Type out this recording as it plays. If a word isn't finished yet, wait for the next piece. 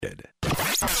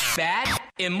Bad,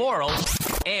 immoral,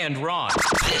 and wrong.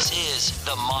 This is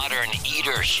The Modern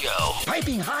Eater Show.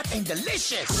 Piping hot and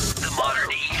delicious. The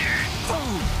Modern Eater.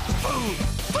 Food, food,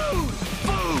 food,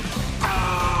 food,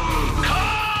 food.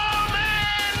 Come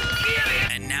and get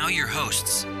it! And now your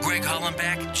hosts, Greg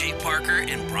Hollenbeck, Jay Parker,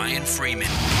 and Brian Freeman.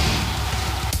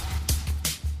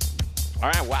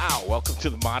 All right, wow. Welcome to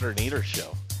the Modern Eater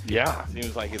Show. Yeah.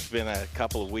 Seems like it's been a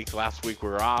couple of weeks. Last week we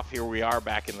were off. Here we are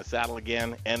back in the saddle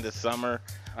again. End of summer.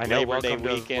 I know. Labor Day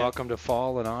weekend. Welcome to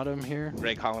fall and autumn here.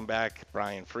 Greg Hollenbeck,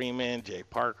 Brian Freeman, Jay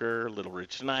Parker, Little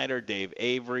Rich Snyder, Dave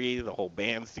Avery. The whole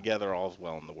band's together. All's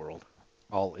well in the world.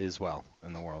 All is well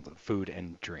in the world of food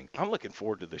and drink. I'm looking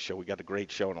forward to the show. We got a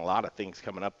great show and a lot of things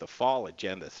coming up. The fall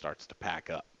agenda starts to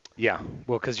pack up. Yeah,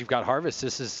 well, because you've got harvest.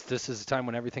 This is the time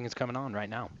when everything is coming on right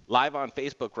now. Live on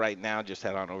Facebook right now. Just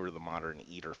head on over to the Modern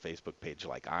Eater Facebook page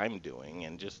like I'm doing,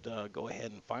 and just go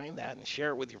ahead and find that and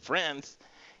share it with your friends.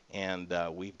 And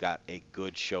we've got a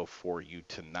good show for you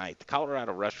tonight. The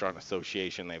Colorado Restaurant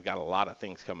Association, they've got a lot of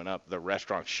things coming up. The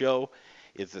restaurant show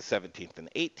is the 17th and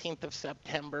 18th of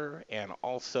September, and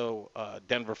also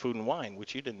Denver Food and Wine,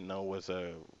 which you didn't know was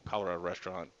a Colorado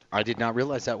restaurant. I did not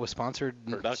realize that was sponsored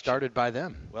and started by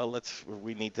them. Well,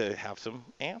 we need to have some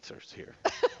answers here.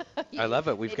 I love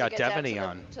it. We've got Devaney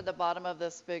on. To the bottom of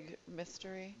this big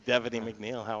mystery. Devaney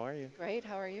McNeil, how are you? Great.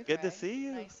 How are you? Good Greg? to see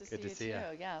you. Nice to Good to see see you you.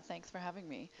 too. Yeah, thanks for having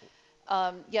me.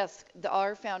 Yes,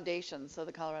 our foundation, so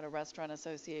the Colorado Restaurant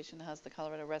Association has the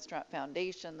Colorado Restaurant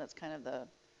Foundation. That's kind of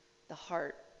the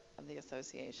heart of the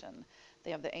association.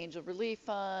 They have the Angel Relief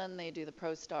Fund. They do the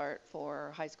Pro Start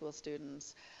for high school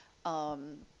students.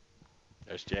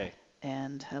 There's Jay.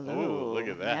 And hello. Ooh, look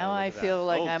at that. Now Look I at that. feel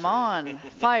like I'm on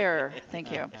fire.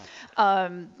 Thank you.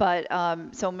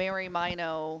 So Mary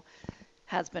Mino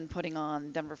has been putting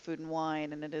on Denver Food and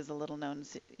Wine, and it is a little known,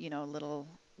 little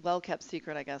well-kept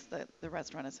secret, I guess, that the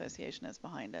Restaurant Association is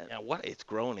behind it. Yeah, it's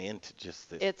grown into just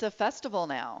this. It's a festival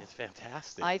now. It's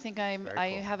fantastic. I think I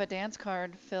cool. have a dance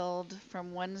card filled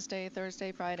from Wednesday,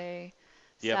 Thursday, Friday,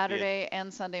 Yep, Saturday,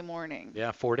 and Sunday morning.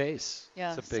 Yeah, 4 days.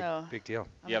 Yeah, it's a big deal.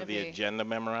 You have the agenda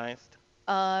memorized?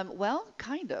 Well,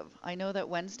 kind of. I know that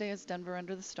Wednesday is Denver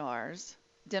Under the Stars.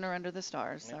 Dinner Under the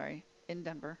Stars, sorry, in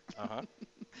Denver.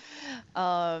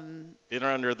 Dinner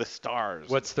Under the Stars.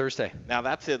 What's Thursday? Now,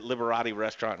 that's at Liberati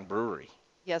Restaurant and Brewery.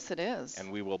 Yes, it is.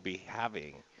 And we will be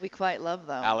having We quite love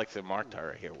them. Alex and Marta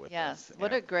are here with us. Yes,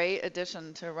 what a great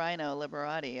addition to Rhino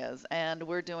Liberati is. And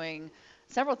we're doing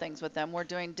several things with them. We're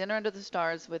doing Dinner Under the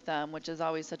Stars with them, which is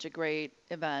always such a great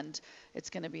event. It's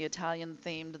going to be Italian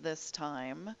themed this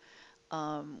time.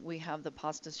 We have the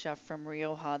pasta chef from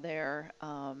Rioja there,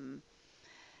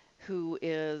 who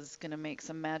is going to make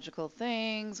some magical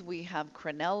things. We have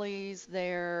Cranelli's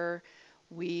there.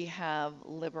 We have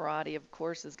Liberati, of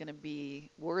course,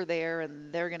 we're there,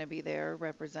 and they're going to be there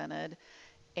represented.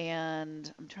 And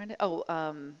I'm trying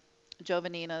to,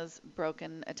 Giovannina's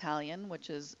Broken Italian, which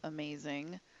is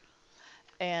amazing.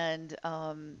 And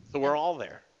So we're all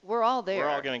there. we're all there. We're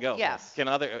all going to go. Yes.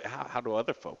 How do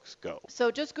other folks go?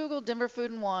 So just Google Denver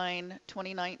Food and Wine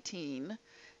 2019,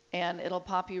 and it'll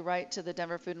pop you right to the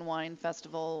Denver Food and Wine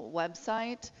Festival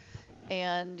website.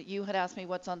 And you had asked me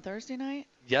what's on Thursday night?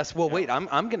 Yes. Well, wait. I'm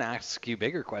going to ask you a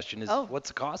bigger question. Oh. What's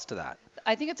the cost of that?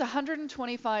 I think it's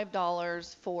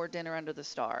 $125 for Dinner Under the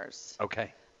Stars.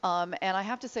 Okay. And I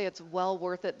have to say it's well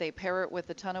worth it. They pair it with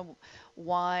a ton of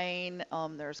wine.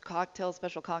 There's cocktails,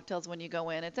 special cocktails when you go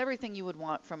in. It's everything you would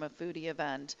want from a foodie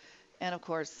event. And, of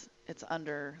course, it's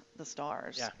under the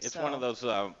stars. Yeah, it's one of those,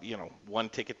 one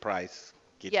ticket price.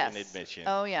 Get Yes. you an admission.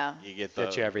 Oh, yeah. You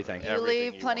get you everything. You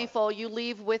leave plenty full. You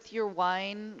leave with your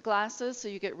wine glasses, so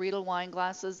you get Riedel wine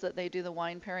glasses that they do the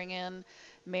wine pairing in.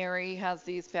 Mary has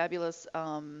these fabulous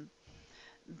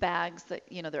bags that,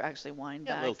 they're actually wine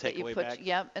bags. little that you takeaway put. bags.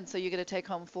 Yep, and so you get to take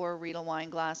home 4 Riedel wine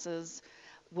glasses,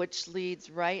 which leads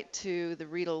right to the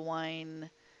Riedel wine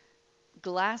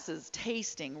glasses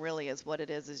tasting, really, is what it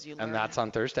is you learn. And that's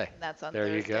on Thursday. That's on there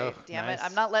Thursday. you go. Damn Nice. it.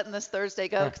 I'm not letting this Thursday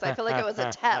go because I feel like it was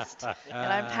a test, and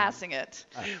I'm passing it.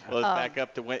 Well, it's back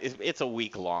up to when it's a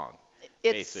week long,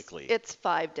 basically. It's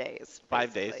 5 days.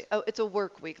 5 basically. days? Oh, it's a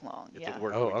work week long. It's yeah. a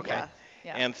work Oh, week. okay.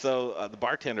 Yeah. And so the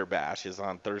Bartender Bash is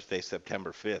on Thursday,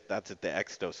 September 5th. That's at the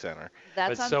Exto Center.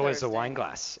 That's But on so Thursday. is the wine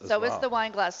glass. So is the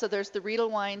wine glass. So there's the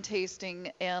Riedel wine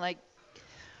tasting, and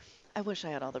I wish I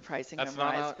had all the pricing That's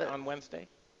memorized, not but on Wednesday?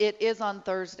 it is on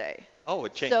Thursday. Oh,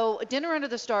 it changed. So Dinner Under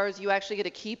the Stars, you actually get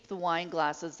to keep the wine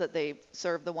glasses that they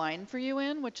serve the wine for you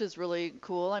in, which is really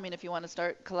cool. I mean, if you want to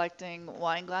start collecting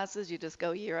wine glasses, you just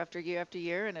go year after year after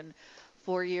year, and in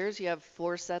 4 years you have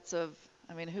 4 sets of.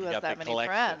 I mean, who has got that the many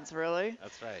collection. friends, really?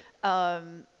 That's right.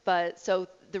 But so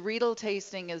the Riedel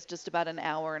tasting is just about an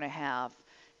hour and a half,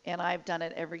 and I've done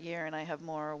it every year, and I have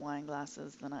more wine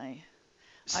glasses than I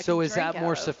So can is that drink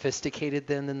more out of. sophisticated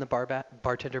than the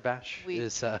bartender bash? We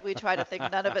Is we try to think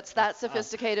none of it's that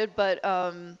sophisticated, but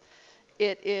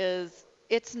it is.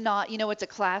 It's not. It's a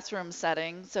classroom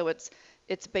setting, so it's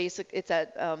basic. It's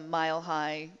at Mile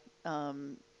High,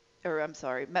 um, or I'm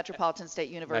sorry, Metropolitan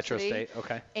State Metro University, State?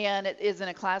 Okay. and it is in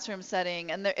a classroom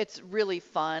setting, and it's really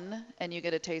fun, and you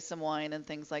get to taste some wine and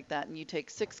things like that, and you take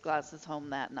 6 glasses home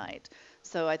that night.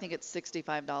 So I think it's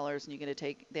 $65, and you get to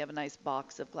take. They have a nice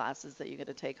box of glasses that you get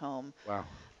to take home. Wow.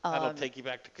 That'll take you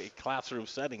back to a classroom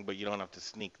setting, but you don't have to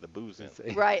sneak the booze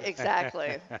in. Right,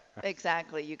 exactly.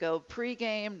 Exactly. You go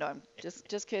pre-game. No, I'm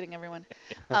just kidding, everyone.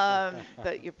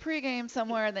 But you pre-game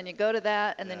somewhere, and then you go to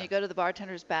that, and then you go to the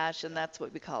bartender's bash, and that's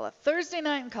what we call a Thursday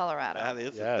night in Colorado. That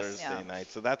is a Yes. Thursday Yeah.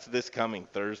 night. So that's this coming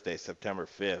Thursday, September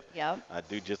 5th. Yep.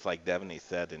 Do just like Devaney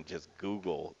said and just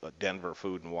Google Denver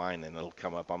Food and Wine, and it'll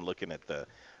come up. I'm looking at the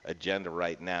agenda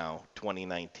right now.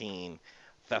 2019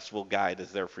 festival guide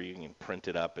is there for you. You can print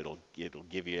it up. It'll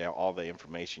give you all the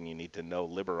information you need to know.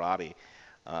 Liberati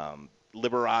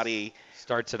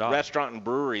Starts it off. Restaurant and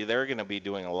Brewery, they're going to be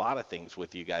doing a lot of things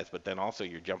with you guys, but then also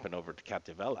you're jumping over to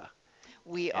Catavella.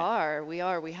 We are. We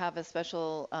are. We have a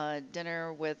special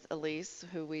dinner with Elise,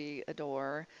 who we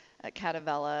adore, at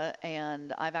Catavella,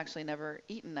 and I've actually never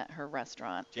eaten at her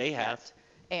restaurant. Jay has. yet.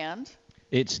 And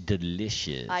It's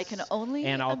delicious. I can only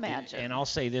and I'll, imagine. And I'll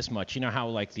say this much: you know how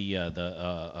like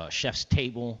the chef's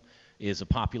table is a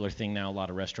popular thing now. A lot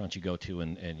of restaurants you go to,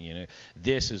 and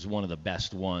this is one of the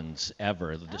best ones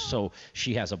ever. So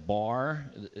she has a bar,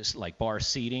 it's like bar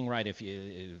seating, right? If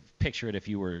you picture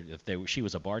it, she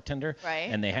was a bartender,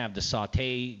 Right. And they have the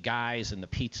saute guys and the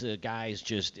pizza guys.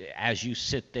 Just as you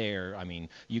sit there, I mean,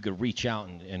 you could reach out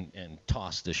and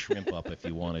toss the shrimp up if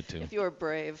you wanted to. if you were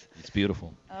brave. It's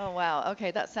beautiful. Oh, wow. Okay,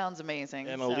 that sounds amazing.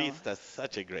 And So Elise does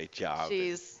such a great job.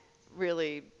 she's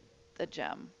really a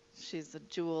gem. She's the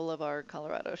jewel of our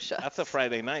Colorado chefs. That's a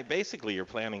Friday night. Basically, you're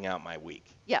planning out my week.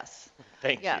 Yes.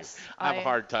 Thank Yes. you. I have a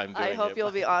hard time doing it. I hope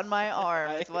you'll be on my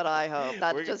arm, is what I hope.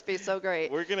 That'd We're- just be so great.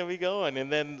 We're gonna be going,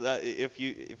 and then if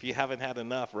you haven't had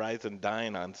enough, Rise and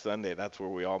Dine on Sunday. That's where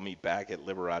we all meet back at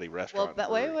Liberati Restaurant. Well,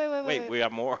 and wait, Brewery. wait, wait. We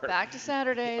have more. Back to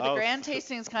Saturday. The Oh, grand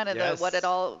tasting is kind of yes.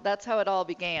 that's how it all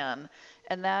began.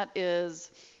 And that is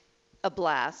a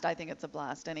blast. I think it's a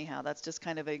blast anyhow. That's just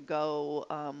kind of a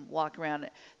walk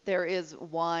around. There is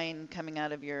wine coming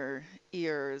out of your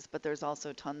ears, but there's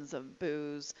also tons of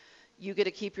booze. You get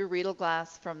to keep your Riedel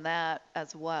glass from that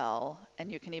as well,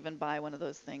 and you can even buy one of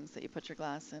those things that you put your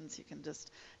glass in, so you can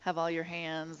just have all your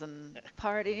hands and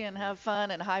party and have fun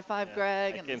and high five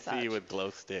Greg I and can such. see you with glow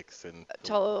sticks and.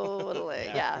 Totally.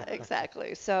 Yeah,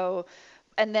 exactly. So,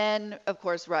 and then of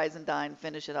course, Rise and Dine,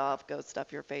 finish it off, go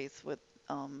stuff your face with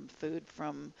food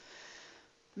from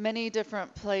many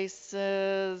different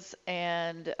places,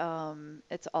 and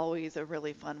it's always a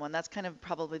really fun one. That's kind of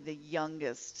probably the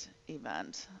youngest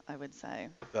event, I would say.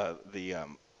 The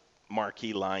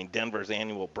marquee line, Denver's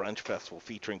annual brunch festival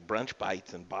featuring brunch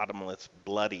bites and bottomless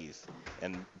bloodies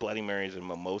and Bloody Marys and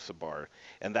mimosa bar,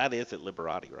 and that is at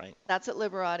Liberati, right? That's at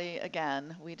Liberati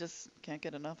again. We just can't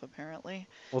get enough, apparently.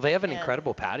 Well, they have an And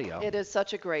incredible patio. It is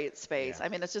such a great space. Yeah. I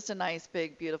mean, it's just a nice,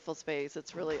 big, beautiful space.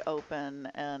 It's really open,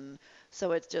 and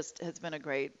so it just has been a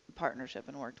great partnership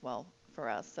and worked well for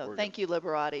us. So We're thank you,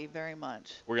 Liberati, very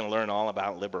much. We're going to learn all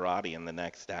about Liberati in the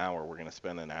next hour. We're going to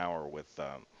spend an hour with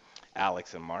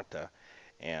Alex and Marta,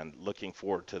 and looking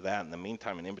forward to that. In the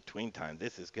meantime and in between time,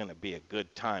 this is going to be a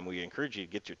good time. We encourage you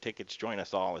to get your tickets, join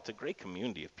us all. It's a great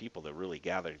community of people that really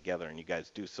gather together, and you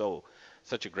guys do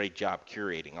such a great job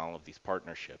curating all of these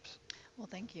partnerships. Well,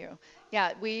 thank you.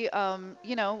 Yeah, we,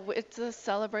 it's a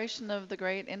celebration of the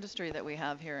great industry that we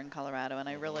have here in Colorado, and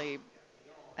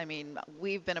I mean,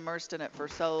 we've been immersed in it for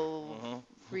so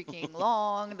freaking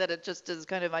long that it just is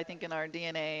kind of, I think, in our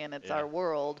DNA, and it's our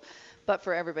world. But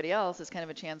for everybody else, it's kind of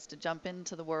a chance to jump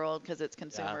into the world because it's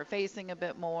consumer facing a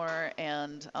bit more,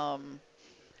 and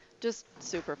just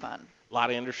super fun. A lot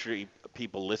of industry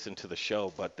people listen to the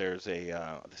show, but there's the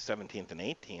 17th and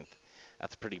 18th.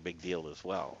 That's a pretty big deal as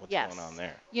well. What's Yes. going on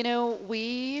there?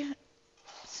 We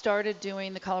started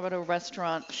doing the Colorado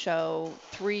Restaurant Show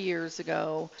 3 years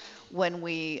ago when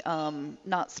we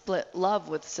not split love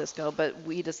with Cisco, but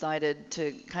we decided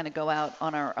to kind of go out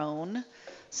on our own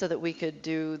so that we could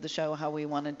do the show how we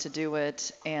wanted to do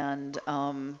it. And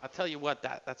I'll tell you what,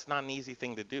 that's not an easy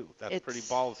thing to do. That's pretty It's-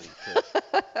 ballsy.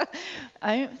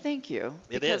 I thank you.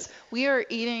 It Because is. we are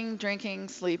eating, drinking,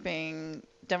 sleeping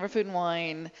Denver Food and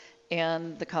Wine,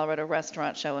 and the Colorado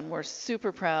Restaurant Show, and we're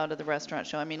super proud of the restaurant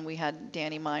show. I mean, we had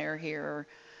Danny Meyer here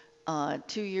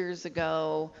 2 years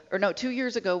ago, or no, 2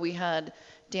 years ago we had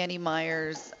Danny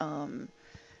Meyer's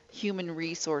human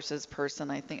resources person.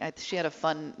 I think she had a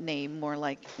fun name, more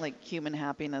like human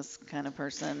happiness kind of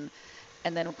person.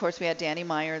 And then of course we had Danny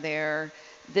Meyer there.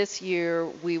 This year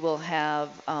we will have.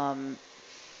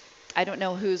 I don't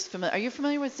know who's familiar. Are you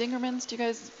familiar with Zingerman's? Do you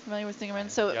guys familiar with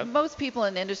Zingerman's? So Yep. most people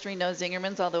in the industry know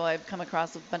Zingerman's, although I've come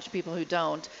across a bunch of people who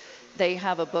don't. They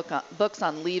have a books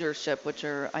on leadership, which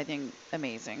are, I think,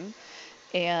 amazing.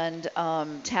 And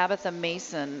Tabitha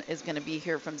Mason is going to be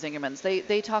here from Zingerman's.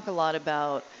 They talk a lot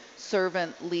about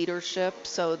servant leadership,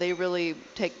 so they really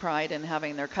take pride in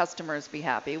having their customers be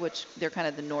happy, which they're kind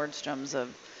of the Nordstroms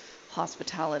of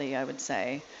hospitality, I would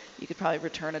say. You could probably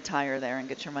return a tire there and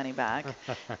get your money back.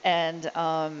 And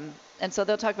so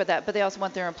they'll talk about that, but they also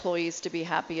want their employees to be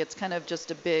happy. It's kind of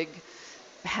just a big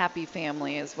happy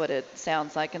family is what it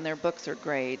sounds like, and their books are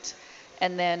great.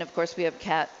 And then, of course, we have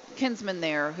Kat Kinsman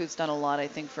there, who's done a lot, I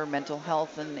think, for mental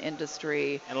health and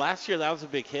industry. And last year, that was a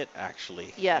big hit,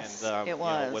 actually. Yes, and, it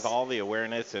was. You know, with all the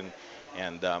awareness and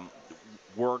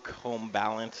work-home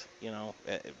balance, you know,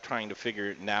 trying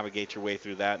to navigate your way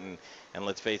through that. And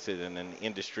let's face it, in an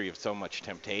industry of so much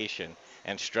temptation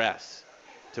and stress,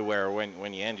 to where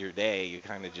when you end your day, you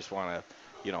kind of just want to,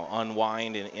 you know,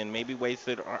 unwind in maybe ways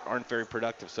that aren't very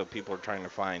productive. So people are trying to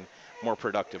find more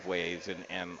productive ways,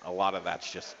 and a lot of that's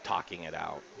just talking it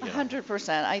out.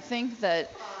 100%. I think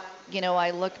that, you know,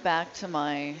 I look back to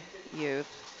my youth,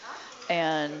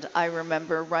 and I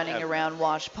remember running around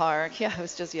Wash Park. Yeah, it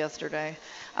was just yesterday.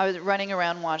 I was running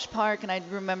around Wash Park, and I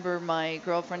remember my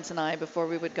girlfriends and I, before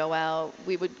we would go out,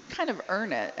 we would kind of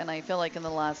earn it. And I feel like in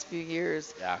the last few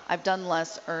years, I've done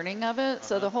less earning of it.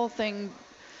 So the whole thing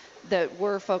that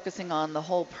we're focusing on, the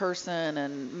whole person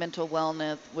and mental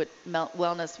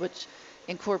wellness, which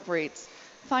incorporates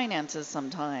finances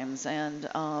sometimes, and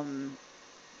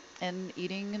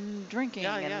eating and drinking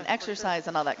and exercise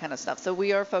and all that kind of stuff. So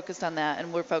we are focused on that,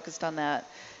 and we're focused on that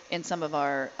in some of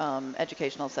our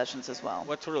educational sessions as well.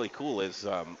 What's really cool is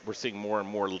we're seeing more and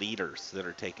more leaders that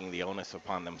are taking the onus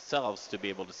upon themselves to be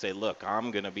able to say, look, I'm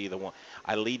going to be the one.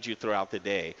 I lead you throughout the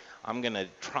day. I'm going to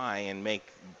try and make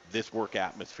this work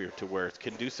atmosphere to where it's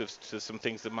conducive to some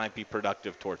things that might be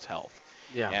productive towards health.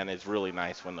 Yeah. And it's really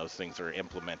nice when those things are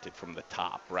implemented from the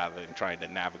top rather than trying to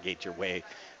navigate your way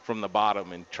from the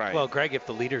bottom and try. Well, Greg, if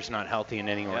the leader's not healthy in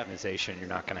any organization, you're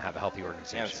not going to have a healthy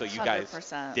organization. And so you guys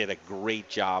 100%. did a great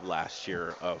job last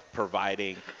year of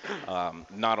providing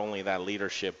not only that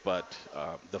leadership, but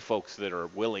the folks that are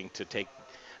willing to take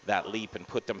that leap and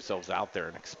put themselves out there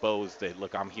and expose that,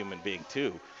 look, I'm a human being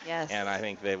too. Yes. And I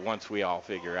think that once we all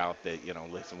figure out that, you know,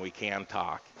 listen, we can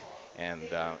talk.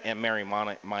 And Mary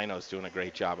Mino's doing a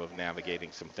great job of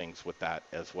navigating some things with that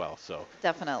as well. So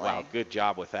Definitely. Wow, good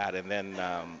job with that. And then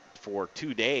for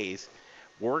 2 days,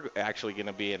 we're actually going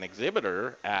to be an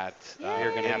exhibitor at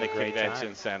You're gonna have the a great convention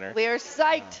time. center. We are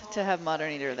psyched to have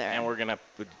Modern Eater there. And we're going to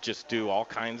just do all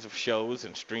kinds of shows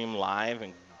and stream live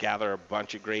and gather a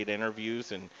bunch of great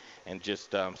interviews and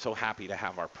just so happy to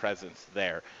have our presence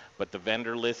there. But the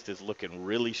vendor list is looking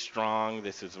really strong.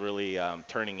 This is really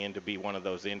turning into be one of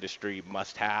those industry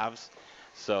must-haves.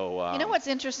 So you know what's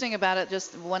interesting about it,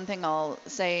 just one thing I'll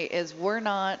say, is we're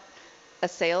not a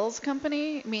sales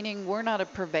company, meaning we're not a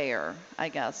purveyor, I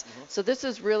guess. So this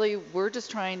is really, we're just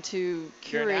trying to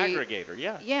curate. You're an aggregator,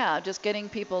 yeah. Yeah, just getting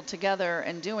people together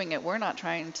and doing it. We're not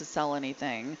trying to sell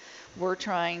anything. We're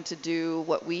trying to do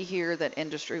what we hear that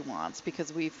industry wants,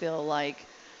 because we feel like,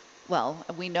 well,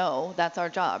 we know that's our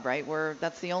job, right?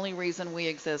 That's the only reason we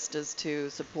exist, is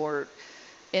to support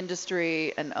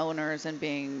industry and owners and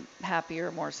being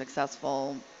happier, more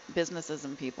successful businesses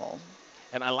and people.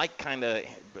 And I like kind of,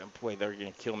 boy, they're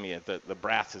going to kill me. The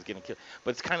brass is going to kill.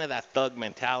 But it's kind of that thug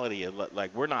mentality of,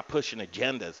 like, we're not pushing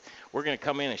agendas. We're going to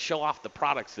come in and show off the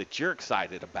products that you're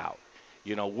excited about.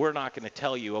 You know, we're not going to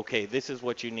tell you, okay, this is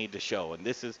what you need to show. And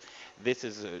this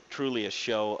is truly a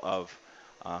show of,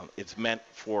 it's meant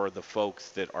for the folks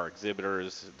that are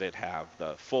exhibitors that have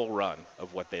the full run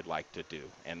of what they'd like to do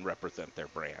and represent their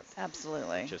brand.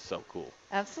 Absolutely. Just so cool.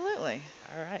 Absolutely.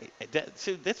 All right.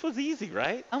 So this was easy,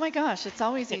 right? Oh my gosh, it's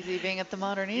always easy being at the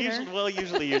Modern Eater.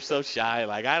 Usually you're so shy.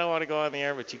 Like, I don't want to go on the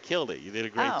air, but you killed it. You did a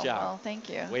great job. Well, thank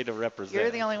you. Way to represent.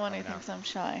 You're the only one who thinks I'm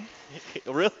shy.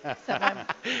 Really? Except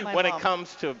my When mom. it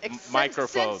comes to Since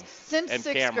microphones since and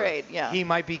sixth cameras. grade, yeah. He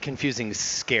might be confusing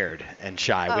scared and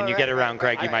shy. Oh, When you get right, around right,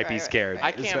 Greg, right, you might be right, scared.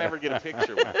 right. I can't ever get a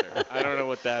picture with her. I don't know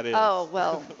what that is. Oh,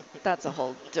 well, That's a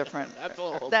whole different. That's a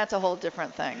whole- That's a whole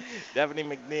different thing. Stephanie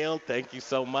McNeil, thank you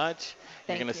so much.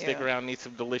 You're Thank going to stick you. around and eat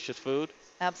some delicious food?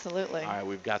 Absolutely. All right,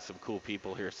 we've got some cool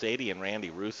people here. Sadie and Randy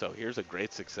Russo. Here's a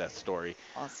great success story.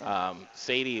 Awesome.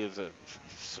 Sadie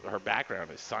her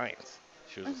background is science.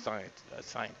 She was a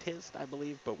scientist, I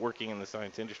believe, but working in the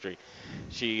science industry.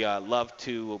 She loved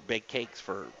to bake cakes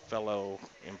for fellow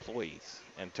employees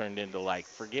and turned into like,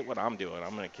 forget what I'm doing.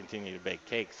 I'm going to continue to bake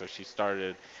cakes. So she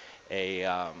started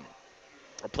a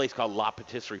place called La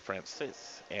Patisserie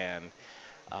Francis, and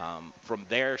from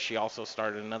there, she also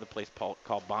started another place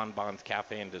called Bonbons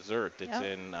Cafe and Dessert. It's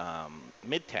in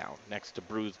Midtown, next to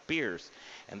Brews Beers,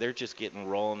 and they're just getting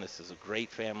rolling. This is a great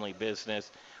family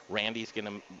business. Randy's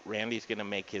gonna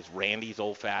make his Randy's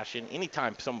Old Fashioned.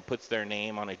 Anytime someone puts their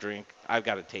name on a drink, I've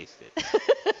got to taste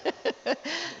it.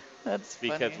 That's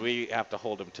because funny. we have to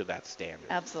hold them to that standard.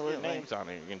 Absolutely. Your name's on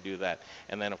it, you can do that.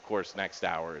 And then, of course, next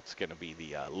hour, it's going to be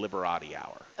the Liberati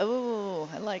Hour. Oh,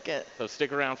 I like it. So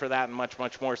stick around for that and much,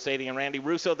 much more. Sadie and Randy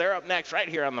Russo, they're up next right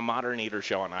here on the Modern Eater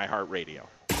Show on iHeartRadio.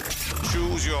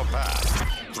 Choose your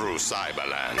path through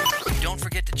Cyberland. Don't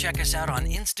forget to check us out on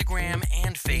Instagram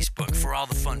and Facebook for all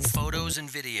the fun photos and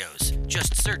videos.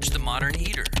 Just search The Modern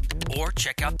Eater or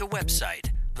check out the website,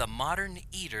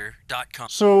 themoderneater.com.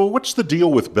 So, what's the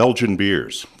deal with Belgian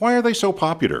beers? Why are they so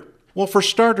popular? Well, for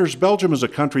starters, Belgium is a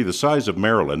country the size of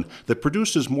Maryland that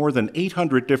produces more than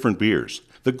 800 different beers,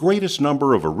 the greatest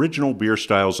number of original beer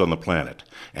styles on the planet,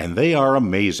 and they are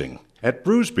amazing. At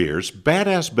Brews Beers,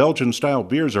 badass Belgian-style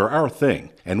beers are our thing,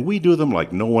 and we do them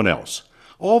like no one else.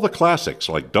 All the classics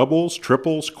like doubles,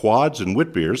 triples, quads, and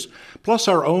wit beers, plus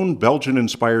our own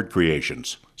Belgian-inspired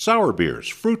creations, sour beers,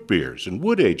 fruit beers, and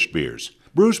wood-aged beers.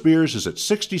 Brews Beers is at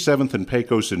 67th and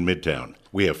Pecos in Midtown.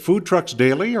 We have food trucks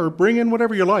daily, or bring in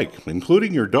whatever you like,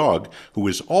 including your dog, who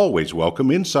is always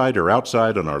welcome inside or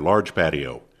outside on our large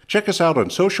patio. Check us out on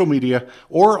social media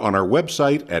or on our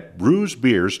website at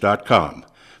brewsbeers.com.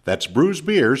 That's Brews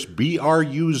Beers,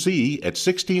 B-R-U-Z, at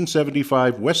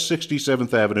 1675 West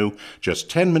 67th Avenue, just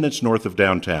 10 minutes north of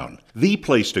downtown. The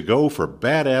place to go for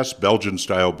badass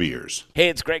Belgian-style beers. Hey,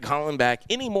 it's Greg Hollenbach.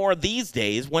 Anymore these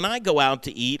days, when I go out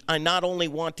to eat, I not only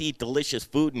want to eat delicious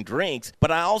food and drinks,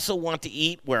 but I also want to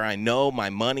eat where I know my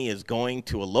money is going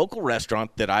to a local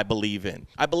restaurant that I believe in.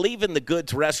 I believe in the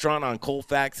Goods restaurant on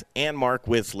Colfax and Mark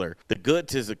Whistler. The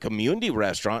Goods is a community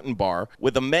restaurant and bar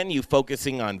with a menu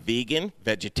focusing on vegan,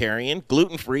 vegetarian,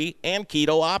 gluten-free, and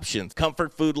keto options.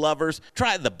 Comfort food lovers,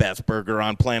 try the best burger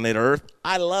on planet Earth.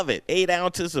 I love it. 8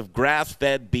 ounces of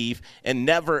grass-fed beef and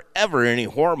never, ever any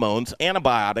hormones,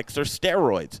 antibiotics, or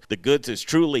steroids. The Goods is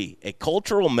truly a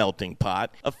cultural melting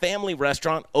pot, a family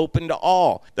restaurant open to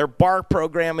all. Their bar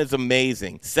program is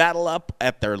amazing. Saddle up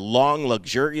at their long,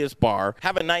 luxurious bar,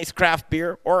 have a nice craft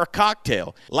beer or a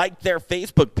cocktail. Like their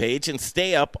Facebook page and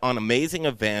stay up on amazing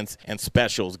events and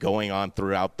specials going on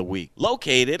throughout the week.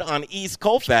 Located on East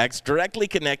Colfax, directly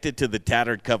connected to the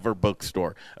Tattered Cover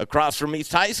Bookstore, across from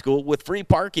East High School with free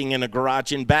parking and a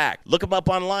garage in back. Look them up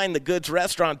online,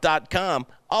 thegoodsrestaurant.com.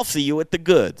 I'll see you at the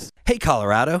Goods. Hey,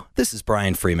 Colorado. This is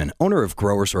Brian Freeman, owner of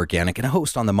Growers Organic and a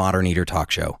host on the Modern Eater Talk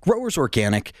Show. Growers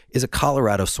Organic is a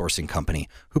Colorado sourcing company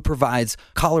who provides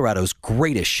Colorado's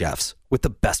greatest chefs with the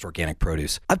best organic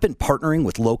produce. I've been partnering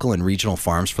with local and regional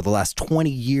farms for the last 20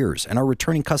 years, and our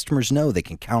returning customers know they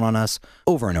can count on us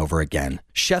over and over again.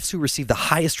 Chefs who receive the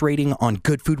highest rating on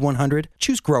Good Food 100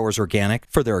 choose Growers Organic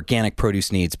for their organic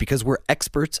produce needs because we're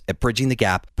experts at bridging the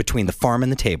gap between the farm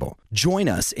and the table. Join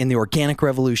us in the organic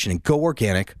revolution and go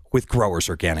organic with Growers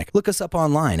Organic. Look us up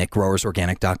online at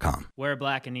growersorganic.com. Wear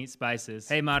black and eat spices.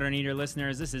 Hey, Modern Eater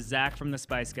listeners, this is Zach from The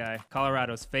Spice Guy,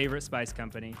 Colorado's favorite spice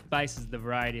company. Spice is the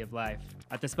variety of life.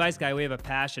 At The Spice Guy, we have a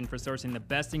passion for sourcing the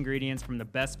best ingredients from the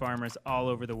best farmers all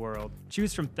over the world.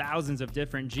 Choose from thousands of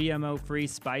different GMO-free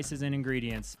spices and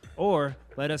ingredients, or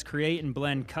let us create and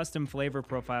blend custom flavor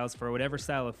profiles for whatever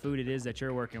style of food it is that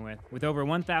you're working with. With over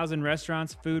 1,000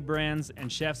 restaurants, food brands, and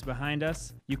chefs behind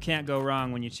us, you can't go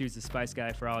wrong when you choose The Spice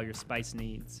Guy for all your spice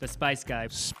needs. The Spice Guy.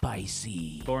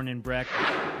 Spicy. Born in Breck,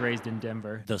 raised in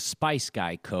Denver.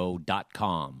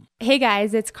 TheSpiceGuyCo.com. Hey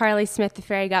guys, it's Carly Smith, the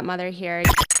Fairy Godmother here.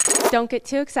 Don't get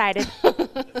too excited.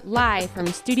 Live from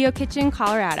Studio Kitchen,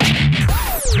 Colorado.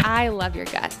 I love your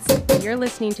guts. You're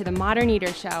listening to the Modern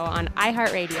Eater Show on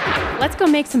iHeartRadio. Let's go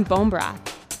make some bone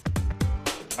broth.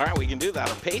 All right, we can do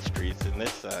that. Or pastries in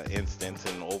this instance,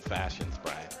 in old fashions,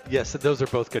 Brian. Yes, those are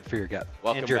both good for your gut.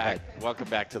 Welcome and your back. head. Welcome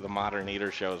back to the Modern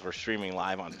Eater Show as we're streaming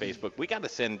live on Facebook. We got to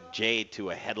send Jay to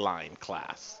a headline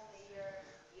class.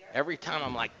 Every time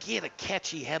I'm like, get a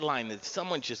catchy headline that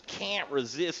someone just can't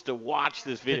resist to watch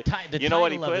this video. You know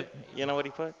what he put? You know what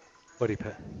he put? What do you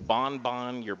put?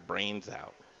 Bonbon your brains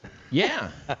out. Yeah.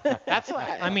 That's what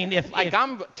I mean, if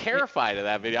I'm terrified of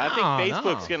that video. I think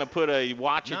Facebook's gonna put a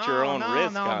watch at your own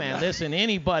risk on man. that. Listen,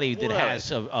 anybody that What has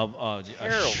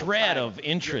a shred of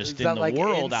interest in that the like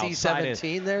world outside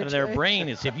NC-17 there, of their Jay? brain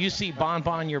is if you see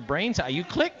Bonbon your brains out, you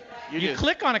click. You just-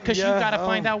 click on it because you got to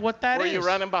find out what that is. Were you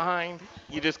running behind?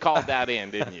 You just called that in,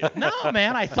 didn't you? No,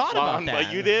 man, I thought about that.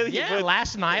 But you did? Yeah,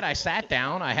 last night I sat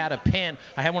down. I had a pen.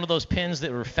 I had one of those pens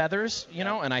that were feathers,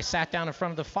 and I sat down in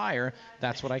front of the fire.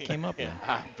 That's what I came up with.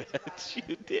 I bet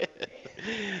you did.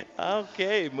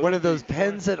 Okay. One of those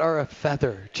pens that are a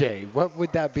feather, Jay. What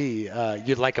would that be?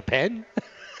 You'd like a pen?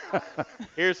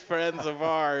 Here's friends of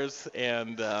ours,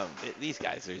 and these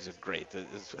guys are great.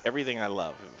 It's everything I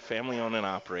love. Family-owned and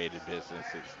operated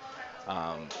businesses.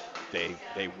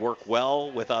 They work well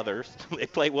with others. They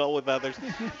play well with others.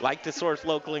 Like to source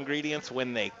local ingredients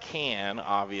when they can,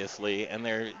 obviously, and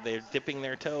they're dipping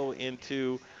their toe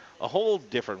into a whole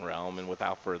different realm. And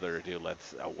without further ado,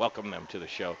 let's welcome them to the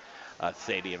show.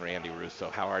 Sadie and Randy Russo.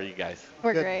 How are you guys?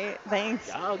 We're great. Thanks.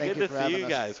 Oh, Thank good you to for see you having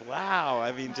us. guys. Wow.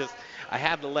 I mean, I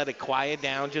had to let it quiet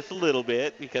down just a little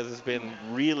bit because it's been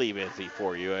really busy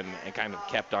for you and kind of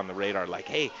kept on the radar. Like,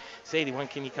 hey, Sadie, when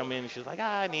can you come in? And she's like,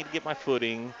 I need to get my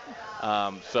footing.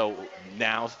 So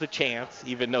now's the chance,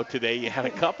 even though today you had a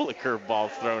couple of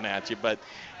curveballs thrown at you, but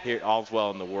here, all's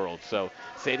well in the world. So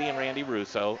Sadie and Randy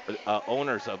Russo,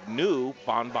 owners of new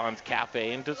Bonbons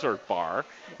Cafe and Dessert Bar,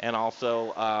 and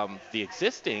also the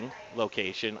existing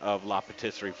location of La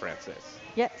Patisserie Francaise.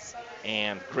 Yes.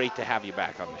 And great to have you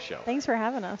back on the show. Thanks for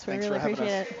having us. We really appreciate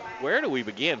it. Where do we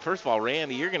begin? First of all,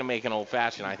 Randy, you're going to make an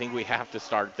old-fashioned. I think we have to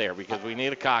start there because we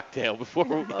need a cocktail before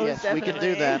we... Yes, we can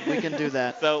do that. We can do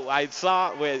that. So I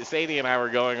saw, Sadie and I were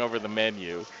going over the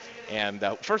menu, and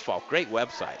first of all, great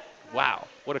website. Wow,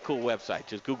 what a cool website.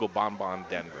 Just Google Bonbons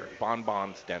Denver.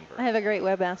 I have a great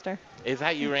webmaster. Is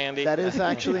that you, Randy? That is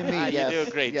actually me, yes. You do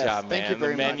a great Yes, job, man. thank you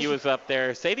very the menu much. is up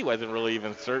there. Sadie wasn't really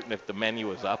even certain if the menu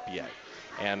was up yet.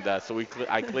 And so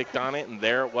I clicked on it, and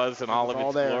there it was in all of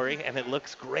its glory, and it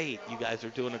looks great. You guys are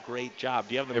doing a great job.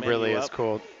 Do you have the menu It really is up?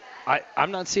 cool.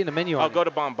 I'm not seeing a menu on. Oh, go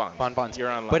to Bonbons. Bonbons.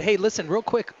 You're online. But hey, listen, real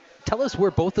quick. Tell us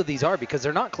where both of these are because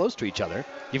they're not close to each other.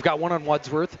 You've got one on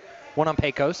Wadsworth, one on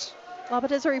Pecos. La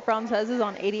Patisserie Francaise is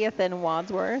on 80th and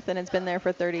Wadsworth, and it's been there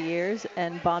for 30 years.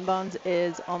 And Bonbons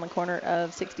is on the corner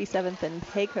of 67th and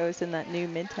Pecos in that new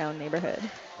Midtown neighborhood.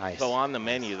 Nice. So on the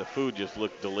menu, the food just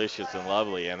looked delicious and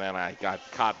lovely, and then I got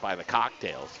caught by the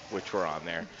cocktails, which were on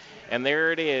there. And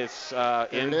there it is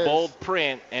in bold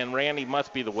print, and Randy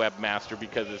must be the webmaster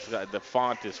because the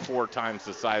font is 4 times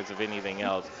the size of anything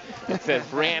else. It says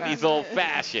Randy's Old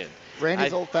Fashioned.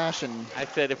 Randy's Old Fashioned. I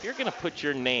said, if you're going to put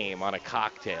your name on a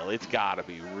cocktail, it's got to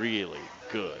be really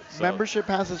good. So, Membership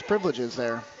has its privileges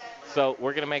there. So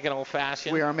we're going to make an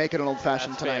old-fashioned? We are making an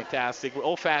old-fashioned That's tonight. fantastic.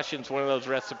 Old-fashioned is one of those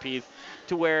recipes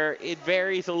to where it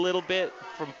varies a little bit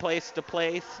from place to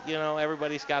place. You know,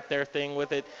 everybody's got their thing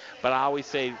with it. But I always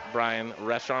say, Brian,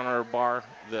 restaurant or bar,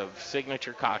 the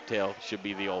signature cocktail should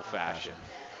be the old-fashioned.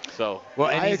 So Well,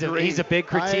 and he's a big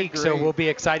critique, so we'll be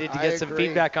excited to get some agree.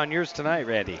 feedback on yours tonight,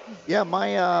 Randy. Yeah,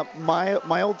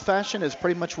 my old fashioned is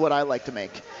pretty much what I like to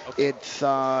make. Okay.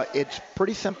 It's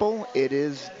pretty simple. It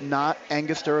is not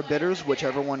Angostura bitters,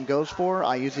 whichever one goes for.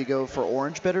 I usually go for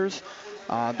orange bitters.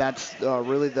 That's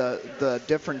really the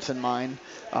difference in mine.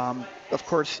 Of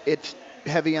course, it's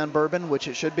heavy on bourbon, which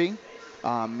it should be.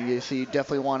 You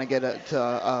definitely want to get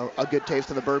a good taste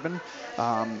of the bourbon.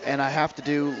 And I have to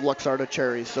do Luxardo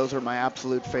cherries. Those are my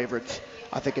absolute favorites.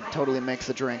 I think it totally makes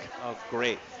the drink. Oh,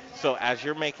 great. So as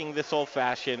you're making this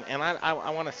old-fashioned, and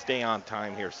I want to stay on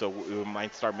time here, so we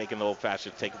might start making the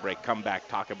old-fashioned, take a break, come back,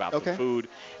 talk about the food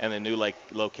and the new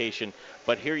location.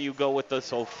 But here you go with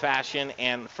this old-fashioned,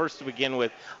 and first to begin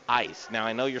with, ice. Now,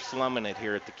 I know you're slumming it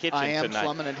here at the kitchen tonight. I am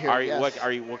slumming it here, yes.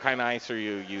 What kind of ice are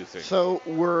you using? So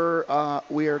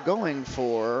we are going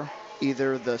for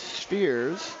either the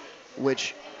spheres,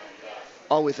 which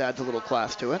always adds a little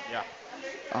class to it.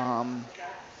 Yeah.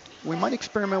 We might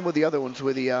experiment with the other ones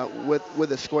with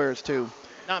the squares too.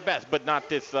 Not best, but not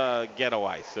this ghetto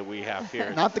ice that we have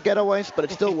here. Not the ghetto ice, but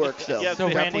it still works still. Yes, So,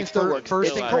 it Randy, definitely still works.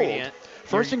 first It's ingredient. cold.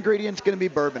 First ingredient's going to be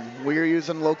bourbon. We're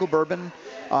using local bourbon.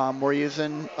 We're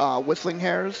using Whistling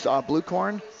Hares, blue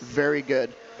corn. Very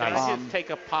good. Can I just take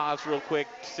a pause real quick?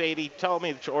 Sadie, tell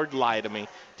me or lie to me.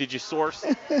 Did you source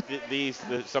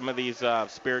some of these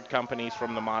spirit companies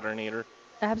from the Modern Eater?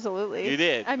 Absolutely. You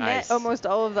did? I Nice. met almost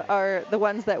all of the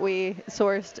ones that we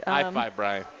sourced. High five,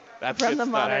 Brian. That's from good the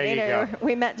stuff. Modern Eater.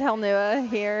 We met Telnua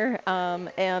here,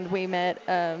 and we met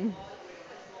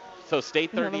So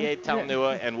State 38,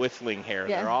 Talnua, and Whistling Hair.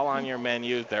 Yeah. They're all on your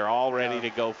menu. They're all ready to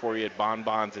go for you at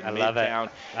Bonbons in I love it. Midtown.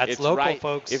 That's it's local, right,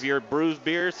 folks. If you're at Brews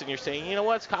Beers and you're saying, you know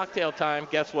what, it's cocktail time,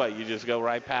 guess what? You just go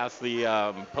right past the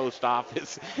post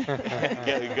office,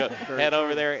 head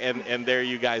over there, and there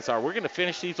you guys are. We're going to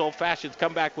finish these old fashions,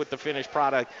 come back with the finished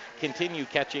product, continue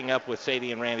catching up with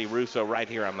Sadie and Randy Russo right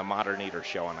here on the Modern Eater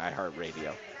Show on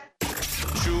iHeartRadio.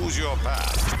 Choose your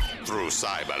path through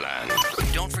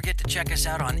Cyberland. Don't forget to check us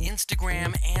out on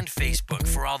Instagram and Facebook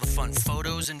for all the fun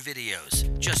photos and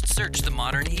videos. Just search The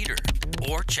Modern Eater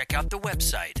or check out the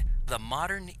website,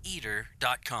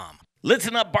 themoderneater.com.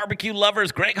 Listen up, barbecue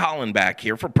lovers. Greg Holland back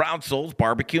here for Proud Souls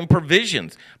Barbecue and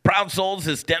Provisions. Proud Souls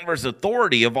is Denver's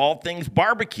authority of all things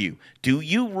barbecue. Do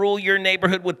you rule your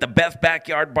neighborhood with the best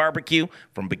backyard barbecue?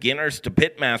 From beginners to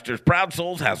pit masters, Proud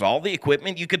Souls has all the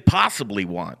equipment you could possibly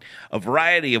want. A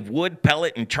variety of wood,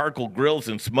 pellet, and charcoal grills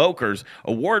and smokers.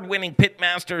 Award-winning pit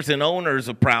masters and owners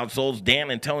of Proud Souls,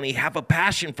 Dan and Tony, have a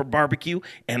passion for barbecue,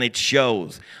 and it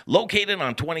shows. Located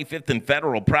on 25th and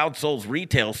Federal, Proud Souls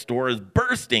retail store is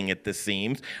bursting at the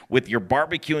seams with your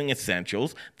barbecuing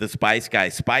essentials, the Spice Guy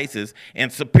spices,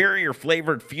 and superior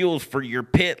flavored fuels for your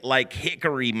pit like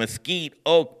hickory, mesquite,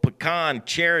 oak, pecan,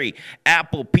 cherry,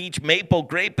 apple, peach, maple,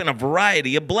 grape, and a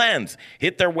variety of blends.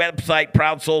 Hit their website,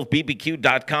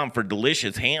 ProudSoulsBBQ.com, for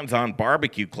delicious hands-on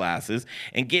barbecue classes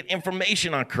and get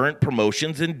information on current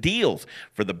promotions and deals.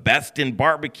 For the best in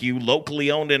barbecue, locally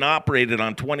owned and operated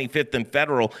on 25th and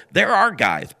Federal, there are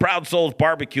guys. Proud Souls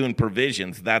Barbecue and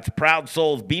Provisions. That's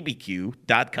ProudSoulsBBQ.com.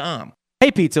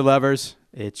 Hey, pizza lovers.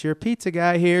 It's your pizza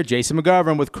guy here, Jason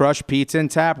McGovern with Crush Pizza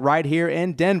and Tap right here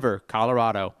in Denver,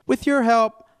 Colorado. With your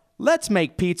help, let's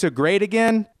make pizza great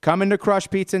again. Come into Crush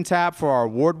Pizza and Tap for our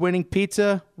award-winning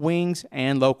pizza, wings,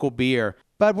 and local beer.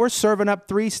 But we're serving up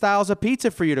 3 styles of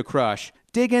pizza for you to crush.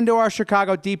 Dig into our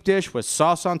Chicago deep dish with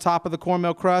sauce on top of the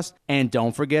cornmeal crust. And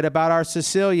don't forget about our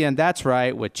Sicilian, that's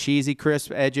right, with cheesy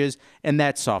crisp edges and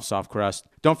that soft crust.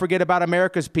 Don't forget about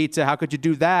America's Pizza. How could you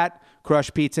do that?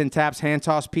 Crush Pizza and Tap's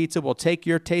hand-tossed pizza will take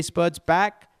your taste buds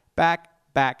back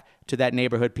to that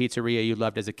neighborhood pizzeria you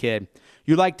loved as a kid.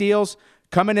 You like deals?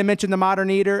 Come in and mention the Modern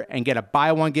Eater and get a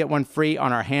buy one, get one free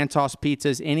on our hand-tossed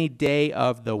pizzas any day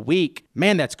of the week.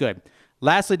 Man, that's good.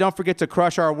 Lastly, don't forget to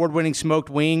crush our award-winning smoked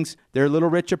wings. They're Little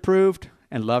Rich approved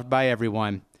and loved by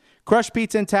everyone. Crush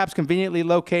Pizza and Tap's conveniently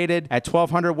located at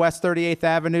 1200 West 38th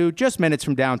Avenue, just minutes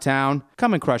from downtown.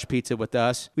 Come and crush pizza with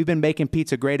us. We've been making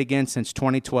pizza great again since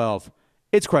 2012.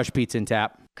 It's Crush Pizza and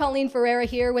Tap. Colleen Ferreira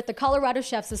here with the Colorado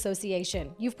Chefs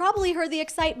Association. You've probably heard the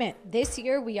excitement. This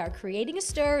year we are creating a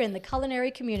stir in the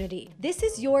culinary community. This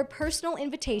is your personal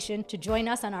invitation to join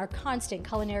us on our constant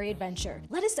culinary adventure.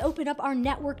 Let us open up our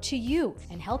network to you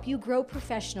and help you grow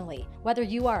professionally. Whether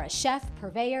you are a chef,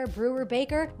 purveyor, brewer,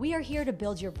 baker, we are here to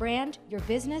build your brand, your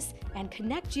business, and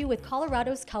connect you with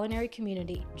Colorado's culinary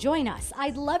community. Join us.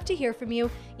 I'd love to hear from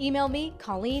you. Email me,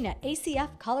 Colleen at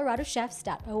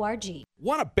acfcoloradochefs.org.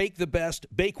 Want to bake the best?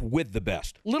 Bake with the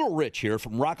best. Little Rich here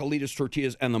from Raquelitas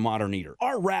Tortillas and the Modern Eater.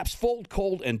 Our wraps fold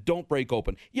cold and don't break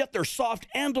open, yet they're soft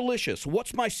and delicious.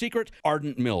 What's my secret?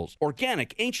 Ardent Mills.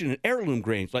 Organic, ancient, and heirloom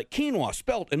grains like quinoa,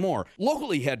 spelt, and more.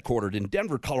 Locally headquartered in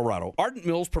Denver, Colorado, Ardent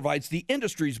Mills provides the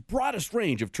industry's broadest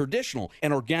range of traditional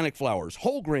and organic flours,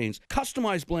 whole grains,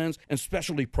 customized blends, and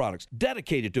specialty products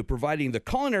dedicated to providing the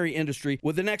culinary industry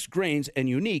with the next grains and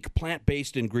unique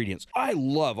plant-based ingredients. I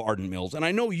love Ardent Mills, and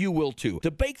I know you will too. To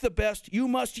bake the best, you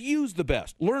must use the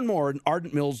best. Learn more at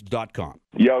ardentmills.com.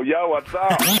 Yo, what's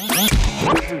up?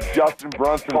 This is Justin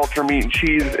Brunson, Ultra Meat and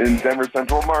Cheese in Denver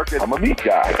Central Market. I'm a meat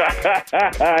guy.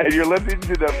 And you're listening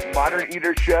to the Modern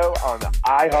Eater Show on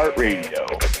iHeartRadio.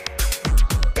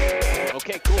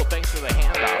 Okay, cool. Thanks for the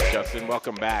handout, Justin.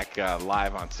 Welcome back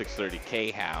live on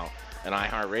 630 KHOW, an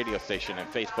iHeartRadio station,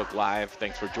 and Facebook Live.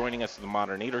 Thanks for joining us in the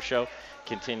Modern Eater Show.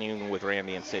 Continuing with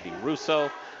Randy and Sadie Russo.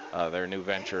 Their new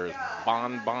venture is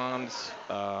Bonbons.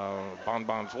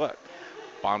 Bonbons what?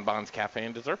 Bonbons Cafe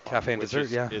and Dessert Bar. Cafe and Dessert,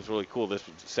 yeah. Is really cool. This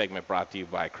segment brought to you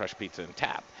by Crush Pizza and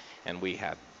Tap. And we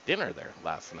had dinner there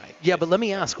last night. Yeah, but let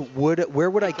me ask, where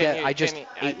would I get?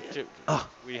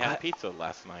 We had pizza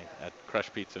last night at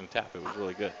Crush Pizza and Tap. It was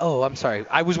really good. Oh, I'm sorry.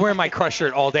 I was wearing my Crush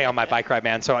shirt all day on my bike ride,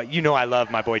 man. So you know I love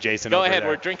my boy Jason. Go ahead.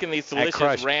 We're drinking these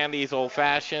delicious Randy's Old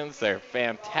Fashions. They're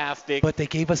fantastic. But they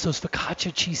gave us those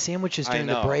focaccia cheese sandwiches during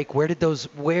the break. Where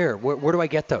do I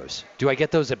get those? Do I get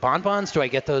those at Bonbons? Do I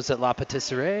get those at La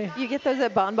Patisserie? You get those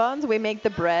at Bonbons. We make the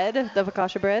bread, the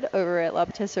focaccia bread, over at La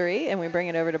Patisserie, and we bring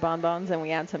it over to Bonbons, and we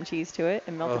add some cheese to it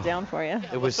and melt it down for you.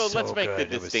 It was so let's make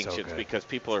good. the distinctions because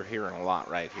people are hearing a lot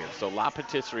right here. So La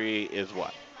Patisserie is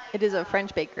what? It is a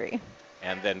French bakery.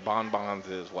 And then Bonbons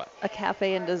is what? A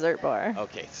cafe and dessert bar.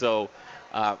 Okay, so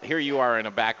here you are in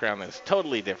a background that's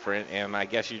totally different, and I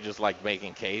guess you just like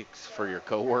making cakes for your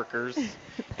coworkers,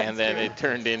 and then it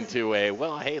turned into a,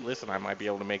 well, hey, listen, I might be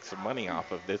able to make some money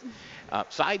off of this.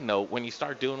 Side note, when you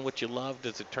start doing what you love,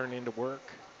 does it turn into work?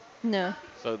 No.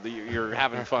 So you're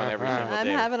having fun every single day. I'm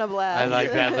having a blast. I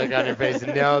like that look on your face.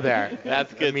 No, there.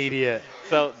 That's good. Immediate.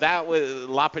 So that was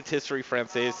La Patisserie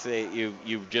Francaise.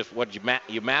 You just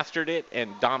you mastered it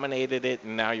and dominated it,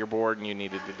 and now you're bored and you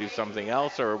needed to do something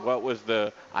else, or what was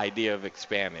the idea of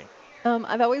expanding?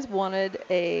 I've always wanted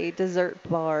a dessert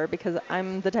bar because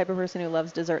I'm the type of person who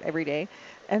loves dessert every day.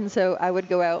 And so I would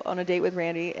go out on a date with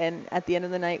Randy and at the end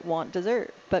of the night want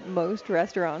dessert. But most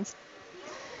restaurants,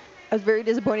 I was very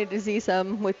disappointed to see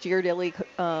some with Ghirardelli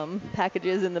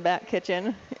packages in the back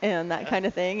kitchen and that kind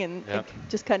of thing. And it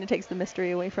just kind of takes the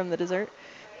mystery away from the dessert.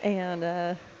 And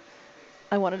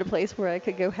I wanted a place where I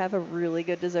could go have a really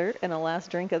good dessert and a last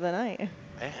drink of the night.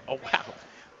 Oh, wow.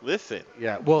 Listen.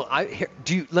 Yeah. Well,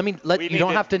 you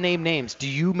don't have to name names. Do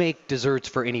you make desserts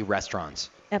for any restaurants?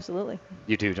 Absolutely.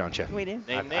 You do, don't you? We do.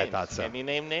 Name names. I thought so. Can you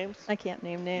name names? I can't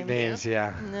name names. Names,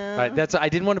 yeah. No. Right, I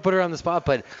didn't want to put her on the spot,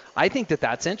 but I think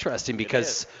that's interesting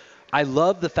because I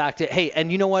love the fact that, hey,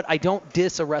 and you know what? I don't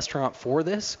diss a restaurant for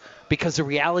this because the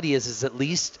reality is at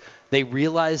least they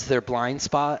realize their blind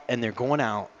spot and they're going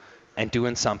out and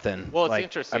doing something. Well, it's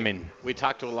interesting. We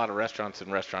talked to a lot of restaurants and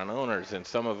restaurant owners, and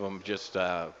some of them just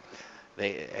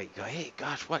they go, hey,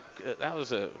 gosh, what? That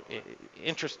was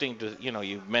interesting.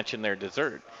 You mentioned their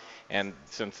dessert, and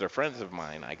since they're friends of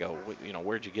mine, I go,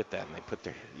 where'd you get that? And they put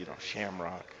their,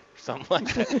 Shamrock, something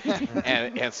like that.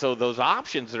 and so those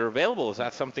options that are available, is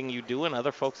that something you do, and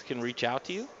other folks can reach out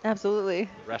to you? Absolutely.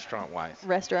 Restaurant-wise.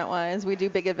 Restaurant-wise, we do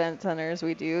big event centers.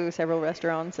 We do several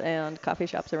restaurants and coffee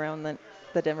shops around the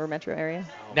Denver metro area.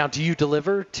 Now, do you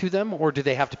deliver to them, or do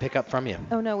they have to pick up from you?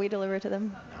 Oh, no, we deliver to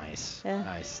them. Nice. Yeah.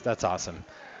 Nice. That's awesome.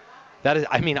 That is,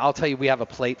 I'll tell you, we have a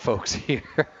plate, folks, here.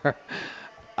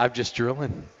 I'm just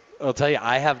drooling. I'll tell you,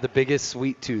 I have the biggest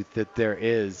sweet tooth that there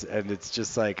is, and it's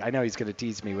just like, I know he's going to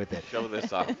tease me with it. Show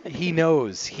this off. He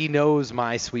knows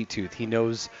my sweet tooth. He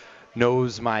knows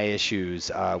my issues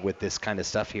with this kind of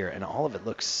stuff here, and all of it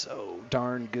looks so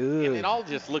darn good. And it all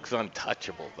just looks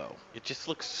untouchable, though. It just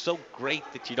looks so great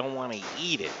that you don't want to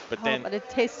eat it. But it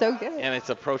tastes so good. And it's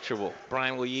approachable.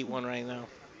 Brian, will you eat one right now?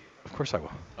 Of course I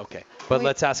will. Okay. But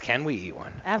let's ask, can we eat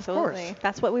one? Absolutely.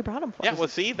 That's what we brought them for. Yeah, well,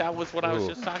 see, that was what I was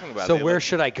just talking about. So where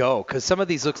should I go? Because some of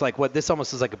these looks like, this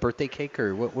almost is like a birthday cake,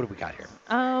 or what do we got here?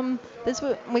 This is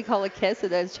what we call a kiss.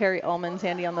 It has cherry almond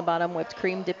candy on the bottom, whipped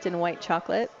cream dipped in white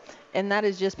chocolate. And that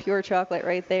is just pure chocolate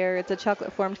right there. It's a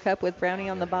chocolate-formed cup with brownie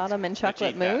on the bottom and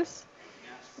chocolate mousse.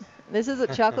 This is a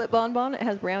chocolate bonbon. It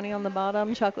has brownie on the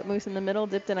bottom, chocolate mousse in the middle,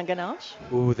 dipped in a ganache.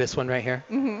 Ooh, this one right here?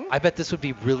 Mm-hmm. I bet this would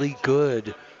be really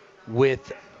good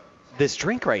with this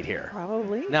drink right here.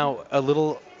 Probably. Now, a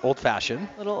little old-fashioned.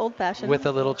 Little old-fashioned. With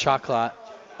a little chocolate.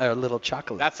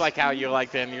 That's like how you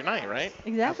like to end your night, right?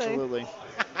 Exactly. Absolutely.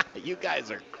 You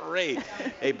guys are great.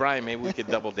 Hey, Brian, maybe we could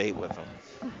double date with them.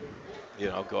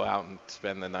 Go out and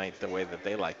spend the night the way that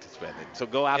they like to spend it. So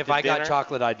go out to dinner. If I got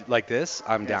chocolate like this,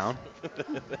 I'm down.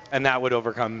 And that would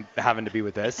overcome having to be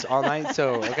with this all night.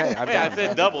 So, okay, I'm down. I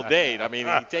said double date.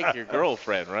 You take your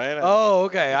girlfriend, right? Oh,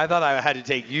 okay. I thought I had to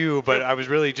take you, but I was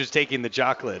really just taking the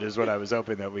chocolate is what I was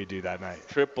hoping that we'd do that night.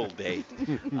 Triple date.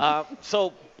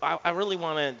 So I really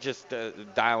want to just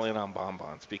dial in on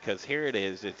Bonbons because here it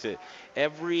is.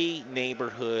 Every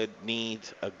neighborhood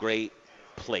needs a great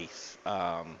place.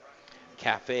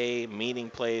 Cafe,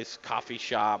 meeting place, coffee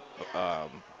shop,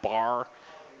 bar.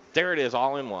 There it is,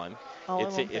 all in one.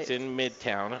 It's in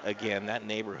Midtown. Again, that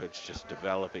neighborhood's just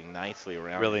developing nicely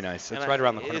around. Really nice. It's right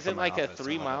around the corner. Is it like a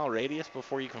 3-mile radius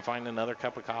before you can find another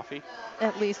cup of coffee?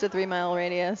 At least a 3-mile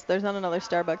radius. There's not another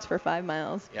Starbucks for 5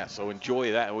 miles. Yeah, so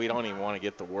enjoy that. We don't even want to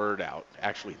get the word out.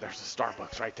 Actually, there's a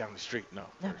Starbucks right down the street. No,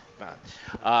 there's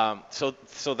not.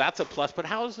 So that's a plus. But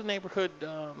how is the neighborhood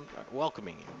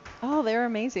welcoming you? Oh, they're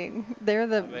amazing. They're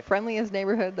the friendliest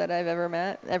neighborhood that I've ever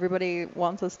met. Everybody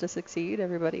wants us to succeed.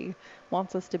 Everybody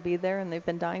wants us to be there, and they've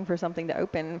been dying for something to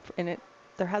open, and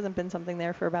there hasn't been something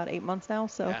there for about 8 months now,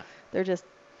 so they're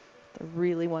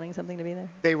really wanting something to be there.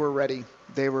 They were ready.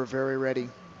 They were very ready.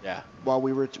 Yeah. While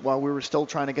we were still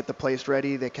trying to get the place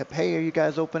ready, they kept, hey, are you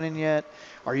guys opening yet?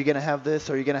 Are you going to have this?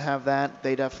 Are you going to have that?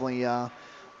 They definitely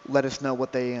let us know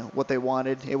what they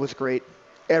wanted. It was great.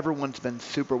 Everyone's been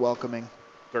super welcoming.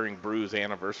 during Brew's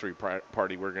anniversary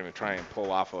party, we're going to try and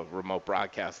pull off a remote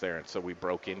broadcast there. And so we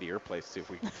broke into your place to see if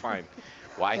we could find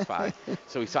Wi-Fi.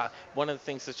 So we saw one of the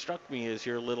things that struck me is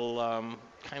your little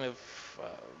kind of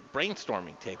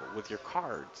brainstorming table with your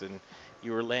cards, and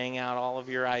you were laying out all of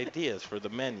your ideas for the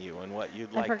menu and what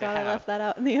you'd like to have. I forgot I left that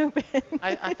out in the open.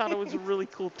 I thought it was a really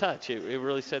cool touch. It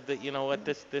really said that, you know what,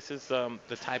 this is the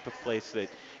type of place that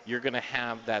you're going to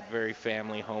have that very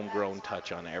family, homegrown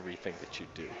touch on everything that you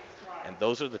do. And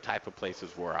those are the type of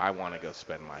places where I want to go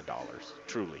spend my dollars,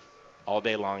 truly, all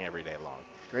day long, every day long.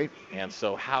 Great. And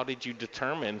so how did you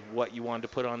determine what you wanted to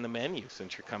put on the menu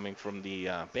since you're coming from the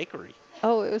bakery?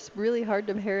 Oh, it was really hard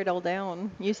to pare it all down.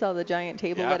 You saw the giant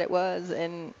table that it was,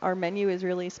 and our menu is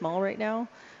really small right now.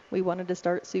 We wanted to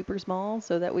start super small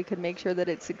so that we could make sure that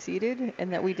it succeeded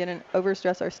and that we didn't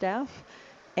overstress our staff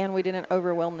and we didn't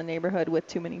overwhelm the neighborhood with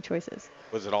too many choices.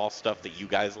 Was it all stuff that you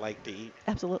guys like to eat?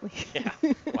 Absolutely. Yeah.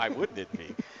 Why wouldn't it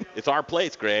be? It's our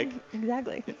place, Greg.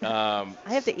 Exactly. I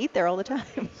have to eat there all the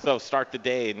time. So start the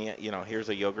day, and you know, here's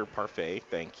a yogurt parfait.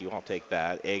 Thank you. I'll take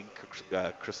that. Egg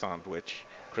croissant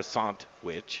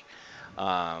which,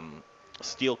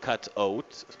 steel cut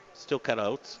oats,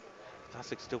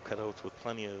 classic steel cut oats with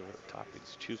plenty of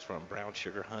toppings to choose from. Brown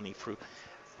sugar, honey, fruit.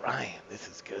 Brian, this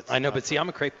is good stuff. I know, but see, I'm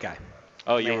a crepe guy.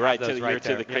 Oh, you're right. You're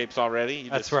to the crepes already?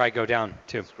 That's where I go down,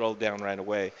 too. Scroll down right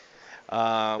away.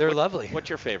 They're lovely. What's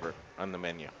your favorite on the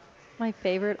menu? My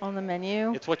favorite on the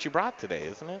menu? It's what you brought today,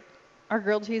 isn't it? Our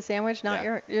grilled cheese sandwich, not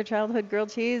your childhood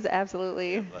grilled cheese?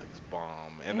 Absolutely. It looks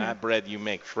bomb. And that bread you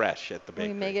make fresh at the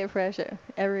bakery. We make it fresh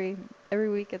every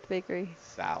week at the bakery.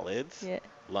 Salads. Yeah.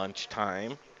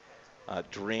 Lunchtime.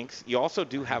 Drinks. You also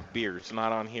do have beers,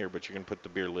 not on here, but you're going to put the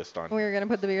beer list on. We're going to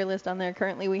put the beer list on there.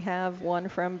 Currently, we have one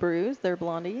from Brews. They're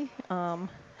Blondie.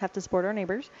 Have to support our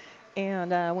neighbors.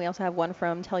 And we also have one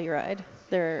from Telluride.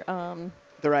 They're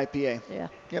IPA. Yeah.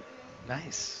 Yep.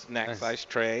 Nice. Snack size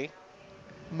tray.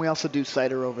 And we also do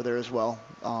cider over there as well.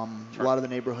 A lot of the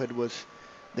neighborhood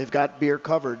they've got beer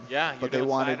covered. Yeah, but they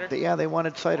wanted cider? They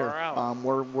wanted cider. Far out.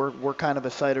 We're kind of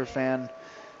a cider fan.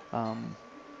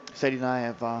 Sadie and I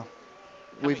have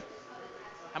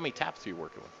how many taps are you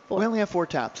working with? We only have 4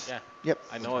 taps. Yeah. Yep.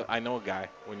 I know a guy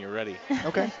when you're ready.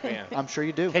 Okay. Man. I'm sure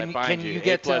you do. Can you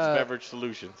get A+ Beverage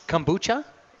Solutions. Kombucha?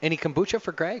 Any kombucha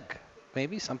for Greg?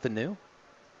 Maybe something new?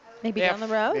 Maybe down the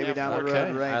road? Maybe down the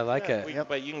road, right. I like it.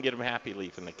 But you can get them Happy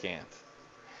Leaf in the cans.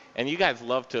 And you guys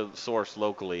love to source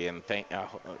locally, and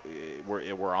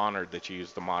we're honored that you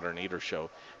use the Modern Eater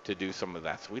Show to do some of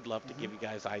that. So we'd love to give you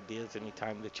guys ideas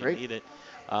anytime that you need it.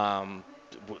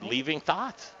 Leaving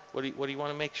thoughts. What do you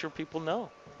want to make sure people know,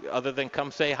 other than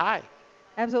come say hi?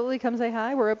 Absolutely, come say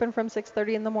hi. We're open from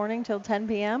 6:30 in the morning till 10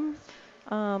 p.m.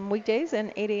 Weekdays,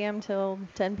 and 8 a.m. till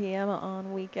 10 p.m.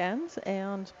 on weekends.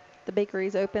 And the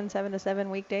bakery's open 7 to 7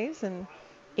 weekdays and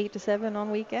 8 to 7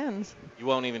 on weekends. You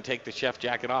won't even take the chef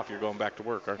jacket off. You're going back to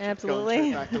work, aren't you?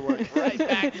 Absolutely. Back to work. Right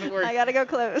back to work. I got to go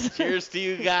close. Cheers to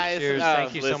you guys. Cheers.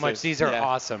 Thank you so much. These are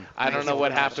awesome. I don't know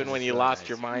what happened when you lost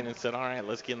your mind and said, all right,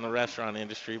 let's get in the restaurant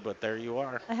industry, but there you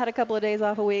are. I had a couple of days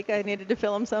off a week. I needed to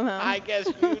fill them somehow. I guess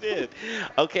you did.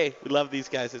 Okay, we love these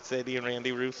guys. It's Sadie and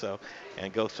Randy Russo.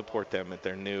 And go support them at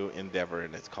their new endeavor,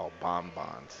 and it's called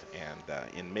Bonbons. And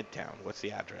in Midtown, what's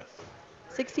the address?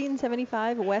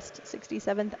 1675 West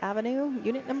 67th Avenue,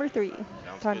 unit number 3.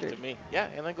 Sounds good to me. Yeah,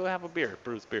 and then go have a beer.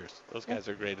 Brews Beers. Those guys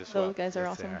are great as well. Those guys are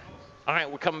awesome. All right,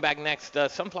 we're coming back next.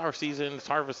 Sunflower season. It's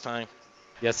harvest time.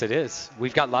 Yes, it is.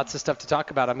 We've got lots of stuff to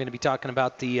talk about. I'm going to be talking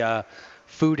about the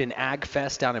Food and Ag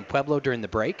Fest down in Pueblo during the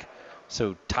break.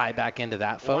 So tie back into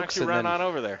that, folks. Why don't you run on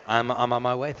over there? I'm on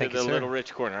my way. Thank you, sir. sir. The Little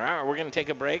Rich Corner. All right, we're going to take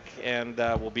a break, and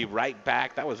we'll be right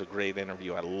back. That was a great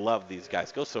interview. I love these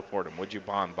guys. Go support them, would you,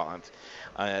 Bonbons?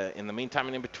 In the meantime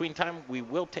and in between time, we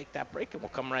will take that break, and we'll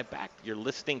come right back. You're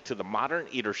listening to the Modern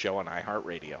Eater Show on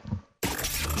iHeartRadio.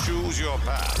 Choose your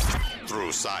path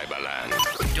through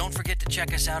Cyberland. Don't forget to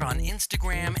check us out on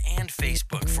Instagram and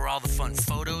Facebook for all the fun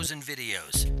photos and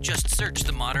videos. Just search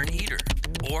The Modern Eater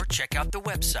or check out the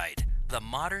website,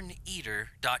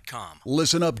 themoderneater.com.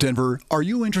 Listen up, Denver. Are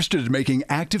you interested in making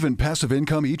active and passive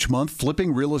income each month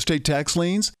flipping real estate tax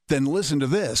liens? Then listen to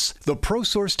this. The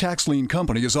ProSource Tax Lien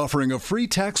Company is offering a free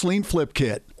tax lien flip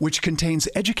kit, which contains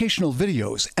educational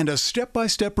videos and a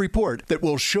step-by-step report that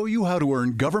will show you how to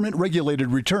earn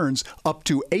government-regulated returns up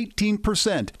to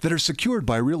 18% that are secured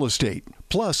by real estate.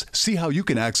 Plus, see how you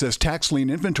can access tax lien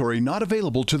inventory not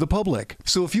available to the public.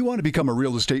 So if you want to become a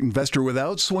real estate investor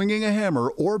without swinging a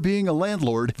hammer or being a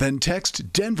landlord, then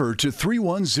text Denver to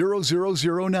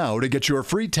 31000 now to get your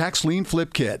free tax lien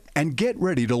flip kit. And get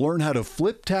ready to learn how to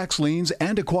flip tax liens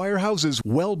and acquire houses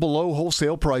well below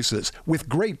wholesale prices with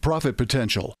great profit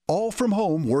potential. All from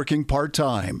home working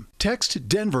part-time. Text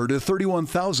Denver to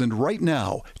 31000 right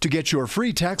now to get your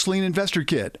free tax lien investor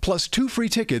kit, plus 2 free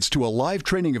tickets to a live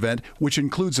training event, which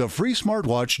includes a free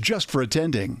smartwatch just for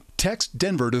attending. Text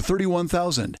Denver to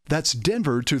 31000. That's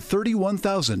Denver to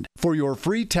 31000 for your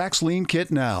free tax lien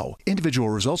kit now. Individual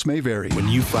results may vary. When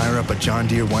you fire up a John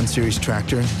Deere 1 Series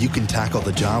tractor, you can tackle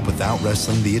the job without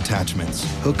wrestling the attachments.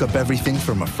 Hook up everything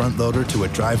from a front loader to a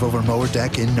drive-over mower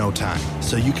deck in no time,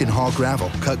 so you can haul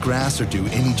gravel, cut grass, or do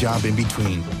any job in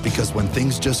between. Because when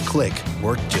things just click,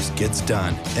 work just gets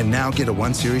done. And now get a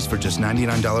 1 Series for just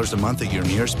 $99 a month at your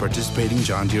nearest participating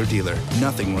John Deere dealer.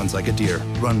 Nothing runs like a Deere.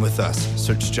 Run with us.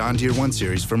 Search John Deere 1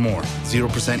 Series for more.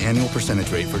 0% annual percentage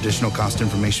rate. For additional cost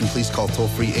information, please call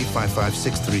toll-free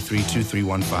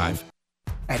 855-633-2315.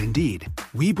 At Indeed,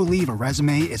 we believe a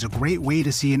resume is a great way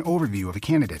to see an overview of a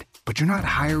candidate, but you're not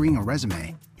hiring a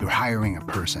resume, you're hiring a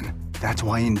person. That's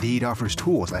why Indeed offers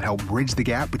tools that help bridge the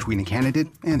gap between a candidate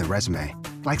and the resume,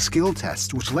 like skill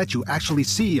tests, which let you actually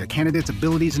see a candidate's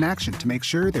abilities in action to make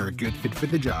sure they're a good fit for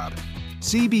the job.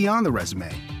 See beyond the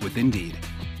resume with Indeed.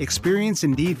 Experience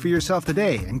Indeed for yourself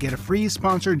today and get a free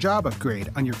sponsored job upgrade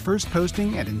on your first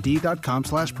posting at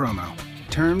Indeed.com/promo.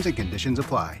 Terms and conditions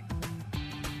apply.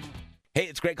 Hey,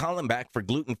 it's Greg Hollenbach for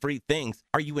Gluten-Free Things.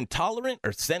 Are you intolerant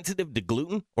or sensitive to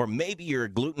gluten? Or maybe you're a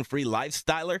gluten-free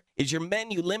lifestyler? Is your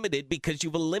menu limited because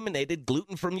you've eliminated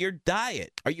gluten from your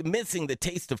diet? Are you missing the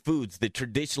taste of foods that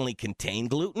traditionally contain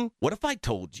gluten? What if I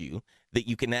told you that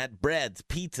you can add breads,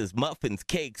 pizzas, muffins,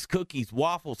 cakes, cookies,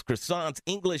 waffles, croissants,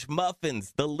 English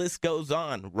muffins, the list goes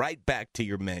on, right back to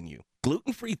your menu?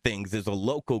 Gluten-Free Things is a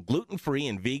local gluten-free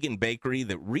and vegan bakery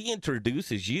that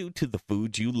reintroduces you to the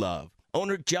foods you love.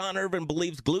 Owner John Irvin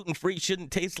believes gluten-free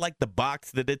shouldn't taste like the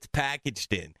box that it's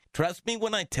packaged in. Trust me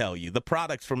when I tell you, the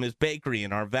products from his bakery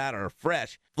in Arvada are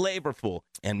fresh, flavorful,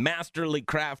 and masterly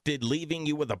crafted, leaving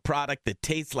you with a product that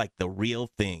tastes like the real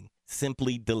thing.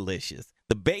 Simply delicious.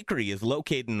 The bakery is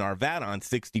located in Arvada on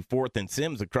 64th and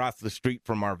Sims across the street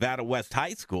from Arvada West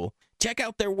High School. Check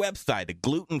out their website at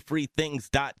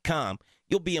glutenfreethings.com.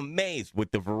 You'll be amazed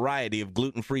with the variety of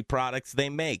gluten-free products they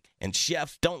make. And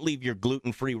chefs, don't leave your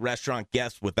gluten-free restaurant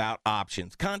guests without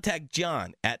options. Contact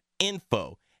John at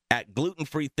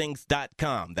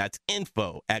info@glutenfreethings.com. That's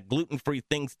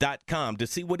info@glutenfreethings.com to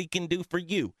see what he can do for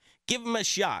you. Give him a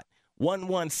shot.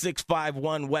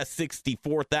 11651 West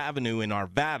 64th Avenue in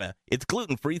Arvada. It's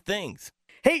Gluten-Free Things.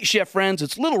 Hey, chef friends,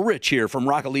 it's Little Rich here from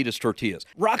Raquelitas Tortillas.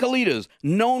 Raquelitas,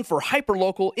 known for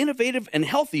hyper-local, innovative, and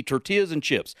healthy tortillas and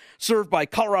chips, served by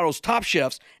Colorado's top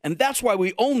chefs, and that's why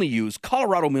we only use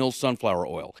Colorado Mills sunflower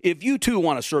oil. If you, too,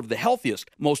 want to serve the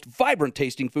healthiest, most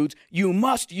vibrant-tasting foods, you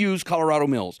must use Colorado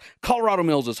Mills. Colorado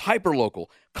Mills is hyper-local,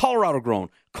 Colorado-grown,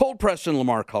 cold-pressed in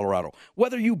Lamar, Colorado.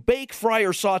 Whether you bake, fry,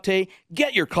 or saute,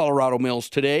 get your Colorado Mills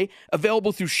today.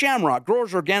 Available through Shamrock,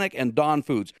 Growers Organic, and Dawn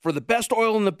Foods. For the best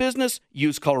oil in the business,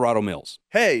 use Colorado Mills.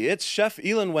 Hey, it's Chef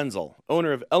Elon Wenzel,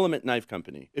 owner of Element Knife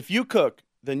Company. If you cook,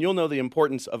 then you'll know the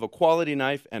importance of a quality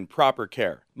knife and proper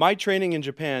care. My training in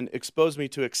Japan exposed me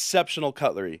to exceptional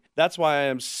cutlery. That's why I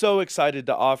am so excited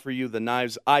to offer you the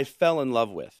knives I fell in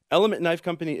love with. Element Knife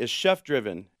Company is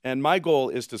chef-driven, and my goal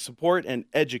is to support and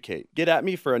educate. Get at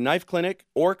me for a knife clinic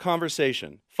or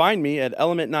conversation. Find me at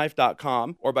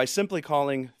elementknife.com or by simply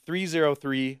calling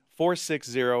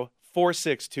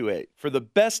 303-460-4628. For the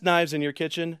best knives in your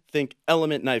kitchen, think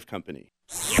Element Knife Company.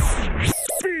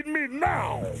 Feed me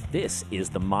now! This is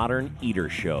the Modern Eater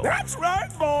Show. That's right,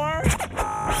 boy!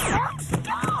 I'm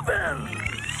starving!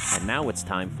 And now it's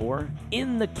time for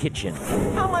In the Kitchen.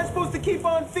 How am I supposed to keep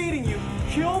on feeding you?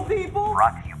 Kill people?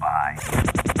 Brought to you by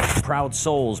Proud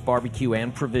Souls Barbecue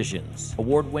and Provisions.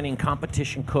 Award-winning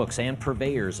competition cooks and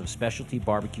purveyors of specialty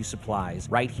barbecue supplies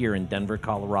right here in Denver,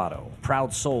 Colorado.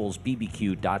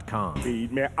 ProudSoulsBBQ.com.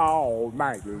 Feed me all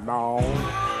night long.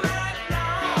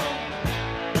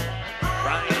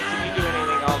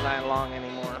 All night long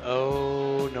anymore?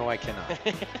 Oh, no, I cannot.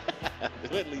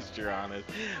 At least you're honest.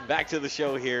 Back to the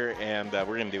show here, and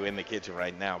we're going to do In the Kitchen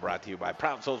right now, brought to you by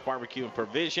Proud Souls Barbecue and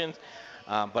Provisions.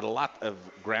 But a lot of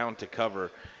ground to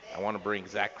cover. I want to bring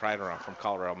Zach Kreider on from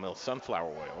Colorado Mills Sunflower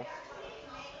Oil.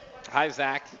 Hi,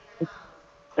 Zach.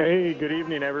 Hey, good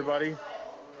evening, everybody.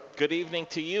 Good evening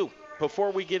to you.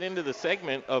 Before we get into the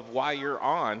segment of why you're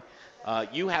on,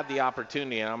 you had the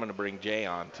opportunity, and I'm going to bring Jay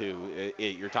on too.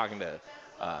 You're talking to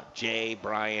Jay,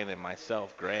 Brian, and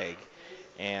myself, Greg.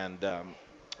 And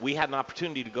we had an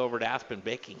opportunity to go over to Aspen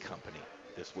Baking Company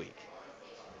this week.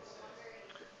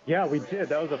 Yeah, we did.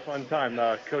 That was a fun time.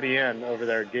 Cody Ann over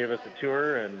there gave us a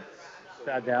tour and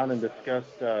sat down and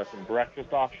discussed some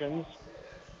breakfast options.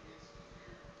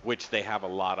 Which they have a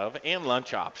lot of, and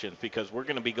lunch options, because we're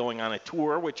going to be going on a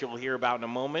tour, which you'll hear about in a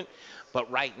moment. But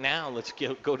right now, let's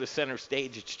go to center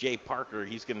stage. It's Jay Parker.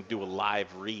 He's going to do a live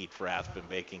read for Aspen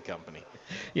Baking Company.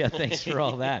 Yeah, thanks for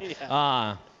all that.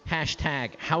 Yeah.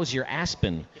 Hashtag, how's your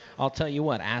Aspen? I'll tell you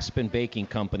what, Aspen Baking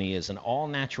Company is an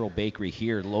all-natural bakery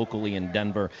here locally in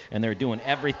Denver, and they're doing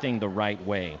everything the right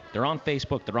way. They're on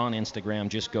Facebook, they're on Instagram.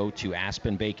 Just go to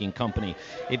Aspen Baking Company.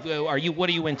 What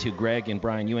are you into, Greg and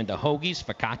Brian? You into hoagies,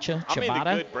 focaccia, ciabatta? I'm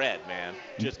into good bread, man.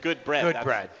 Just good bread.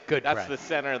 Good That's bread. the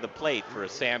center of the plate for a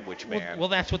sandwich, man. Well,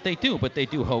 that's what they do, but they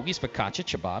do hoagies, focaccia,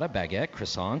 ciabatta, baguette,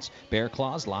 croissants, bear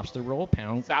claws, lobster roll,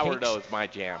 pound Sourdough cakes, is my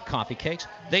jam. coffee cakes.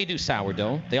 They do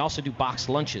sourdough. They also do boxed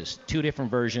lunches, 2 different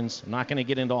versions. I'm not going to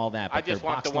get into all that, but I just they're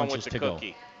want boxed the one lunches with the to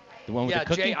cookie. go. The one with Yeah, the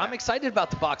cookie? Jay, I'm excited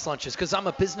about the box lunches because I'm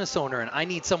a business owner and I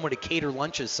need someone to cater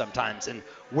lunches sometimes. And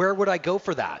where would I go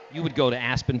for that? You would go to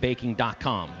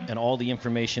aspenbaking.com, and all the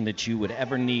information that you would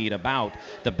ever need about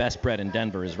the best bread in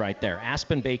Denver is right there.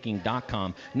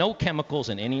 Aspenbaking.com. No chemicals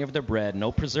in any of their bread, no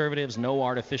preservatives, no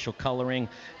artificial coloring,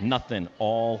 nothing.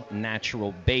 All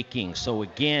natural baking. So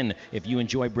again, if you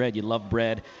enjoy bread, you love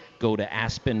bread, go to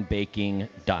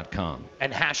aspenbaking.com.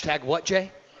 And hashtag what,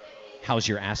 Jay? How's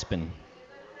your Aspen?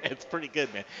 It's pretty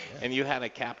good, man. And you had a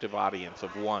captive audience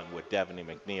of one with Devaney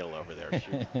McNeil over there.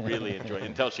 She really enjoyed it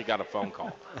until she got a phone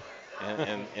call.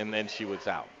 And then she was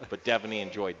out. But Devaney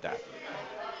enjoyed that.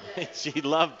 She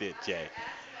loved it, Jay.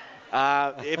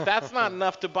 If that's not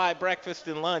enough to buy breakfast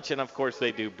and lunch, and of course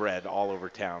they do bread all over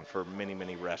town for many,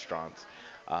 many restaurants.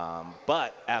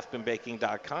 But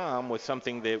AspenBaking.com was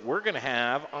something that we're going to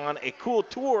have on a cool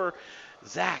tour.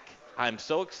 Zach, I'm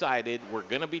so excited. We're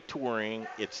going to be touring.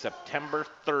 It's September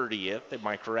 30th. Am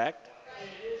I correct?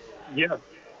 Yes.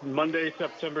 Monday,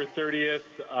 September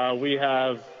 30th, we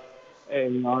have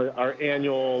our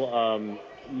annual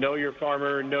Know Your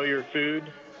Farmer, Know Your Food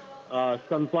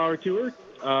sunflower tour.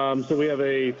 So we have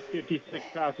a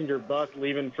 56-passenger bus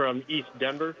leaving from East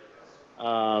Denver.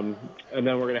 And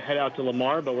then we're going to head out to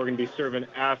Lamar, but we're going to be serving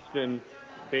Aspen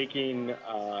baking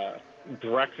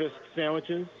breakfast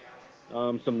sandwiches.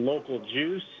 Some local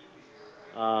juice.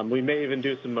 We may even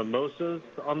do some mimosas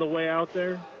on the way out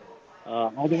there.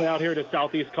 All the way out here to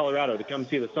southeast Colorado to come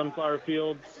see the sunflower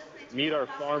fields, meet our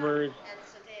farmers,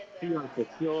 see our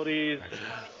facilities,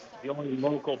 the only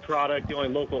local product, the only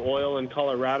local oil in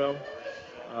Colorado.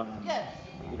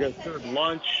 We're going to serve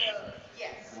lunch,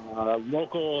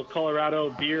 local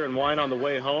Colorado beer and wine on the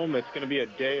way home. It's going to be a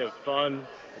day of fun,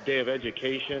 a day of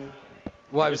education.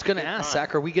 Well, I was going to ask,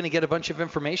 Zach, are we going to get a bunch of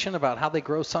information about how they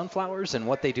grow sunflowers and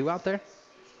what they do out there?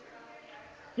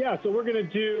 Yeah, so we're going to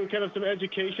do kind of some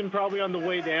education probably on the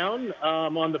way down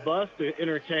on the bus to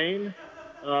entertain.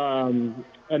 And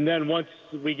then once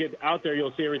we get out there,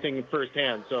 you'll see everything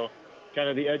firsthand. So kind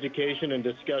of the education and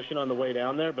discussion on the way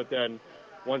down there. But then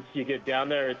once you get down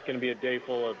there, it's going to be a day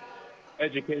full of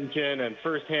education and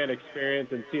firsthand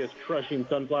experience and see us crushing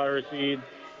sunflower seeds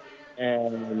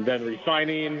and then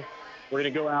refining. We're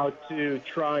going to go out to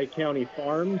Tri-County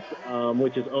Farms,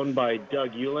 which is owned by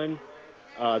Doug Eulin.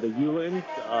 The Eulins,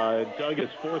 Doug is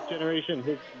 4th generation,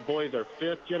 his boys are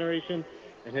 5th generation,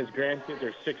 and his grandkids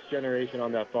are 6th generation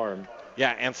on that farm.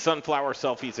 Yeah, and sunflower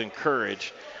selfies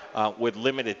encouraged with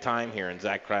limited time here. And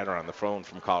Zach Kreider on the phone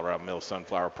from Colorado Mills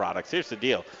Sunflower Products. Here's the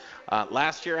deal.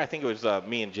 Last year, I think it was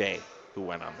me and Jay who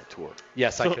went on the tour.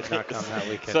 Yes, I could not come that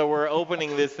weekend. So we're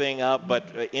opening this thing up,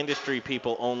 but industry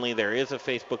people only. There is a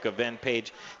Facebook event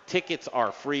page. Tickets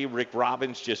are free. Rick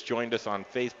Robbins just joined us on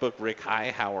Facebook. Rick,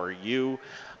 hi, how are you?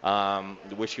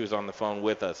 Wish he was on the phone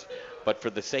with us. But for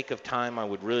the sake of time, I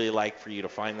would really like for you to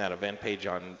find that event page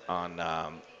on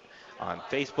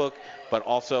Facebook, but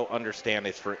also understand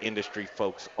it's for industry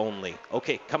folks only.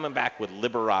 Okay, coming back with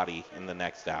Liberati in the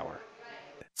next hour.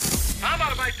 How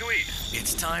about a bite to eat?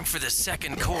 It's time for the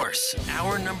second course,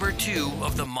 hour number 2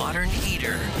 of the Modern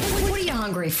Eater. What are you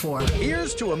hungry for?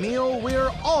 Here's to a meal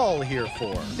we're all here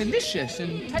for. Delicious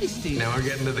and tasty. Now we're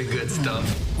getting to the good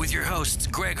stuff. With your hosts,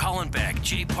 Greg Hollenbeck,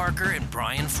 Jay Parker, and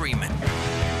Brian Freeman.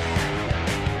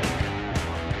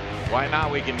 Why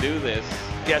not? We can do this.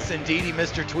 Yes, indeedy,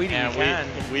 Mr. Tweedy, and we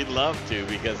can. We'd love to,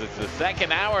 because it's the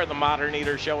second hour of the Modern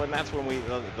Eater show, and that's when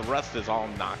the rust is all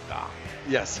knocked off.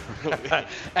 Yes.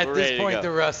 At this point, the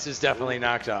rust is definitely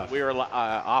knocked off. We were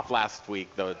off last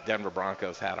week. The Denver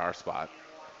Broncos had our spot.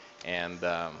 And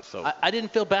so I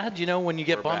didn't feel bad, when you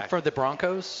get We're bumped back. for the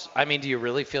Broncos. I mean, do you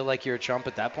really feel like you're a chump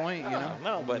at that point?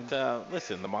 No, but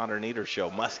listen, the Modern Eater Show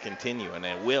must continue, and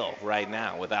it will right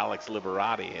now with Alex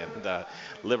Liberati. And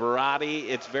Liberati,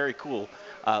 it's very cool.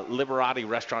 Liberati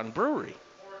Restaurant and Brewery.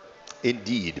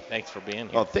 Indeed. Thanks for being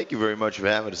here. Oh, thank you very much for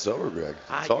having us over, Greg.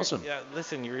 It's awesome.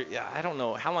 Listen, I don't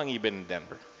know. How long have you been in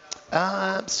Denver?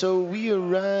 So we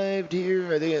arrived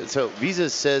here, I think, so visa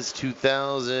says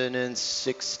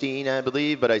 2016, I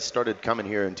believe, but I started coming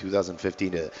here in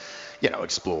 2015 to,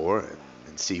 explore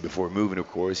and see before moving, of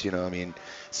course,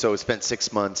 so I spent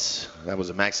 6 months. That was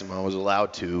the maximum I was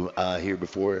allowed to here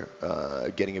before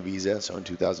getting a visa, so in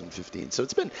 2015. So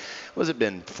it's been, what's it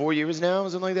been, 4 years now,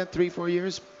 something like that, 3-4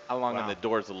 years? How long have the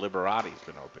doors of Liberati's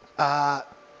been open?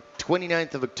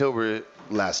 29th of October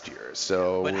last year.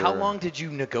 So. But how long did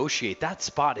you negotiate? That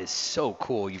spot is so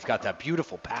cool. You've got that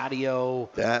beautiful patio.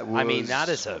 That was that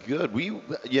is a good.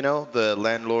 The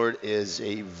landlord is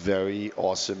a very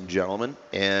awesome gentleman,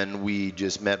 and we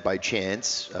just met by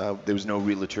chance. There was no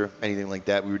realtor, anything like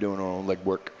that. We were doing our own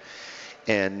legwork,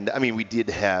 and we did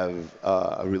have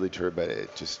a realtor, but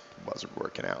it just wasn't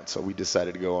working out. So we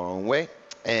decided to go our own way,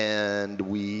 and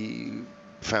we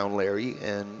found Larry,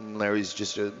 and Larry's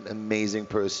just an amazing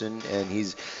person, and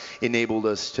he's enabled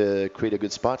us to create a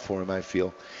good spot for him, I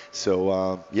feel.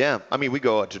 So we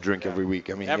go out to drink every week.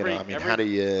 How do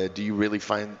you really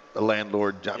find a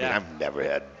landlord? I've never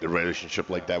had a relationship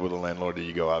like that with a landlord that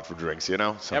you go out for drinks,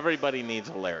 So. Everybody needs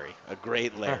a Larry, a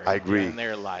great Larry. I agree. In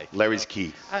their life. Larry's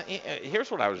key.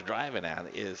 Here's what I was driving at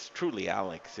is truly,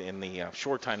 Alex, in the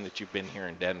short time that you've been here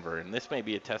in Denver, and this may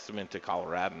be a testament to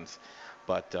Coloradans,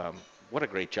 but what a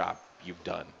great job you've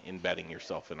done embedding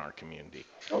yourself in our community.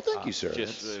 Oh, thank you, sir.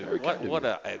 What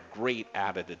a great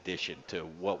added addition to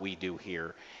what we do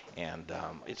here, and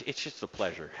it's just a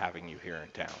pleasure having you here in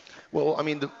town. Well,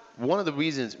 one of the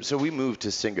reasons, so we moved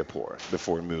to Singapore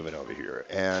before moving over here,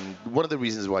 and one of the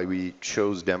reasons why we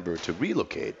chose Denver to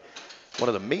relocate, one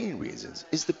of the main reasons,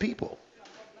 is the people.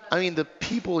 The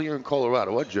people here in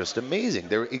Colorado are just amazing.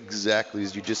 They're exactly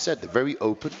as you just said. They're very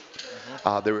open.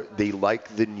 They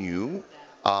like the new.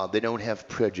 They don't have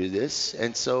prejudice,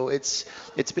 and so it's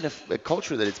been a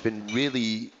culture that it's been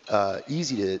really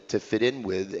easy to fit in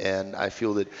with, and I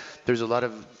feel that there's a lot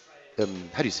of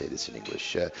how do you say this in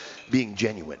English? Being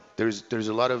genuine. There's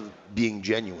a lot of being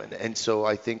genuine, and so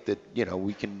I think that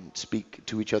we can speak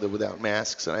to each other without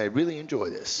masks, and I really enjoy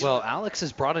this. Well, Alex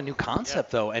has brought a new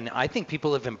concept though, and I think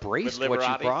people have embraced what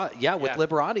you brought. With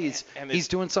Liberati's, he's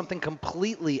doing something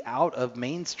completely out of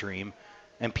mainstream.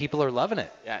 And people are loving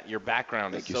it. Yeah, your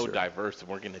background is so diverse, and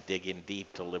we're going to dig in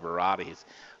deep to Liberati's,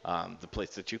 the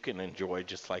place that you can enjoy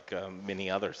just like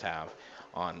many others have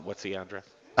on, what's the address?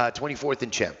 24th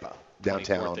and Champa,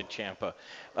 downtown. 24th and Champa.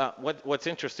 What's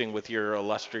interesting with your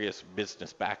illustrious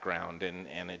business background,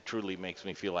 and it truly makes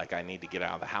me feel like I need to get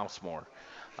out of the house more.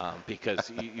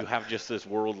 Because you have just this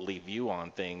worldly view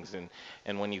on things,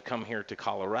 and when you come here to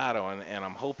Colorado, and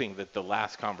I'm hoping that the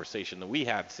last conversation that we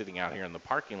had sitting out here in the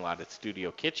parking lot at Studio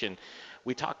Kitchen,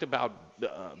 we talked about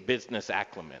business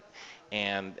acumen,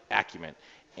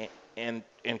 and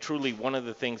truly one of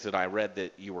the things that I read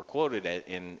that you were quoted at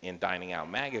in Dining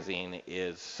Out magazine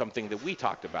is something that we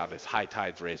talked about is high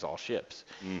tides raise all ships.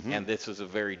 Mm-hmm. And this is a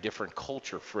very different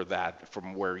culture for that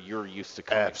from where you're used to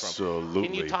coming from. Absolutely.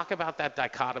 Can you talk about that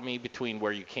dichotomy between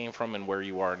where you came from and where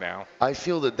you are now? I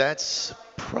feel that that's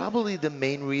probably the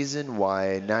main reason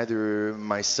why neither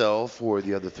myself or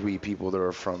the other three people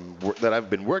that I've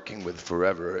been working with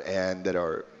forever and that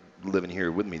are living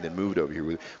here with me that moved over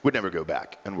here would never go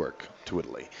back and work to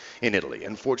in Italy.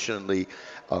 Unfortunately,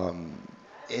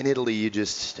 in Italy, you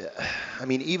just,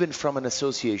 even from an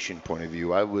association point of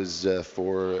view, I was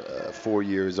for 4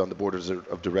 years on the board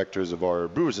of directors of our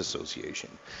Brewers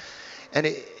Association. And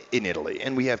in Italy,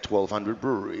 and we have 1,200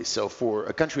 breweries. So for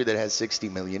a country that has 60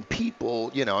 million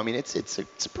people,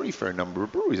 it's a pretty fair number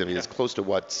of breweries. It's close to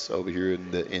what's over here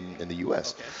in the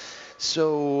U.S. Okay.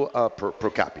 So per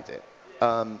capita.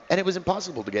 And it was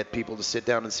impossible to get people to sit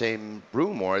down in the same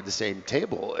room or at the same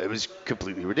table. It was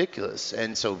completely ridiculous.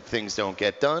 And so things don't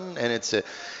get done, and it's a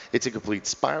complete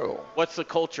spiral. What's the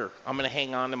culture? I'm going to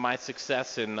hang on to my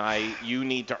success, and you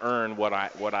need to earn what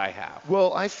I have.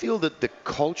 Well, I feel that the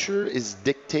culture is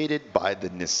dictated by the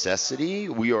necessity.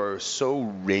 We are so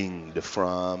ringed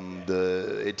from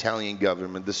the Italian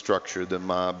government, the structure, the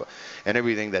mob, and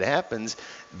everything that happens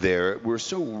there. We're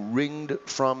so ringed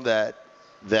from that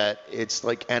it's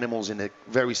like animals in a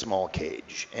very small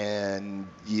cage, and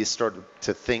you start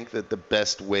to think that the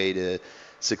best way to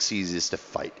succeed is to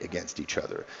fight against each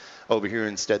other. Over here,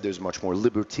 instead, there's much more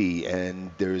liberty,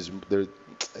 and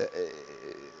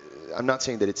I'm not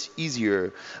saying that it's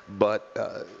easier,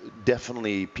 but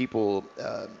definitely people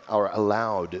are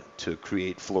allowed to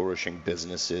create flourishing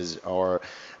businesses, are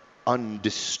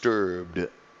undisturbed,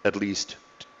 at least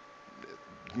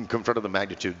in front of the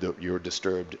magnitude that you're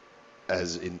disturbed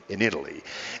as in Italy.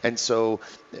 And so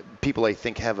people, I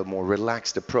think, have a more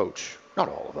relaxed approach. Not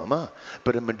all of them,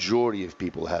 but a majority of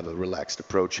people have a relaxed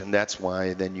approach, and that's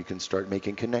why then you can start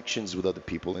making connections with other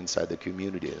people inside the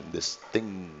community, and this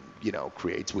thing,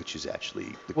 creates, which is actually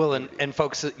the Well, and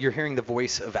folks, you're hearing the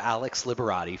voice of Alex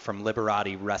Liberati from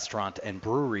Liberati Restaurant and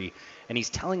Brewery, and he's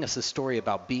telling us a story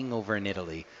about being over in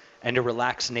Italy and a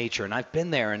relaxed nature. And I've been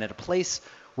there, and at a place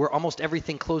where almost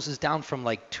everything closes down from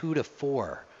like 2 to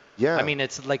 4. Yeah. I mean,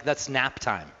 it's like that's nap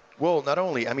time. Well, not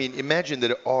only, imagine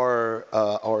that our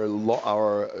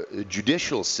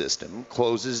judicial system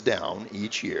closes down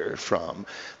each year from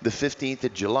the 15th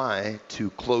of July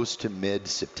to close to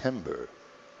mid-September.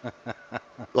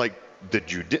 Like the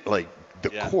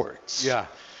courts. Yeah.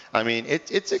 I mean,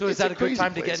 it's So is that a good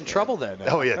time to get in trouble then?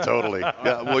 Oh yeah, totally.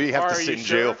 Yeah, well, you have to sit in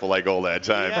jail for like all that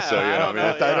time. So I don't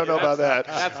know about that.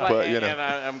 That's but and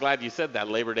I'm glad you said that.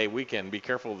 Labor Day weekend. Be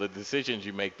careful of the decisions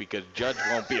you make because judge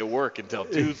won't be at work until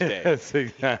Tuesday. Yes,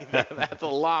 exactly. That's a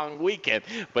long weekend,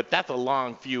 but that's a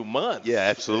long few months. Yeah,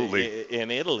 absolutely.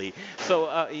 In Italy.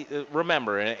 So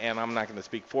remember, and I'm not going to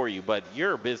speak for you, but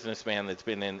you're a businessman that's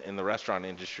been in the restaurant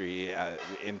industry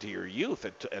into your youth.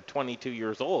 At 22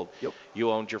 years old, Yep.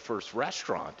 you owned your first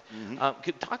restaurant.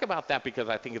 Could talk about that because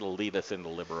I think it'll lead us into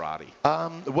Liberati.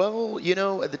 Well,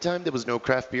 at the time there was no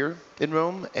craft beer in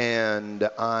Rome, and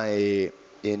I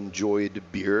enjoyed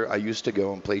beer. I used to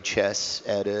go and play chess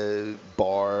at a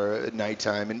bar at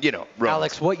nighttime, and Rome.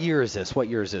 Alex, what year is this?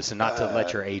 And not to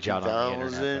let your age out on the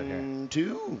internet.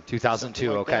 2002.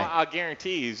 2002, okay. Well, I'll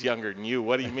guarantee he's younger than you.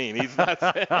 What do you mean? He's not.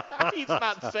 He's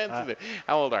not sensitive.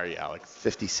 How old are you, Alex?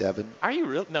 57. Are you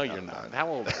real? No, you're not. How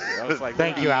old are you? I was like,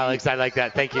 Thank you, Alex. I like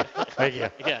that. Thank you. Thank you.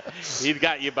 Yeah, he's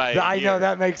got you by. I know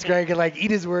that makes Greg eat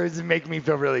his words and make me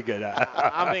feel really good.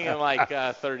 I'm thinking like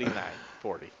 39,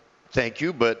 40. Thank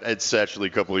you, but it's actually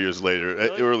a couple of years later,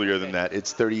 earlier than that.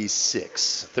 It's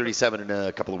 37 in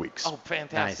a couple of weeks. Oh,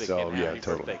 fantastic. So, and yeah, happy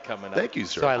totally. birthday coming up. Thank you,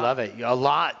 sir. So I love it. A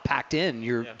lot packed in.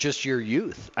 You're just your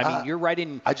youth. I mean, you're right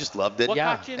in. I just loved it. What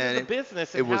got you into the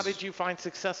business, and how did you find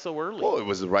success so early? Well, it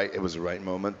was the right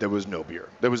moment. There was no beer.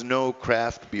 There was no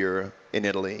craft beer in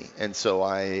Italy, and so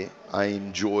I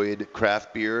enjoyed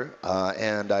craft beer,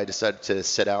 and I decided to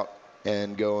set out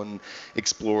and go and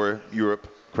explore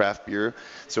Europe. Craft beer,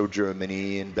 so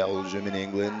Germany and Belgium and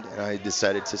England, and I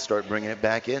decided to start bringing it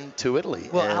back into Italy.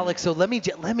 Well, Alex, so let me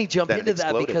jump into that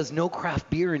exploded. because no craft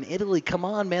beer in Italy. Come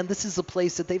on, man, this is a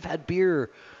place that they've had beer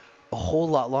a whole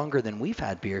lot longer than we've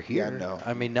had beer here. Yeah, no.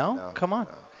 I mean, no? Come on.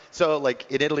 No. So,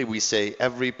 like in Italy, we say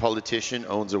every politician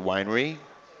owns a winery.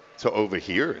 So over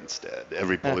here, instead,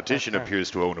 every politician appears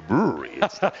to own a brewery.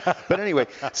 But anyway,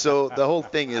 so the whole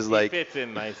thing is like. It fits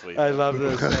in nicely. I love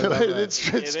this.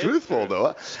 It's truthful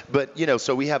though. But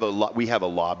so we have a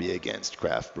lobby against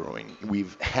craft brewing.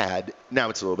 Now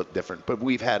it's a little bit different, but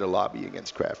we've had a lobby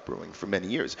against craft brewing for many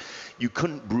years. You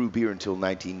couldn't brew beer until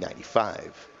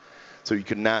 1995. So you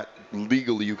cannot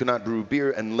brew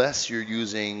beer unless you're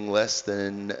using less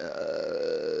than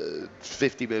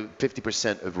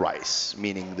 50% of rice,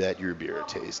 meaning that your beer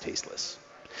is tasteless.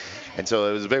 And so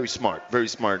it was very smart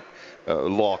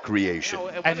law creation.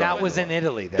 And that was in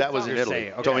Italy. That was in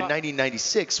Italy. Okay. So in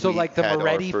 1996, so we like the had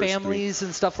Moretti our first families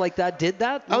and stuff like that did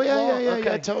that? Oh yeah,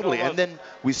 Okay. totally. And then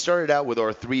we started out with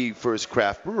our 3 first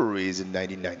craft breweries in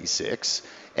 1996,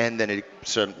 and then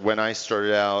when I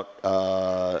started out,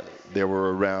 there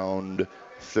were around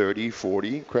 30,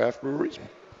 40 craft breweries.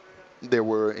 There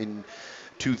were in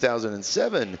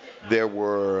 2007, there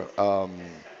were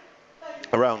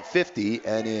around 50,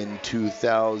 and in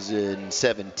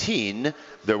 2017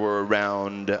 there were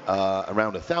around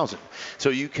 1,000. So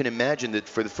you can imagine that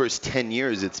for the first 10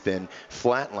 years it's been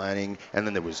flatlining, and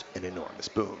then there was an enormous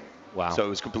boom. Wow. So it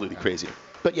was completely crazy.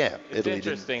 But yeah, it's Italy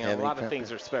interesting. A lot of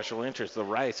things are special interest. The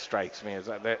rice strikes me as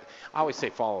that. I always say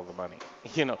follow the money.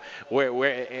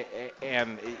 Where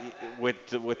and with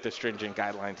the stringent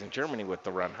guidelines in Germany with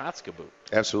the Reinheitsgebot.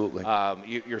 Absolutely.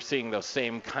 You're seeing those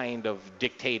same kind of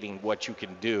dictating what you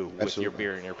can do with your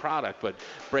beer and your product, but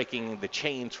breaking the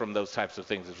chains from those types of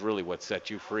things is really what sets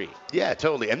you free. Yeah,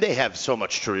 totally. And they have so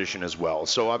much tradition as well.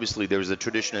 So obviously there's a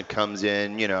tradition that comes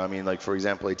in, like for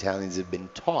example, Italians have been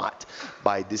taught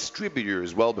by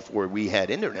distributors well before we had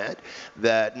internet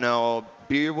that no,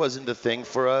 beer wasn't the thing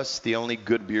for us. The only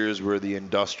good beers were the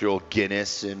industrial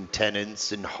Guinness and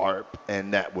Tennant's and Harp,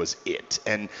 and that was it.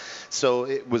 And so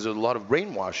it was a lot of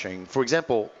brainwashing. For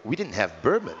example, we didn't have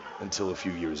bourbon until a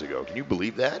few years ago. Can you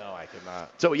believe that? No, I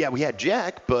cannot. So yeah, we had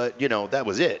Jack, but that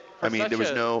was it. I mean, there was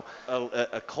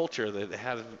a culture that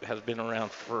has been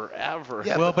around forever.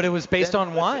 Yeah, well, but it was based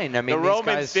on wine. I mean, the these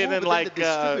Romans guys, didn't like. The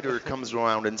distributor comes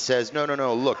around and says, no,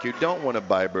 look, you don't want to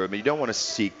buy bourbon. You don't want to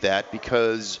seek that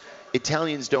because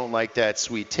Italians don't like that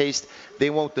sweet taste. They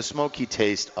want the smoky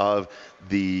taste of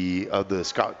the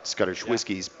Scottish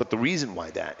whiskeys. But the reason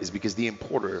why that is because the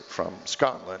importer from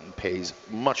Scotland pays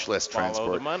much less transport.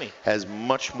 Follow the money. Has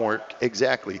much more,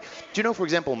 exactly. Do you know, for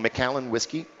example, Macallan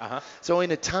whiskey? So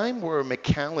in a time where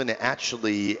Macallan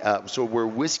actually, where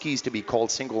whiskeys to be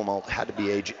called single malt had to be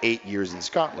aged 8 years in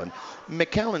Scotland,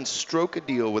 Macallan struck a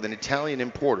deal with an Italian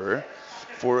importer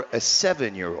for a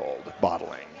 7-year-old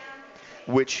bottling,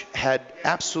 which had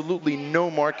absolutely no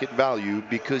market value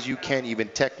because you can't even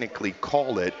technically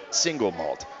call it single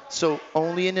malt. So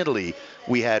only in Italy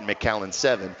we had Macallan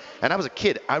 7. And I was a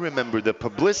kid. I remember the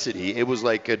publicity. It was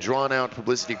like a drawn-out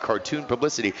publicity, cartoon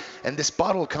publicity. And this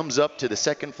bottle comes up to the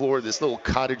second floor of this little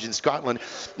cottage in Scotland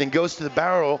and goes to the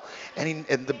barrel, and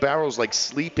the barrel's like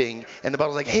sleeping. And the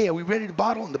bottle's like, hey, are we ready to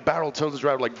bottle? And the barrel tells the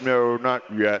driver, like, no, not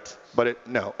yet. But it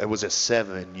was a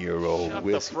 7-year-old Shut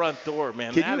whiskey. the front door,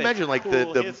 man. Can That you is imagine, like,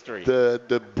 cool the history.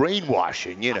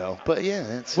 brainwashing, But yeah,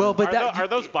 that's. Well, but are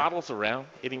those bottles around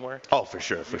anywhere? Oh, for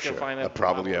sure, You can find I it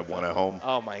probably have one at home.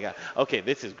 Oh my God. Okay,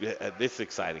 this is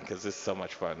exciting because this is so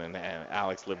much fun, and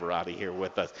Alex Liberati here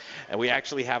with us, and we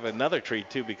actually have another treat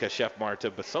too because Chef Marta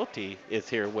Basotti is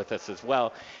here with us as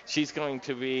well. She's going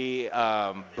to be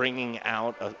bringing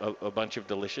out a bunch of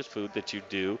delicious food that you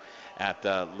do at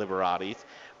Liberati's.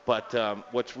 But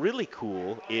what's really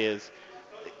cool is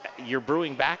your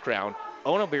brewing background.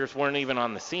 Ono beers weren't even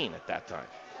on the scene at that time.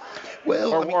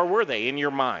 Well, or were they in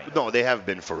your mind? No, they have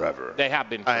been forever. They have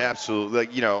been. Forever. I absolutely,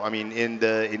 in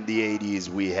the 80s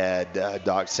we had in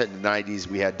the 90s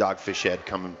we had Dogfish Head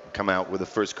come out with the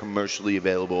first commercially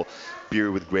available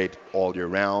beer with grape all year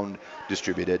round,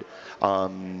 distributed.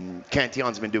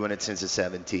 Cantillon's been doing it since the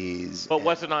 70s. But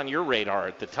wasn't on your radar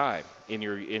at the time in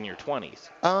your 20s?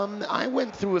 I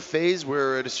went through a phase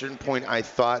where at a certain point I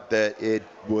thought that it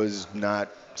was not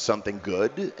something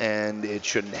good and it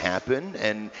shouldn't happen,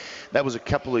 and that was a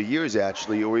couple of years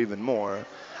actually, or even more.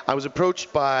 I was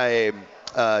approached by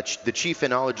the chief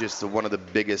enologist of one of the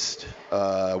biggest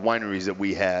wineries that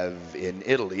we have in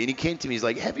Italy, and he came to me, he's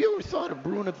like, have you ever thought of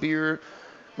brewing a beer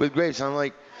with grapes? And I'm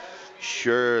like,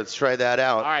 sure, let's try that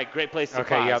out. All right, great place to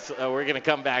pause. We're going to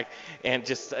come back and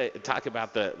just talk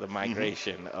about the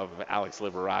migration of Alex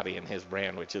Liberati and his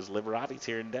brand, which is Liberati's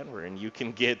here in Denver. And you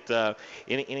can get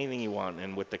anything you want.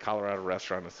 And with the Colorado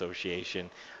Restaurant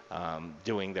Association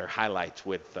doing their highlights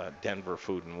with Denver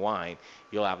Food and Wine,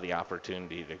 you'll have the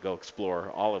opportunity to go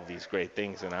explore all of these great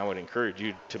things. And I would encourage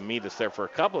you to meet us there for a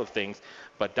couple of things,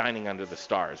 but Dining Under the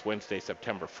Stars, Wednesday,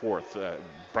 September 4th.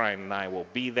 Brian and I will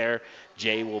be there.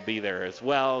 Jay will be there as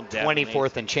well.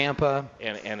 24th and Champa.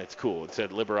 And it's cool. It's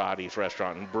at Liberati's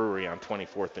Restaurant and Brewery on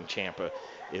 24th and Champa.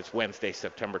 It's Wednesday,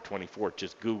 September 24th.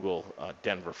 Just Google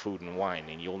Denver Food and Wine,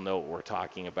 and you'll know what we're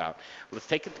talking about. Let's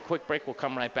take a quick break. We'll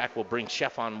come right back. We'll bring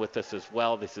Chef on with us as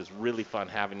well. This is really fun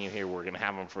having you here. We're going to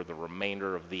have him for the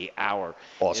remainder of the hour.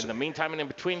 Awesome. In the meantime and in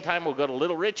between time, we'll go to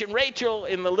Little Rich and Rachel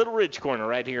in the Little Rich Corner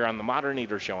right here on the Modern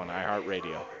Eater Show on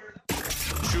iHeartRadio.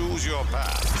 Choose your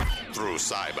path through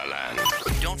Cyberland.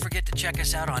 Don't forget to check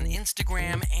us out on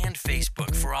Instagram and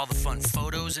Facebook for all the fun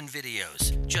photos and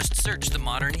videos. Just search The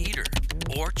Modern Eater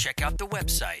or check out the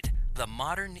website,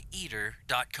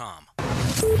 themoderneater.com.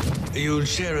 You'll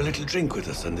share a little drink with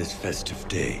us on this festive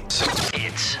day.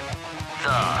 It's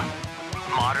The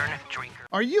Modern Drinker.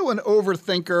 Are you an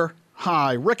overthinker?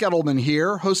 Hi, Rick Edelman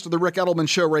here, host of The Rick Edelman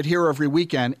Show right here every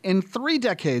weekend. In 3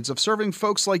 decades of serving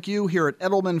folks like you here at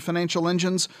Edelman Financial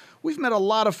Engines, we've met a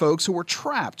lot of folks who were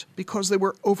trapped because they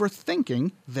were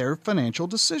overthinking their financial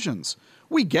decisions.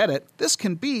 We get it. This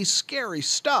can be scary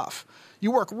stuff.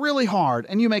 You work really hard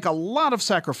and you make a lot of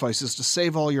sacrifices to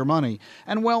save all your money.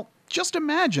 And well, just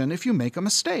imagine if you make a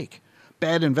mistake.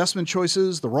 Bad investment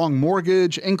choices, the wrong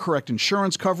mortgage, incorrect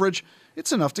insurance coverage.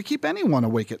 It's enough to keep anyone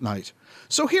awake at night.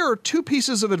 So here are 2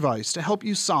 pieces of advice to help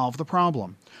you solve the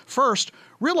problem. First,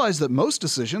 realize that most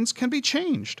decisions can be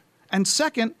changed. And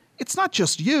second, it's not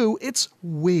just you, it's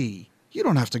we. You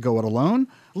don't have to go it alone.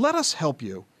 Let us help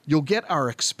you. You'll get our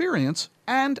experience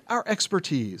and our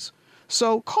expertise.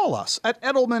 So call us at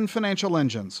Edelman Financial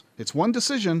Engines. It's one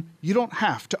decision you don't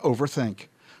have to overthink.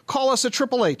 Call us at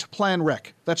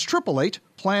 888-PLAN-RIC. That's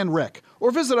 888-PLAN-RICK.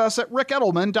 Or visit us at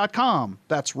rickedelman.com.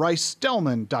 That's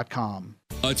ricedelman.com.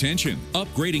 Attention!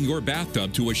 Upgrading your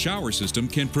bathtub to a shower system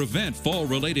can prevent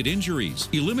fall-related injuries.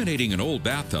 Eliminating an old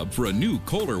bathtub for a new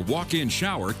Kohler walk-in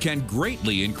shower can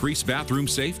greatly increase bathroom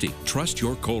safety. Trust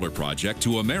your Kohler project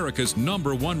to America's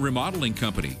 #1 remodeling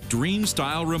company, Dream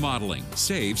Style Remodeling.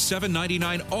 Save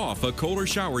 $7.99 off a Kohler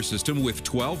shower system with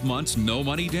 12 months, no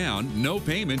money down, no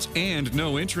payments, and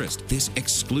no interest. This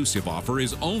exclusive offer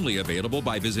is only available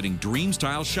by visiting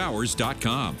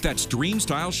DreamStyleShowers.com. That's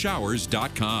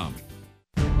DreamStyleShowers.com.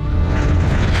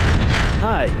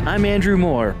 Hi, I'm Andrew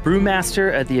Moore,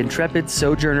 brewmaster at the Intrepid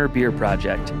Sojourner Beer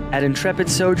Project. At Intrepid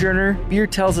Sojourner, beer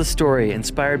tells a story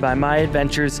inspired by my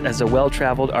adventures as a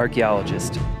well-traveled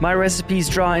archaeologist. My recipes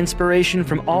draw inspiration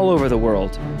from all over the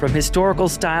world, from historical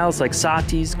styles like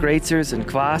satis, greitzers, and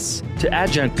kvass, to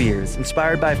adjunct beers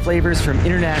inspired by flavors from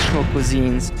international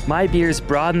cuisines. My beers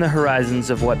broaden the horizons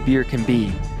of what beer can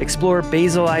be. Explore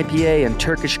Basil IPA and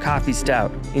Turkish Coffee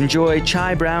Stout. Enjoy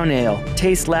Chai Brown Ale.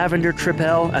 Taste Lavender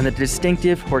Tripel and the distinctive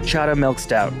Horchata Milk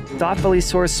Stout. Thoughtfully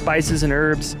sourced spices and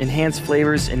herbs enhance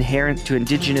flavors inherent to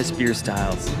indigenous beer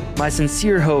styles. My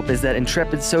sincere hope is that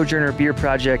Intrepid Sojourner Beer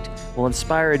Project will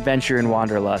inspire adventure and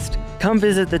wanderlust. Come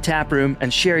visit the tap room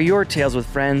and share your tales with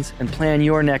friends and plan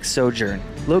your next sojourn.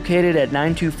 Located at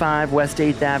 925 West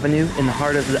 8th Avenue in the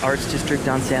heart of the Arts District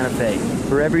on Santa Fe.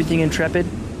 For everything Intrepid,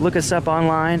 look us up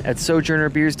online at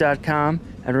sojournerbeers.com,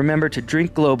 and remember to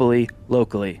drink globally,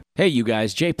 locally. Hey, you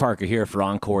guys, Jay Parker here for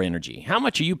Encore Energy. How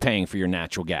much are you paying for your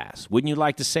natural gas? Wouldn't you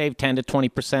like to save 10 to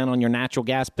 20% on your natural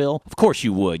gas bill? Of course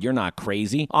you would. You're not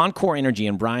crazy. Encore Energy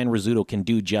and Brian Rizzuto can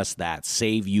do just that,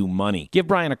 save you money. Give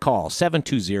Brian a call,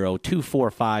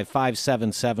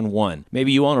 720-245-5771.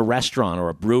 Maybe you own a restaurant or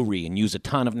a brewery and use a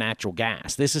ton of natural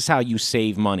gas. This is how you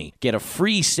save money. Get a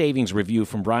free savings review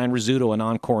from Brian Rizzuto and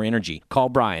Encore Energy. Call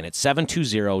Brian at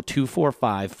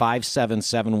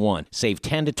 720-245-5771. Save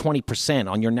 10 to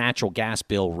 20% on your natural gas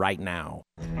bill right now.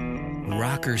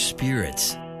 Rocker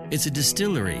Spirits. It's a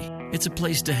distillery. It's a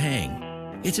place to hang.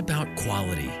 It's about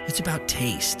quality. It's about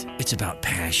taste. It's about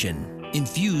passion.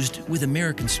 Infused with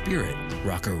American spirit.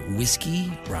 Rocker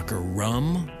whiskey, rocker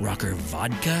rum, rocker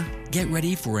vodka. Get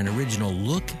ready for an original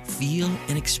look, feel,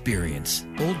 and experience.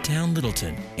 Old Town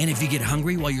Littleton. And if you get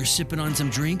hungry while you're sipping on some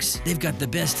drinks, they've got the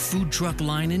best food truck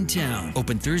line in town.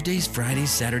 Open Thursdays, Fridays,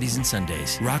 Saturdays, and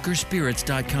Sundays.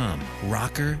 Rockerspirits.com.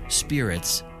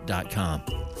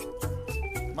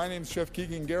 Rockerspirits.com. My name's Chef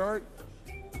Keegan Gerhardt,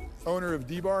 owner of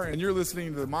D-Bar, and you're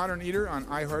listening to The Modern Eater on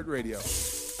iHeartRadio.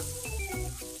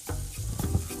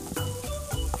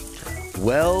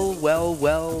 Well,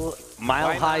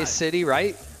 Mile High City,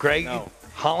 right? Greg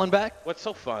Hollenbeck? What's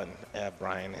so fun,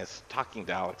 Brian, is talking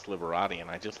to Alex Liberati, and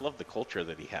I just love the culture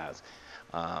that he has.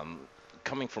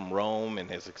 Coming from Rome and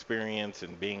his experience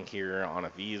and being here on a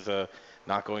visa,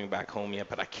 not going back home yet,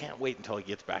 but I can't wait until he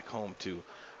gets back home to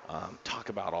talk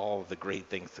about all of the great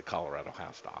things that Colorado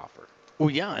has to offer. Well,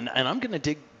 yeah, and I'm going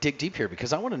to dig deep here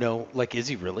because I want to know, like, is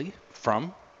he really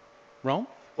from Rome?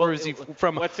 Or is he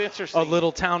from a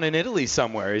little town in Italy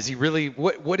somewhere? Is he really,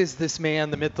 what is this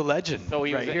man, the myth, the legend, so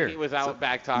he was out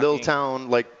back talking. Little town,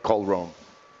 like, called Rome.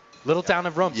 Little town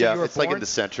of Rome. So yeah, you were it's like in the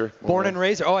center. Born and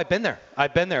raised? Oh, I've been there.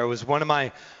 It was one of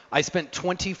my, I spent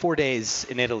 24 days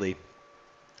in Italy.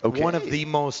 Okay. One of the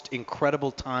most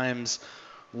incredible times.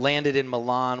 Landed in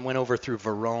Milan, went over through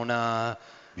Verona,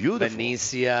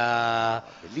 Venezia,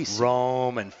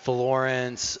 Rome, and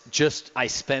Florence. I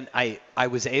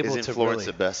was able to Isn't Florence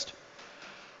the best?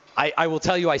 I will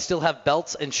tell you, I still have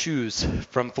belts and shoes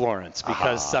from Florence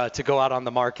because to go out on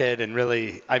the market and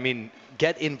really,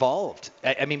 get involved.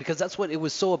 Because that's what it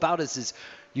was so about is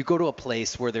you go to a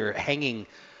place where they're hanging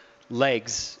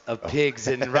legs of pigs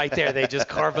and right there they just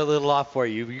carve a little off for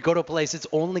you. You go to a place, it's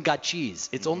only got cheese,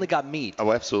 it's only got meat.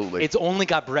 Oh, absolutely. It's only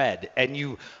got bread, and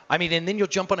then you'll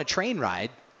jump on a train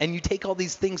ride and you take all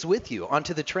these things with you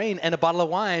onto the train and a bottle of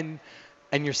wine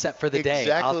and you're set for the day.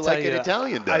 Exactly like an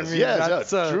Italian does.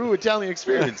 That's a true Italian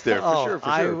experience there, for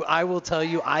sure. I will tell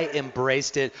you, I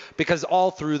embraced it because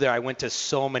all through there I went to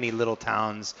so many little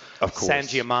towns. Of course. San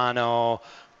Gimignano,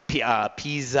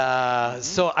 Pisa.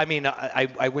 So,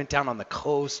 I went down on the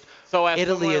coast. So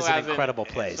Italy is an incredible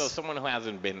place. So someone who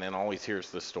hasn't been and always hears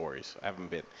the stories, I haven't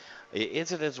been.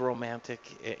 Is it as romantic?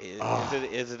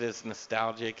 Is it as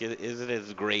nostalgic? Is it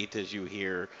as great as you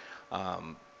hear,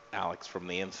 Alex, from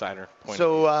the insider point of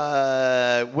view?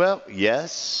 Well,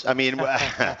 yes.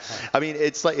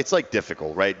 It's like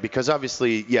difficult, right? Because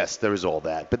obviously, yes, there is all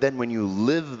that. But then when you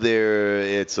live there,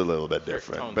 it's a little bit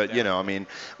different. But, you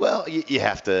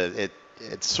have to,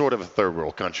 it's sort of a third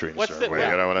world country in a certain way.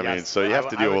 You know what I mean? Yes. So you have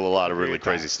to deal with a lot of really agree with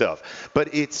crazy stuff.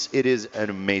 But it is an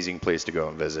amazing place to go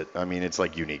and visit. I mean, it's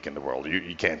like unique in the world.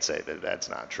 You can't say that that's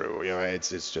not true. You know,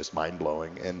 it's just mind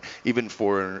blowing. And even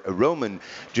for a Roman,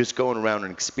 just going around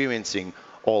and experiencing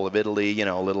all of Italy, you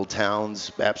know, little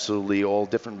towns, absolutely all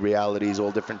different realities,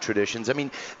 all different traditions. I mean,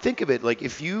 think of it like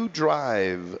if you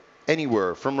drive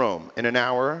anywhere from Rome in an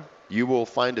hour, you will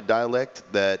find a dialect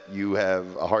that you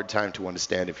have a hard time to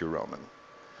understand if you're Roman.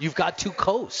 You've got two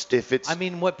coasts. If it's, I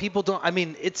mean, what people don't. I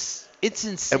mean, it's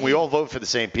insane. and we all vote for the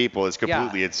same people. It's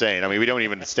completely insane. I mean, we don't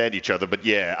even understand each other. But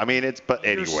yeah, I mean, but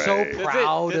anyway. You're so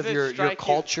proud Does of it your strike you-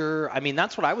 culture. I mean,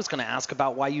 that's what I was going to ask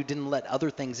about why you didn't let other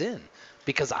things in,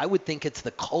 because I would think it's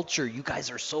the culture. You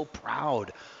guys are so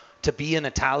proud to be an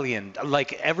Italian.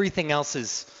 Like everything else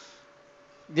is.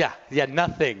 Yeah,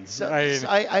 nothing.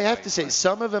 I have to say,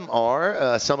 some of them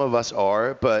are, some of us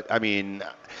are, but I mean,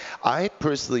 I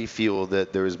personally feel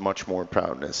that there is much more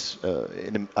proudness.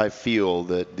 And I feel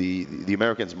that the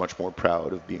Americans are much more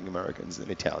proud of being Americans than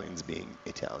Italians being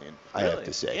Italian, I have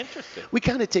to say. Interesting. We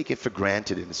kind of take it for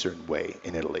granted in a certain way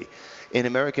in Italy. In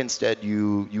America, instead,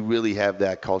 you really have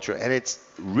that culture, and it's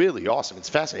really awesome. It's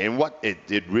fascinating. And what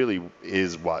it really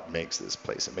is what makes this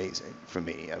place amazing for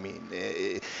me. I mean,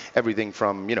 everything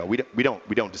from, you know, we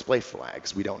don't display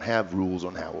flags. We don't have rules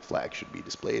on how a flag should be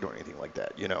displayed or anything like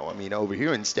that. You know, I mean, over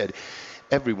here instead,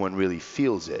 everyone really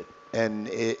feels it, and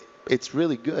it's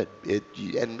really good.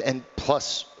 And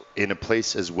plus, in a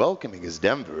place as welcoming as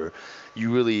Denver,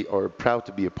 you really are proud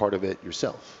to be a part of it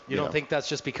yourself. You don't know? think that's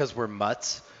just because we're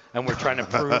mutts and we're trying to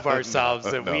prove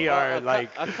ourselves that we are like.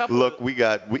 Look,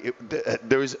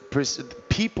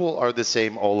 people are the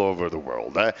same all over the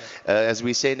world. As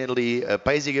we say in Italy,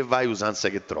 paese che vai usanza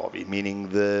che trovi, meaning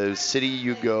the city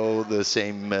you go, the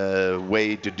same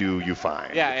way to do you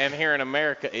find. Yeah, and here in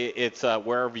America, it's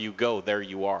wherever you go, there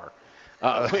you are.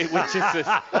 Which is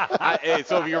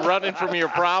so if you're running from your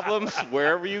problems,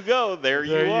 wherever you go, there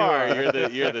you are.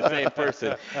 You're the same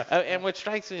person. And what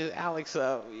strikes me is, Alex,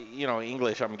 you know,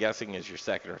 English, I'm guessing, is your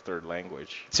second or third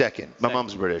language. Second. My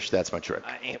mom's British. That's my trick.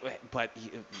 But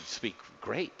you speak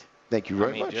great. Thank you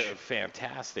very much.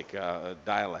 Fantastic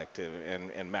dialect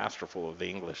and masterful of the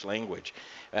English language.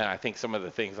 And I think some of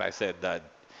the things I said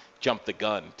jumped the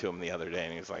gun to him the other day,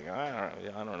 and he was like, I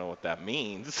don't know what that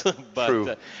means.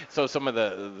 But so some of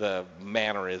the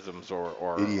mannerisms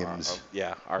or idioms,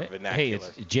 our vernacular. Hey,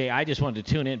 it's Jay. I just wanted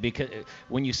to tune in because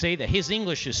when you say that his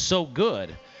English is so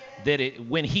good that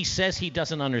when he says he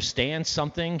doesn't understand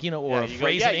something, you know, or a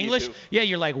phrase in English,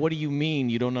 you're like, what do you mean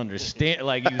you don't understand?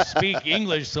 Like, you speak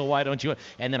English, so why don't you?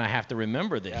 And then I have to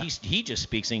remember that he just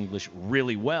speaks English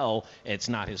really well. It's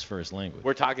not his first language.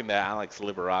 We're talking to Alex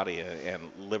Liberati,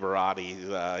 and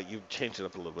Liberati, you've changed it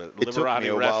up a little bit. It took me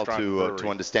a while to brewery.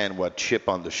 understand what chip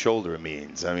on the shoulder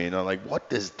means. I mean, I'm like, what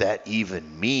does that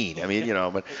even mean? I mean, you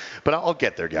know, but I'll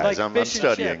get there, guys. Like I'm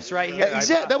studying. Chips right here.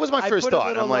 Exactly. That was my first put a thought.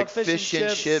 little I'm like, fish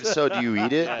and chips. So do you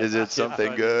eat it? Is it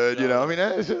something good? You know, I mean,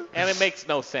 and it makes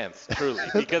no sense, truly,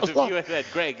 because if you had said,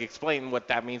 Greg, explain what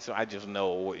that means, so I just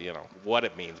know, you know, what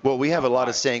it means. Well, we have a lot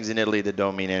of sayings in Italy that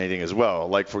don't mean anything as well.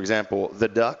 Like, for example, the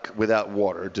duck without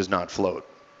water does not float.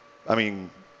 I mean,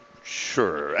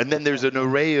 sure. And then there's an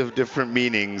array of different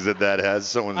meanings that has.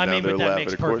 Someone's down there laughing. That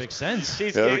makes perfect sense.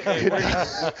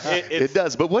 It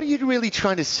does. But what are you really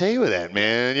trying to say with that,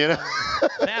 man? You know.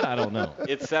 That I don't know.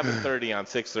 It's 7:30 on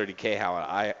 630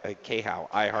 KHOW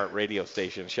iHeart radio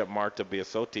station. Chef Marta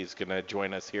Biasotti is going to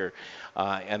join us here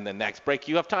in the next break.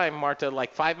 You have time, Marta,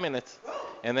 like 5 minutes,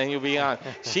 and then you'll be on.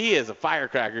 She is a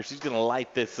firecracker. She's going to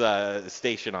light this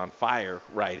station on fire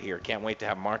right here. Can't wait to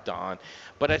have Marta on.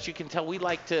 But as you can tell, we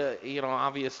like to, you know,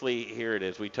 obviously, here it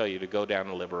is. We tell you to go down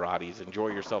to Liberati's, enjoy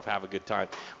yourself, have a good time.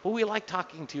 But we like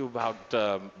talking to you about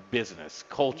business,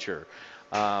 culture.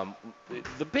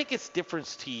 The biggest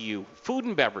difference to you, food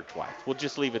and beverage-wise, we'll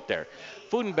just leave it there.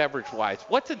 Food and beverage-wise,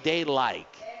 what's a day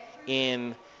like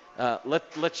in,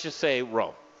 let's just say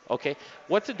Rome, okay?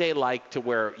 What's a day like to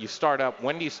where you start up,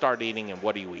 when do you start eating, and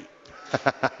what do you eat?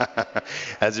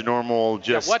 As a normal,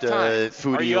 just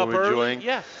foodie enjoying.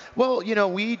 Yeah. Well, you know,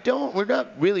 we're not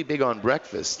really big on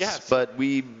breakfasts, but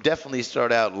we definitely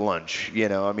start out lunch. You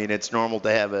know, I mean, it's normal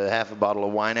to have half a bottle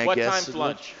of wine, I guess. What time's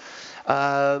lunch?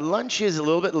 Lunch is a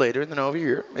little bit later than over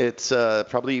here. It's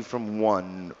probably from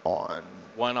 1 on.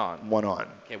 1 on. 1 on.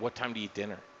 Okay, what time do you eat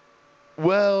dinner?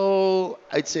 Well,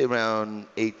 I'd say around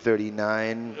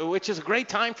 8:39. Which is a great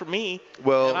time for me.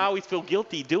 Well, and I always feel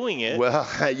guilty doing it. Well,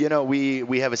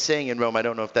 we have a saying in Rome. I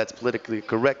don't know if that's politically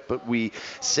correct, but we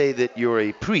say that you're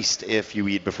a priest if you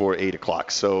eat before 8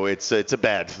 o'clock. So it's a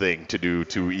bad thing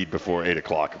to eat before 8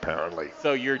 o'clock, apparently.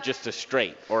 So you're just a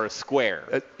straight or a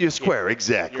square. You're square,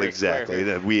 exactly.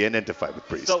 Square. We identify with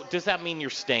priests. So does that mean you're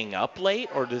staying up late,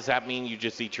 or does that mean you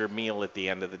just eat your meal at the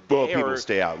end of the day? Well, people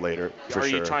stay out later, for sure. Are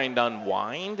you trying to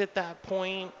unwind at that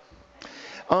point?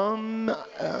 I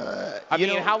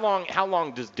mean, how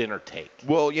long does dinner take?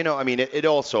 Well, it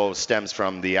also stems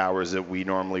from the hours that we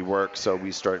normally work. So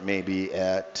we start maybe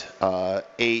at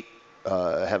 8,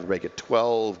 have a break at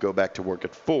 12, go back to work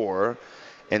at 4,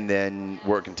 and then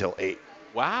work until 8.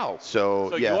 Wow.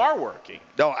 So you are working.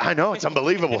 No, I know. It's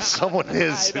unbelievable. Someone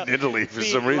is in Italy for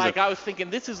some reason. Like I was thinking,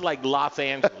 this is like Los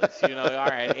Angeles. All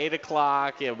right, 8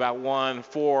 o'clock, about 1,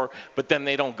 4, but then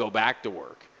they don't go back to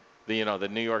work. The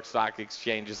New York Stock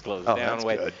Exchange is closed down. That's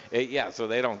good. So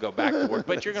they don't go back to work.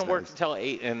 But you're going to work until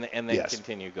 8 and then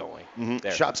continue going. Mm-hmm.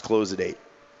 Shops close at 8.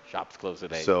 Shops close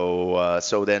at 8.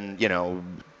 So then,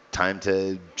 time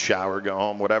to shower, go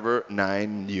home, whatever.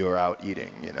 9, you're out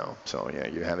eating, So,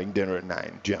 you're having dinner at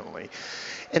 9, generally.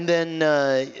 And then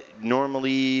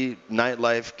normally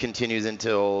nightlife continues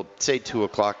until, say, 2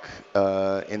 o'clock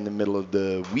in the middle of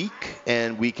the week,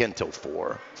 and weekend till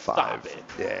 4, 5. Stop it.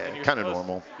 Yeah, kind of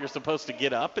normal. You're supposed to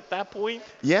get up at that point?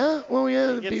 Yeah, well,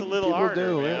 yeah. It gets a little people harder,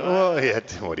 do. man. Well, yeah,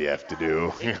 what do you have to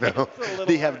do?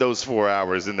 They have those 4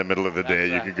 hours in the middle of the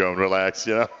day. You can go and relax,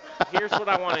 Here's what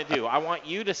I want to do. I want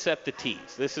you to set the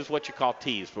tease. This is what you call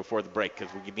tease before the break,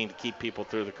 because we need to keep people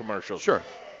through the commercials. Sure.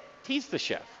 Tease the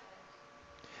chef.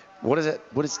 What is it?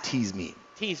 What does tease mean?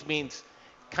 Tease means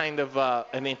kind of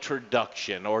an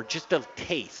introduction or just a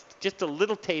taste, just a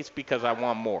little taste because I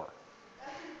want more.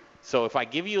 So if I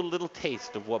give you a little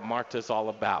taste of what Marta's all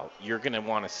about, you're going to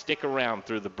want to stick around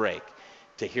through the break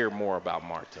to hear more about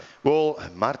Marta. Well,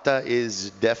 Marta is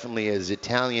definitely as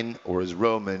Italian or as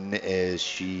Roman as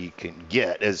she can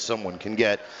get, as someone can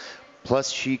get.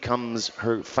 Plus,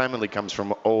 her family comes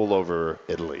from all over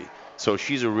Italy. So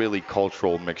she's a really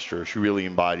cultural mixture. She really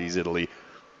embodies Italy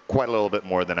quite a little bit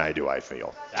more than I do, I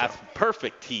feel. That's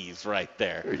perfect tease right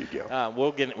there. There you go.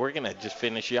 We're going to just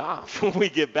finish you off when we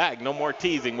get back. No more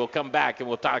teasing. We'll come back and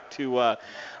we'll talk to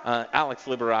Alex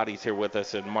Liberati's here with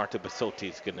us, and Marta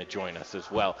Basotti's going to join us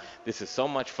as well. This is so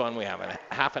much fun. We have a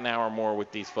half an hour more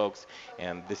with these folks,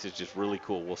 and this is just really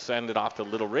cool. We'll send it off to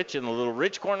Little Rich in the Little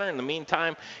Rich Corner. In the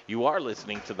meantime, you are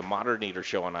listening to the Modern Eater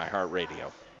Show on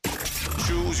iHeartRadio.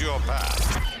 Choose your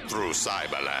path through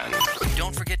Cyberland.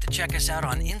 Don't forget to check us out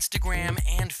on Instagram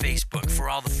and Facebook for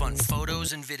all the fun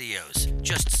photos and videos.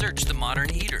 Just search The Modern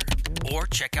Eater or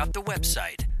check out the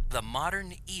website,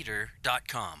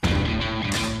 themoderneater.com.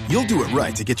 You'll do it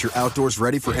right to get your outdoors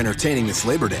ready for entertaining this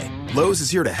Labor Day. Lowe's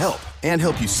is here to help and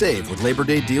help you save with Labor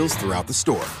Day deals throughout the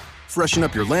store. Freshen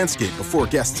up your landscape before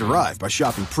guests arrive by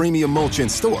shopping premium mulch in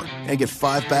store and get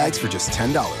 5 bags for just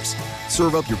 $10.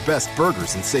 Serve up your best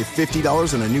burgers and save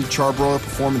 $50 on a new Charbroiler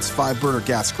Performance 5-burner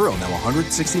gas grill, now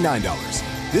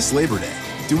 $169. This Labor Day,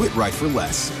 do it right for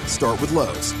less. Start with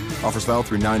Lowe's. Offers valid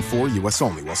through 9/4 U.S.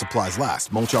 only while supplies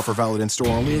last. Mulch offer valid in store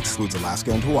only, excludes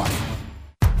Alaska and Hawaii.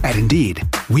 At Indeed,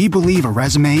 we believe a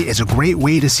resume is a great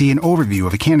way to see an overview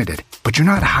of a candidate, but you're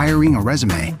not hiring a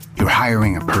resume, you're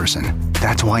hiring a person.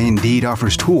 That's why Indeed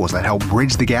offers tools that help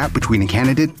bridge the gap between a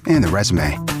candidate and the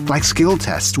resume, like skill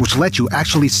tests, which let you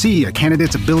actually see a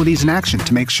candidate's abilities in action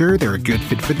to make sure they're a good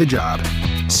fit for the job.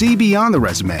 See beyond the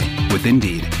resume with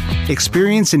Indeed.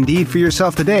 Experience Indeed for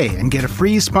yourself today and get a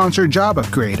free sponsored job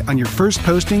upgrade on your first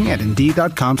posting at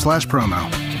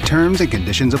Indeed.com/promo. Terms and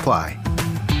conditions apply.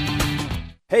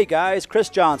 Hey guys, Chris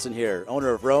Johnson here,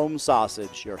 owner of Rome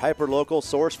Sausage, your hyper-local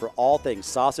source for all things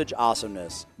sausage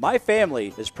awesomeness. My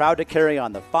family is proud to carry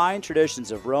on the fine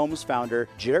traditions of Rome's founder,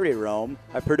 Jerry Rome,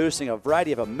 by producing a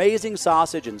variety of amazing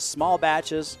sausage in small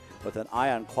batches with an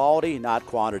eye on quality, not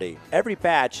quantity. Every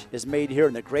batch is made here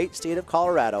in the great state of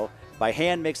Colorado by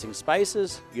hand mixing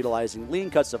spices, utilizing lean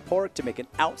cuts of pork to make an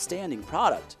outstanding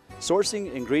product.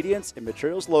 Sourcing ingredients and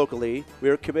materials locally, we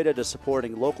are committed to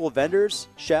supporting local vendors,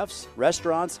 chefs,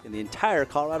 restaurants, and the entire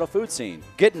Colorado food scene.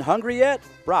 Getting hungry yet?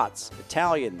 Brats,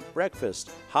 Italian, breakfast,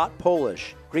 hot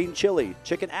Polish, green chili,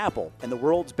 chicken apple, and the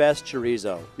world's best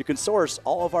chorizo. You can source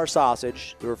all of our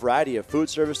sausage through a variety of food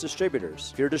service distributors.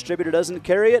 If your distributor doesn't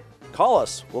carry it, call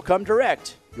us. We'll come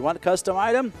direct. You want a custom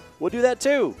item? We'll do that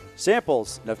too.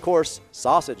 Samples, and of course,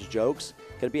 sausage jokes,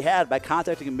 can be had by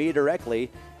contacting me directly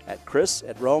at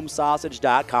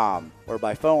chris@romesausage.com or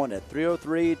by phone at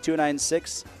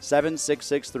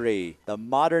 303-296-7663. The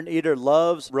Modern Eater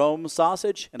loves Rome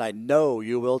sausage, and I know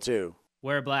you will too.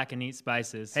 Wear black and eat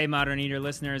spices. Hey, Modern Eater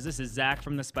listeners, this is Zach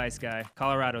from The Spice Guy,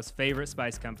 Colorado's favorite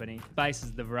spice company. Spice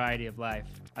is the variety of life.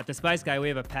 At The Spice Guy, we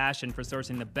have a passion for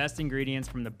sourcing the best ingredients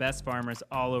from the best farmers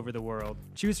all over the world.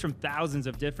 Choose from thousands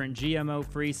of different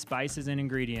GMO-free spices and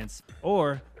ingredients,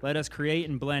 or let us create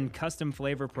and blend custom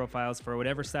flavor profiles for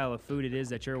whatever style of food it is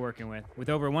that you're working with.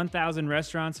 With over 1,000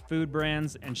 restaurants, food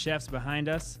brands, and chefs behind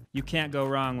us, you can't go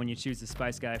wrong when you choose The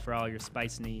Spice Guy for all your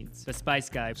spice needs. The Spice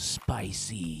Guy.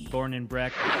 Spicy. Born in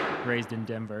Breck, raised in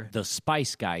Denver.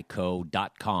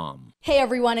 TheSpiceGuyCo.com. Hey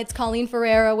everyone, it's Colleen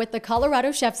Ferreira with the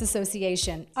Colorado Chefs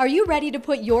Association. Are you ready to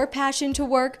put your passion to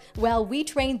work? Well, we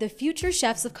train the future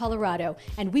chefs of Colorado,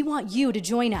 and we want you to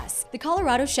join us. The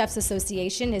Colorado Chefs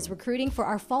Association is recruiting for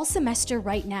our fall semester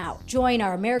right now. Join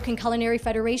our American Culinary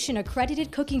Federation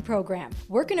accredited cooking program,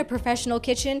 work in a professional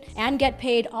kitchen, and get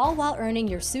paid all while earning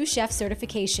your sous chef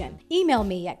certification. Email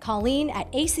me at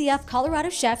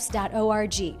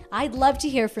colleen@acfcoloradochefs.org. I'd love to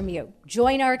hear from you.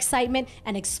 Join our excitement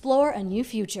and explore a new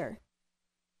future.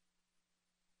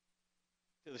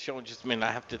 The show in just a minute.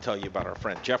 I have to tell you about our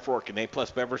friend Jeff Rourke and A+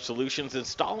 Beverage Solutions,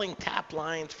 installing tap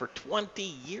lines for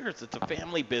 20 years. It's a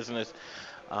family business.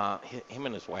 Him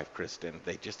and his wife, Kristen,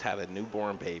 they just had a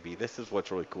newborn baby. This is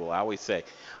what's really cool. I always say,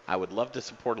 I would love to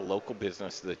support a local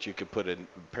business so that you could put a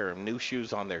pair of new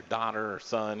shoes on their daughter or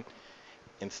son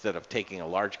instead of taking a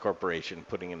large corporation,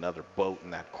 putting another boat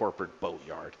in that corporate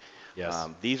boatyard. Yes.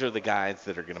 These are the guys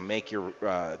that are going to make your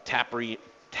tap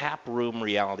room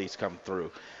realities come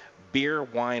through. Beer,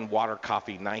 wine, water,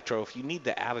 coffee, nitro. If you need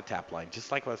to add a tap line, just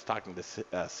like I was talking to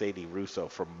Sadie Russo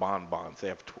from Bonbons, they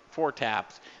have 4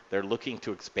 taps. They're looking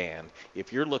to expand.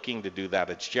 If you're looking to do that,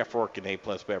 it's Jeff Rourke and A+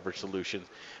 Beverage Solutions,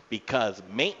 because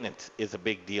maintenance is a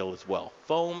big deal as well.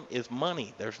 Foam is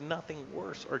money. There's nothing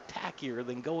worse or tackier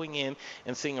than going in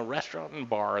and seeing a restaurant and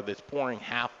bar that's pouring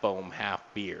half foam, half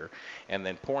beer, and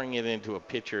then pouring it into a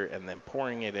pitcher and then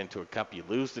pouring it into a cup. You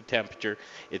lose the temperature.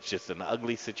 It's just an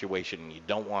ugly situation, and you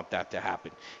don't want that to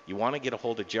happen. You want to get a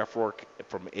hold of Jeff Rourke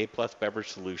from A+ Beverage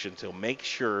Solutions. He'll make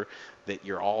sure that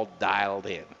you're all dialed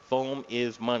in. Foam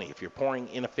is money. If you're pouring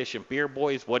inefficient beer,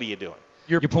 boys, what are you doing?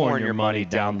 You're pouring your money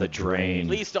down the drain.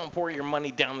 Please don't pour your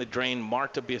money down the drain.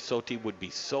 Marta Biasotti would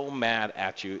be so mad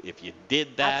at you if you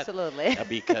did that. Absolutely.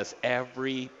 Because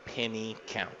every penny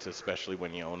counts, especially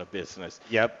when you own a business.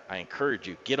 Yep. I encourage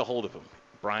you, get a hold of him.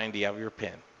 Brian, do you have your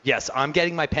pen? Yes, I'm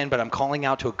getting my pen, but I'm calling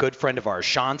out to a good friend of ours,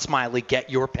 Sean Smiley. Get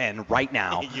your pen right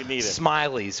now. You need it.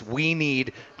 Smileys, we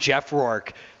need Jeff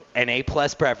Rourke and A+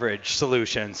 Beverage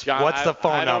Solutions. John, What's the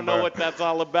phone number? I don't know what that's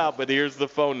all about, but here's the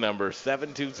phone number,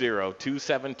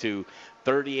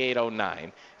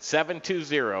 720-272-3809.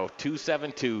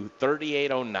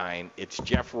 720-272-3809. It's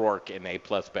Jeff Rourke and A+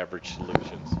 Beverage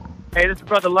Solutions. Hey, this is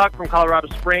Brother Luck from Colorado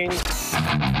Springs.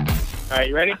 All right,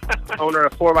 you ready? Owner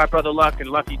of 4 by Brother Luck and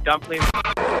Lucky Dumplings.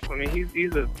 I mean,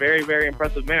 he's a very, very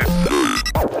impressive man.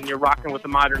 And you're rocking with the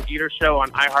Modern Eater Show on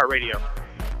iHeartRadio.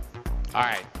 All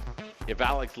right. If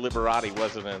Alex Liberati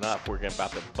wasn't enough, we're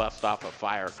about to bust off a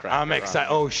firecracker. I'm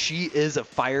excited. Oh, she is a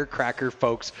firecracker,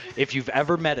 folks. If you've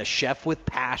ever met a chef with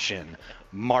passion,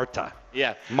 Marta.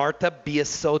 Yeah. Marta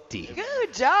Biasotti.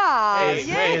 Good job.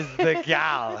 Is the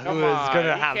gal who is going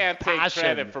to have can't passion.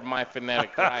 take credit for my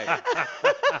phonetic writing.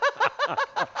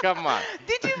 Come on.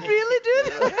 Did you really do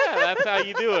that? Yeah, that's how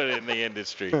you do it in the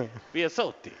industry.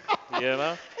 Biasotti, you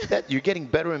know? You're getting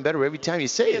better and better every time you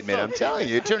say it, man. I'm telling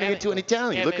you. You're turning into an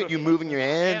Italian. Look at you moving your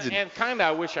hands. And kind of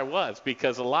I wish I was,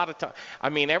 because a lot of times, I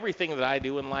mean, everything that I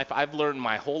do in life, I've learned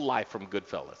my whole life from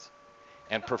Goodfellas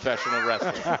and professional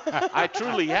wrestling. I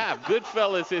truly have.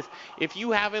 Goodfellas is, if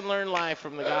you haven't learned life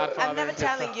from The Godfather. I'm never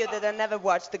telling you that I never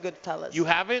watched The Goodfellas. You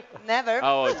haven't? Never.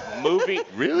 Oh, it's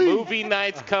movie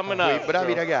nights coming up. Quei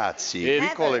bravi ragazzi. We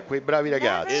call it quei bravi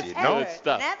ragazzi. It's No? good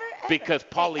stuff. Never, because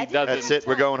Paulie doesn't. That's it.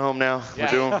 We're going home now. Yeah.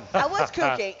 We're doing. I was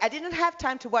cooking. I didn't have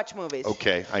time to watch movies.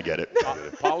 Okay, I get it.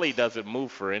 Paulie doesn't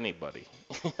move for anybody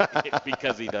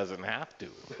because he doesn't have to.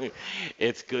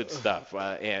 It's good stuff,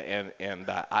 I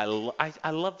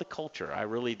love the culture. I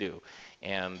really do,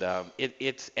 and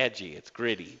it's edgy, it's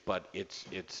gritty, but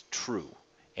it's true,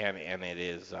 and it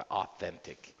is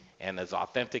authentic, and as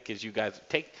authentic as you guys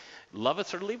love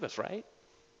us or leave us, right?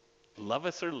 Love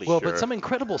us or leave. Well, but some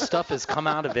incredible stuff has come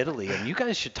out of Italy, and you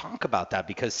guys should talk about that,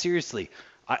 because seriously,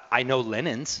 I know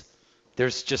linens.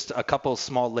 There's just a couple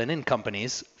small linen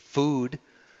companies, food.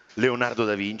 Leonardo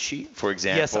da Vinci, for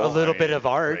example. Yes, a little bit of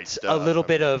art, a little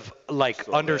bit of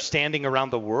understanding around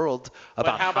the world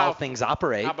about how things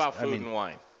operate. How about food and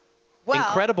wine? Well,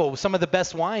 incredible. Some of the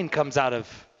best wine comes out of.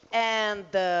 And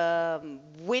the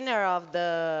winner of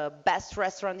the best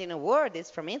restaurant in the world is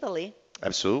from Italy.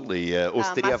 Absolutely.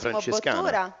 Osteria Massimo Francescana.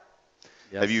 Bottura.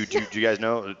 Have you? Do you guys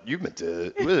know? You've been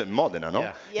to was it Modena, no?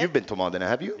 Yeah. Yep. You've been to Modena,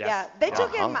 have you? Yeah, they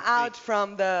took him Uh-huh. out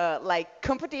from the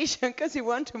competition because he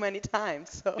won too many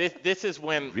times. So. This is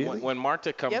when Really? when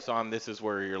Marta comes Yep. on. This is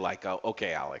where you're like, oh,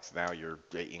 okay, Alex, now your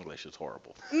English is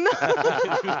horrible.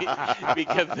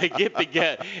 Because they get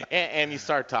together and you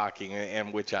start talking,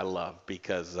 and which I love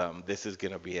because this is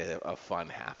going to be a fun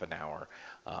half an hour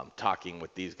talking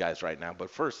with these guys right now. But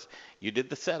first, you did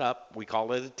the setup. We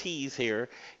call it a tease here.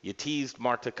 You teased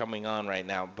Marta coming on right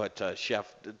now. But Chef,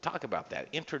 talk about that.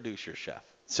 Introduce your chef.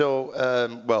 So,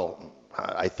 well,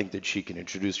 I think that she can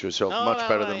introduce herself No, much no,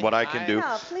 better than what I can do.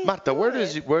 No, please Marta, do where it.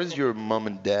 does your mom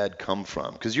and dad come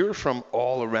from? Because you're from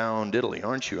all around Italy,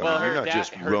 aren't you? Well, I mean, you're her not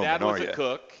just her Roman, dad are was you? a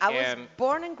cook. I was and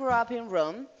born and grew up in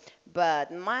Rome,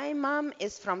 but my mom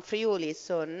is from Friuli,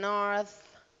 so northeast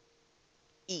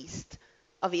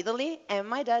of Italy, and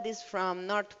my dad is from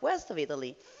northwest of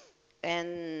Italy.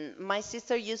 And my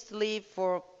sister used to live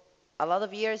for a lot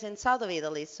of years in south of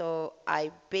Italy, so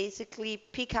I basically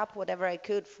pick up whatever I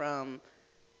could from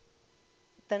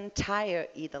the entire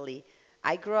Italy.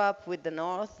 I grew up with the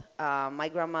north. My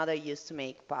grandmother used to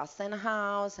make pasta in the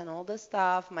house and all this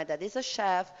stuff. My dad is a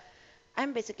chef.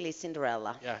 I'm basically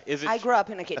Cinderella. Yeah, is it I grew up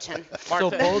in a kitchen.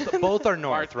 So Marta- both are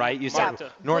north, right? You said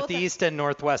Marta. northeast and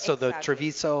northwest. So the Exactly.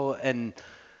 Treviso and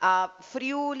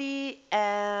Friuli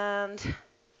and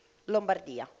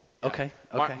Lombardia. okay.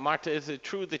 Marta, is it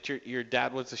true that your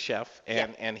dad was a chef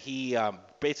and he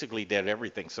basically did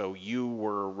everything? So you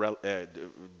were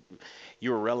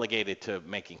relegated to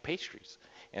making pastries,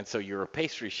 and so you're a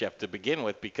pastry chef to begin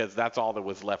with because that's all that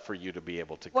was left for you to be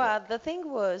able to cook. Well, the thing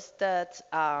was that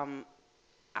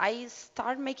I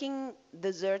started making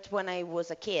desserts when I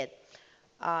was a kid.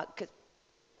 'Cause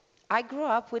I grew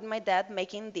up with my dad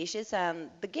making dishes, and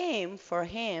the game for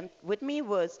him with me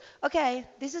was, okay,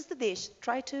 this is the dish.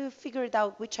 Try to figure it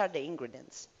out which are the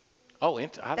ingredients. Oh, I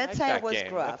That's like how I that was game.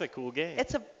 grew up. That's a cool game.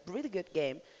 It's a really good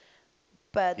game.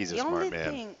 But He's a the smart only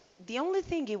man. the only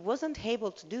thing he wasn't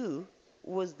able to do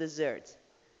was desserts.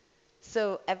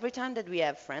 So every time that we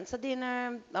have friends at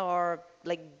dinner or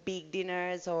like big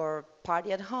dinners or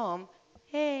party at home,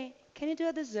 hey, can you do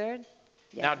a dessert?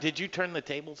 Yeah. Now, did you turn the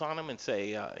tables on him and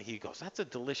say, he goes, that's a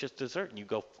delicious dessert, and you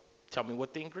go, tell me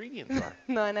what the ingredients are.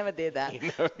 No, I never did that.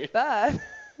 You know? But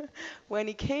when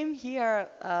he came here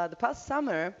the past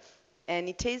summer and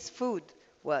he tastes food,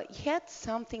 well, he had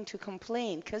something to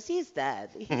complain because he's dead.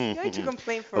 He's going to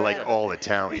complain forever. Like all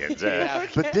Italians. Yeah.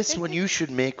 But this one you should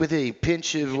make with a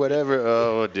pinch of whatever.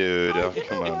 Oh, dude. Oh, You know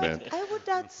come on, what? man. I would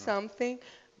add something,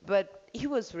 but he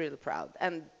was really proud,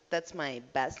 and that's my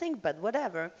best thing. But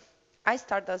whatever, I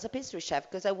started as a pastry chef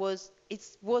because it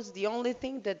was the only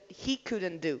thing that he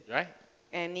couldn't do. Right.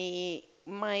 And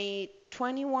my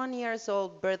 21 years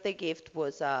old birthday gift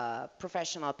was a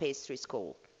professional pastry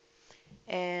school,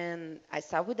 and I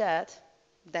started with that.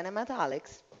 Then I met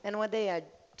Alex, and one day I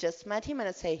just met him and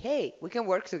I say, hey, we can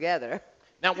work together.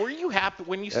 Now, were you happy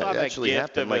when you Yeah, saw it that actually gift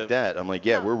happened of like that. I'm like,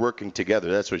 yeah, we're working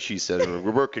together. That's what she said.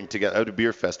 We're working together at a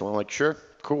beer festival. I'm like, sure,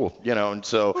 cool. You know, and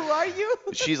so Who are you?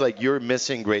 she's like, you're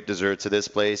missing great desserts at this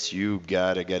place. You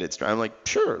got to get it started. I'm like,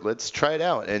 sure, let's try it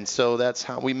out. And so that's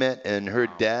how we met. And her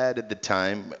dad at the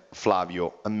time,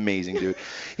 Flavio, amazing dude.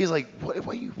 He's like, what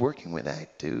are you working with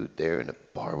that dude there in a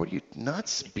bar? What are you,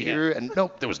 nuts? Beer? And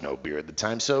nope, there was no beer at the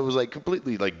time. So it was like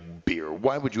completely like beer.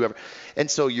 Why would you ever? And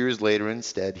so years later,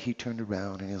 instead, he turned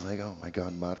around and he was like, oh my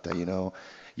God, Marta, you know,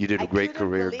 you did a great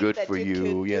career. believe Good that for you you,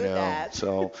 could you do know. that.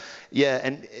 So, yeah.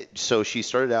 And so she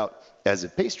started out as a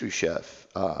pastry chef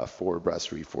for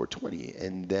Brasserie 420.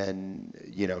 And then,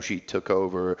 you know, she took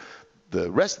over the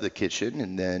rest of the kitchen,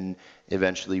 and then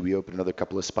eventually we opened another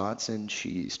couple of spots, and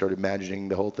she started managing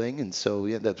the whole thing. And so,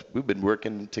 yeah, we've been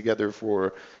working together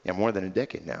for more than a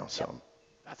decade now. So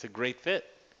That's a great fit.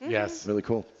 Yes. really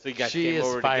cool. So you guys She came is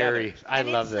over fiery. together. I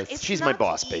love this. She's my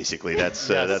boss, basically. That's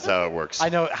how it works. I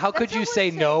know. How could you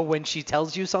say no when she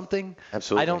tells you something?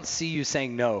 Absolutely. I don't see you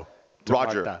saying no. to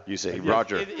Roger, Marta. you say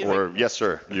Roger, Is or it- yes,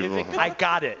 sir. I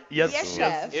got it. Yes, Yes,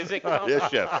 chef. Is it Yes,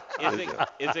 chef.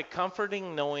 is it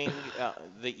comforting knowing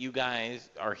that you guys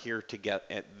are here together,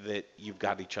 that you've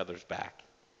got each other's back?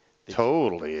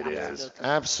 Totally, it is.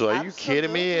 Absolutely. Are you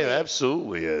kidding me? It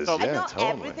absolutely is. I Yeah, know totally.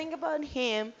 everything about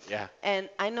him, Yeah. and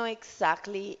I know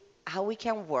exactly how we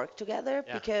can work together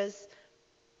Yeah. because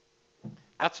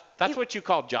That's what you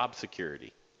call job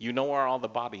security. You know where all the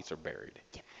bodies are buried.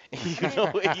 You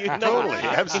know Totally,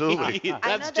 absolutely. I know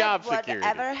That's that job security.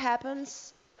 whatever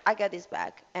happens I got his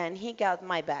back, and he got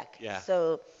my back. Yeah.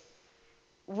 So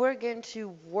we're going to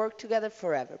work together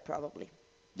forever, probably.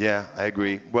 Yeah, I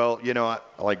agree. Well,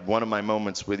 like one of my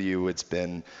moments with you, it's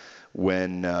been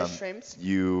when shrimps?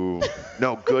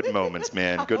 good moments,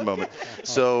 man, good moments.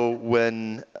 So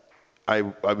when I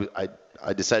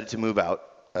decided to move out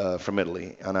from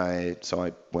Italy, and I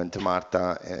went to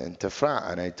Marta and to Fra,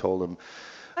 and I told them,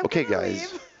 okay,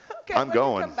 guys, I'm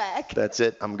going. Come back. That's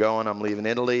it. I'm going. I'm leaving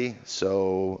Italy.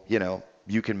 So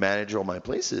you can manage all my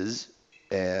places,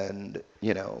 and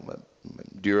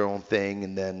do your own thing,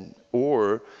 and then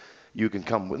or you can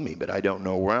come with me, but I don't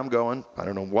know where I'm going. I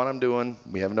don't know what I'm doing.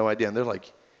 We have no idea. And they're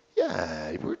like,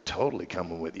 yeah, we're totally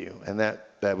coming with you. And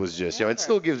that was just, it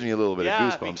still gives me a little bit of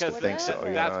goosebumps to think so.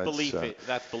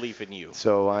 That's belief in you.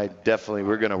 So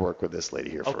we're going to work with this lady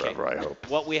here forever, I hope.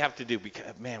 What we have to do,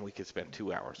 because, man, we could spend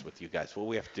 2 hours with you guys. What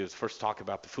we have to do is first talk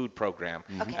about the food program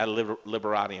at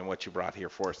Liberati and what you brought here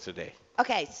for us today.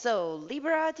 Okay, so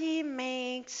Liberati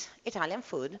makes Italian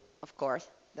food, of course.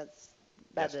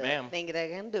 That's the thing that I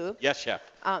can do. Yes, chef.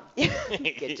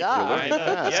 Good job.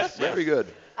 Yes, very good.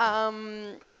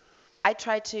 I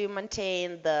try to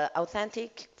maintain the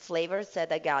authentic flavors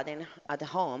that I got at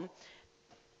home,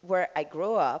 where I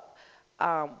grew up.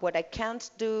 What I can't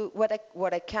do, what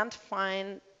I can't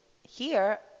find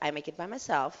here, I make it by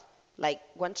myself, like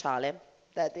guanciale.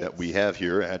 That we have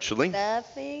here, actually.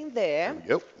 That thing there. There we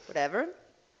go. Whatever.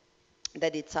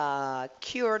 That it's a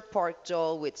cured pork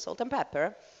jowl with salt and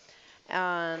pepper.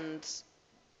 And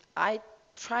I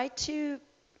try to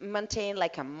maintain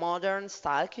like a modern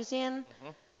style cuisine.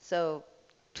 So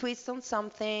twist on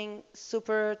something,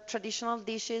 super traditional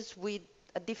dishes with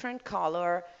a different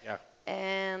color.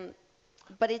 Yeah.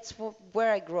 But it's where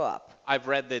I grew up. I've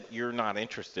read that you're not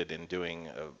interested in doing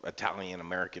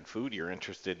Italian-American food. You're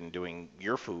interested in doing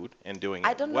your food and doing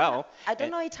it well. I don't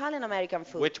know Italian-American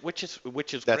food. Which is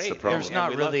That's great. the problem. There's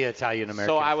not really Italian-American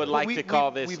So I would food. like to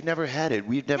call this. We've never had it.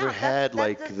 We've never had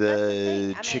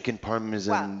the chicken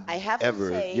parmesan I have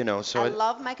ever. to say, So I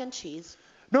love mac and cheese.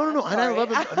 No, and I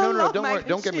love it. No, don't worry,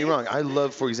 don't get me cheese. wrong. I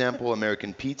love, for example,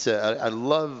 American pizza. I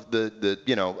love the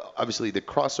obviously the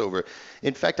crossover.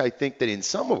 In fact, I think that in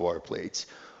some of our plates,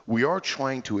 we are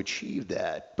trying to achieve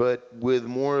that, but with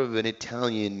more of an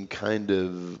Italian kind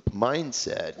of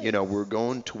mindset. We're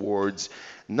going towards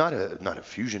not a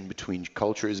fusion between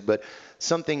cultures, but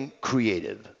something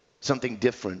creative, something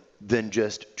different than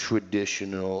just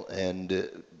traditional and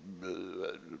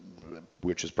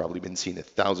which has probably been seen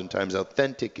 1,000 times,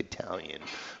 authentic Italian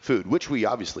food, which we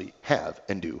obviously have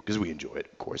and do because we enjoy it,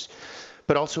 of course,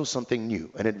 but also something new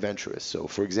and adventurous. So,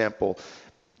 for example,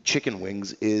 chicken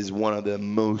wings is one of the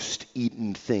most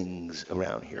eaten things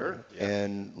around here.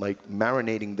 And like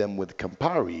marinating them with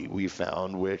Campari, we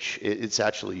found, which it's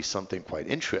actually something quite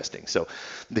interesting. So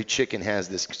the chicken has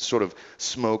this sort of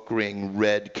smoke ring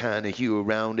red kind of hue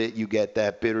around it. You get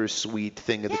that bittersweet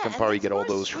thing of the Campari, you get all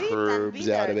those herbs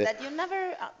out of it. That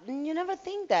you never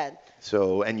think that.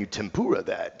 So, and you tempura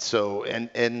that. So,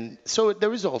 and so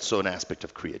there is also an aspect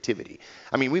of creativity.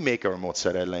 I mean, we make our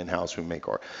mozzarella in-house, we make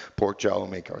our pork jowl, we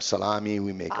make our salami,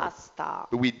 we make pasta.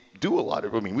 We do a lot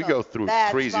of, we go through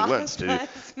crazy lengths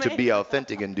to be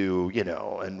authentic and do,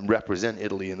 and represent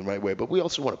Italy in the right way. But we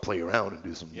also want to play around and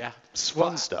do some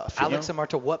fun stuff. Alex and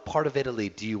Marta, what part of Italy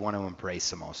do you want to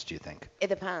embrace the most, do you think? It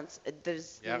depends.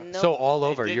 There's no... So all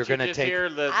over, Did you're going to take...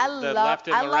 I love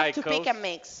to pick a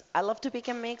mix. I love to pick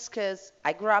a mix because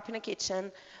I grew up in a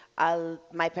kitchen.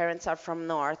 My parents are from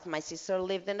north. My sister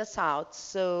lived in the south.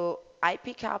 So I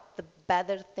pick up the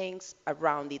better things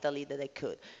around Italy that I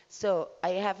could. So I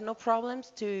have no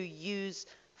problems to use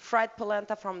fried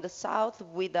polenta from the south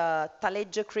with a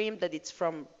taleggio cream that it's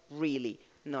from really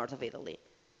north of Italy.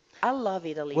 I love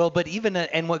Italy. Well, but even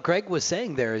and what Greg was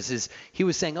saying there is he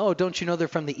was saying, oh, don't you know they're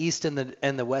from the east and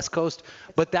the west coast?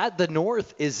 But the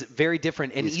north is very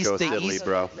different. And East Coast Italy,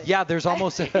 bro. Yeah, there's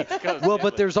almost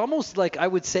but there's almost like I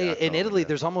would say in Italy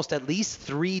there's almost at least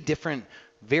 3 different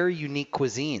very unique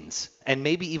cuisines, and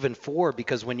maybe even 4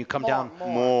 because when you come down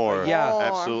more,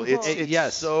 absolutely,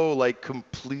 it's so like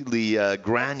completely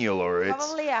granular.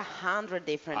 Probably 100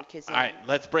 different cuisines. All right,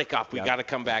 let's break off. We got to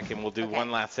come back and we'll do one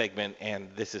last segment, and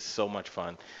this is so much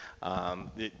fun.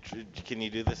 Can you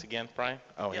do this again, Brian?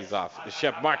 Oh, he's off.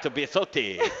 Chef Marta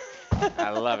Biasotti. I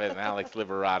love it. And Alex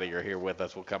Liberati are here with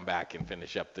us. We'll come back and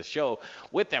finish up the show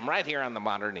with them right here on the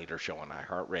Modern Eater Show on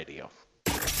iHeartRadio.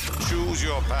 Choose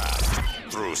your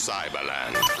path through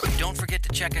Cyberland. Don't forget to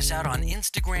check us out on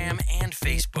Instagram and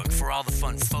Facebook for all the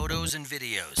fun photos and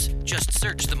videos. Just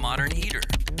search The Modern Eater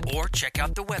or check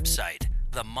out the website,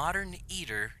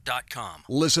 themoderneater.com.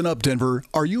 Listen up, Denver.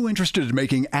 Are you interested in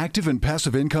making active and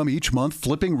passive income each month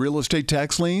flipping real estate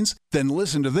tax liens? Then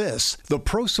listen to this. The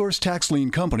ProSource Tax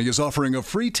Lien Company is offering a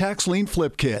free tax lien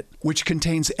flip kit, which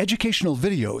contains educational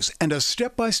videos and a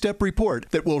step-by-step report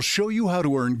that will show you how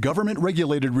to earn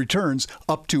government-regulated returns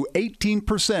up to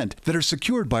 18% that are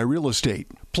secured by real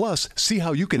estate. Plus, see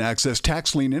how you can access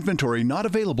tax lien inventory not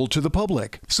available to the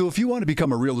public. So if you want to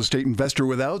become a real estate investor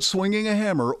without swinging a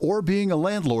hammer or being a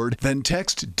landlord, then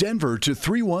text Denver to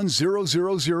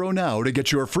 31000 now to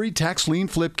get your free tax lien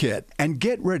flip kit. And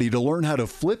get ready to learn how to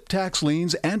flip tax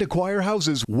liens and acquire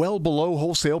houses well below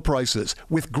wholesale prices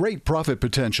with great profit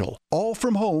potential. All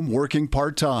from home working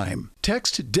part-time.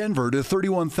 Text Denver to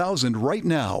 31000 right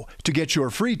now to get your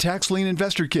free tax lien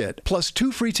investor kit, plus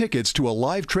 2 free tickets to a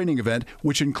live training event,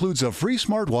 which includes a free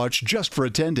smartwatch just for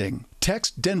attending.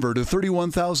 Text Denver to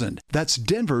 31000. That's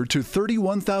Denver to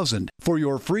 31000 for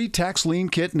your free tax lien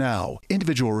kit now.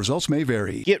 Individual results may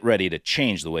vary. Get ready to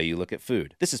change the way you look at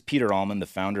food. This is Peter Allman, the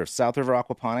founder of South River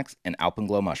Aquaponics and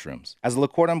Alpenglow Mushrooms. As a Le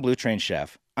Cordon Bleu trained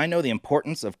chef, I know the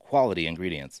importance of quality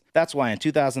ingredients. That's why in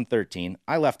 2013,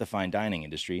 I left the fine dining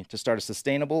industry to start a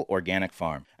sustainable organic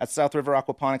farm. At South River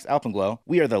Aquaponics Alpenglow,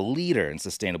 we are the leader in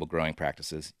sustainable growing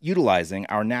practices, utilizing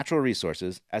our natural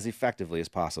resources as effectively as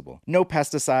possible. No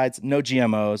pesticides, no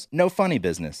GMOs, no funny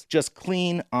business, just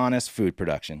clean, honest food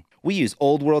production. We use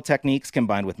old world techniques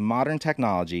combined with modern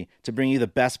technology to bring you the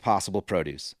best possible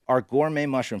produce. Our gourmet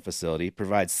mushroom facility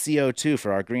provides CO2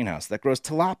 for our greenhouse that grows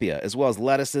tilapia as well as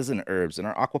lettuces and herbs in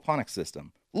our aquaponics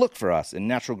system. Look for us in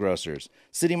Natural Grocers,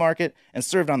 City Market, and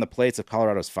served on the plates of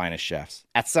Colorado's finest chefs.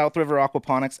 At South River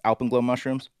Aquaponics Alpenglow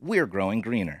Mushrooms, we're growing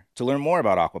greener. To learn more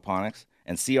about aquaponics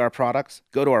and see our products,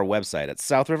 go to our website at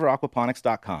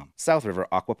southriveraquaponics.com. South River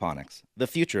Aquaponics, the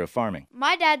future of farming.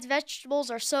 My dad's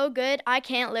vegetables are so good, I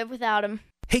can't live without them.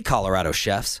 Hey, Colorado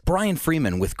chefs. Brian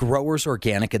Freeman with Growers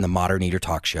Organic and the Modern Eater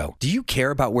Talk Show. Do you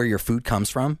care about where your food comes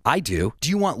from? I do. Do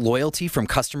you want loyalty from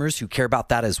customers who care about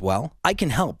that as well? I can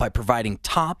help by providing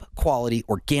top quality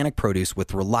organic produce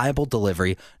with reliable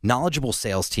delivery, knowledgeable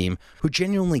sales team who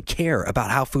genuinely care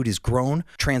about how food is grown,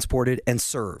 transported, and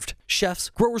served. Chefs,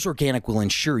 Growers Organic will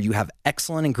ensure you have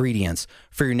excellent ingredients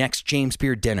for your next James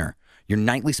Beard dinner, your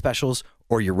nightly specials,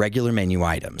 or your regular menu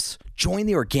items. Join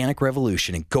the organic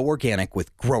revolution and go organic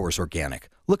with Growers Organic.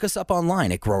 Look us up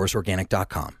online at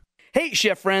growersorganic.com. Hey,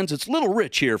 chef friends, it's Little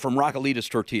Rich here from Raquelitas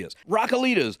Tortillas.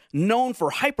 Raquelitas, known for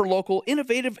hyper-local,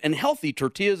 innovative, and healthy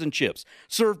tortillas and chips,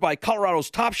 served by Colorado's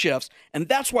top chefs, and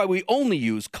that's why we only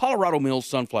use Colorado Mills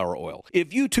sunflower oil.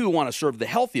 If you too want to serve the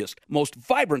healthiest, most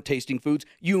vibrant-tasting foods,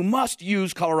 you must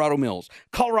use Colorado Mills.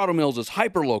 Colorado Mills is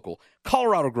hyper-local,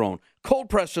 Colorado-grown,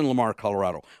 cold-pressed in Lamar,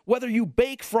 Colorado. Whether you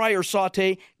bake, fry, or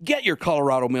saute, get your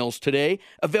Colorado Mills today.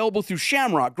 Available through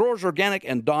Shamrock, Growers Organic,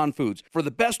 and Dawn Foods. For the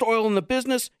best oil in the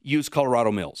business, use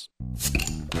Colorado Mills.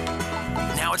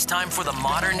 Now it's time for the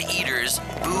Modern Eaters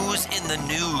Booze in the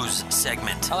News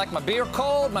segment. I like my beer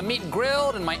cold, my meat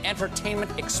grilled, and my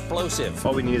entertainment explosive.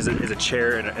 All we need is a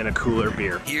chair and a cooler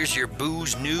beer. Here's your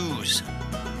booze news.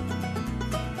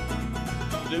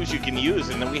 News you can use,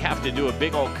 and then we have to do a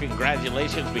big old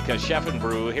congratulations because Chef and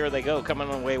Brew, here they go, coming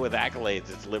away with accolades.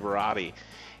 It's Liberati.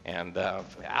 And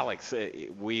Alex,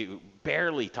 we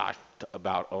barely talked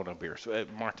about Ona beers.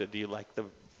 Marta, do you like the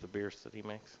beers that he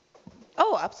makes?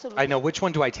 Oh, absolutely. I know. Which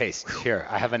one do I taste? Here,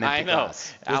 I have an empty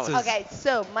glass. Okay,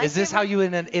 so my Is this how you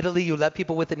in Italy you let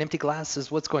people with an empty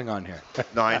glass? What's going on here?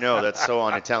 No, I know. That's so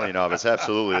un-Italian of us.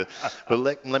 Absolutely. But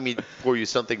let me pour you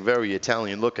something very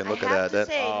Italian looking. Look at that.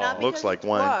 That looks like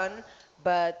wine.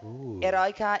 But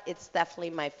Eroica, it's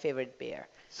definitely my favorite beer.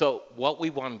 So what we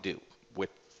want to do, with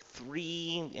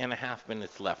 3.5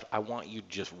 minutes left, I want you to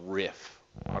just riff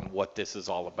on what this is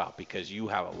all about because you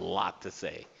have a lot to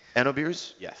say. Eno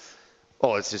beers? Yes.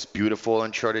 Oh, it's just beautiful,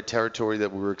 uncharted territory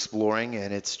that we're exploring,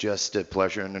 and it's just a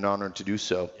pleasure and an honor to do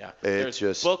so. Yeah. There's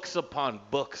just books upon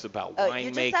books about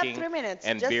winemaking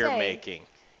and beer making,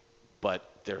 but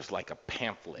there's like a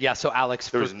pamphlet. Yeah, so Alex,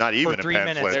 there's not even a 3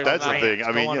 pamphlet. minutes, That's the thing.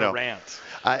 I mean, go you on a know, rant.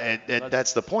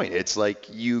 that's the point. It's like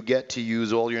you get to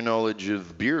use all your knowledge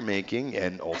of beer making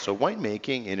and also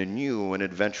winemaking in a new and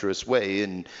adventurous way,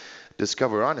 and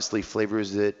discover honestly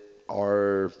flavors that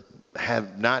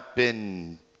have not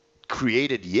been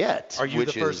created yet. Are you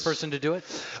the first person to do it?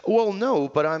 Well, no,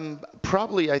 but I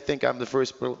think I'm the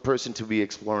first person to be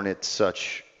exploring it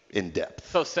such in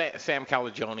depth. So Sam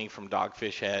Calagione from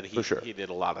Dogfish Head, he did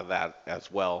a lot of that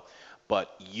as well.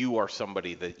 But you are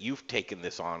somebody that you've taken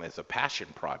this on as a passion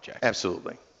project.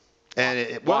 Absolutely.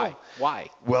 And Why?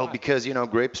 Well, because,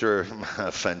 grapes are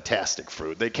a fantastic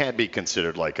fruit. They can't be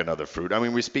considered like another fruit. I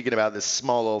mean, we're speaking about this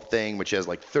small little thing which has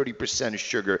like 30%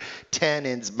 sugar,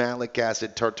 tannins, malic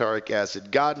acid, tartaric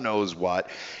acid, God knows what.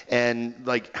 And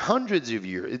like hundreds of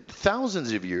years,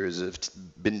 thousands of years have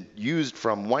been used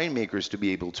from winemakers to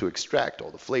be able to extract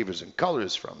all the flavors and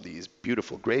colors from these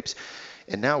beautiful grapes.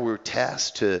 And now we're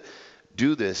tasked to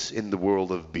do this in the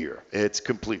world of beer. It's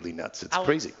completely nuts. It's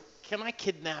crazy. Can I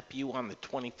kidnap you on the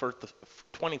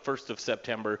 21st of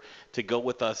September to go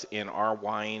with us in our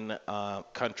wine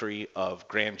country of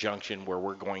Grand Junction, where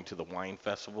we're going to the wine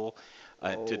festival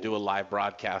to do a live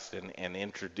broadcast and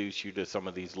introduce you to some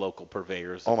of these local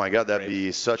purveyors? Oh my God, that'd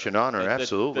be such an honor.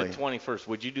 Absolutely. The 21st,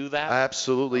 would you do that?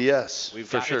 Absolutely, yes.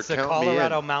 For sure. It's the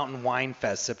Colorado Mountain Wine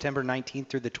Fest, September 19th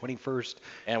through the 21st.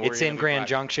 And it's in Grand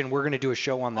Junction. We're going to do a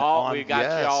show on the. We got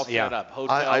you all set up.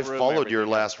 Hotel I room, followed your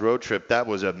last road trip. That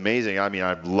was amazing. I mean,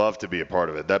 I'd love to be a part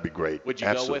of it. That'd be great. Would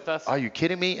you go with us? Are you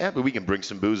kidding me? Yeah, but we can bring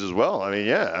some booze as well. I mean,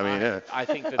 yeah. I mean, I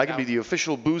think I can be the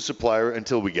official booze supplier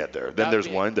until we get there. Then there's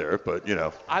wine there, but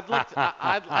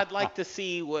I'd like to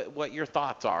see what your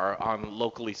thoughts are on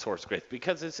locally sourced grapes,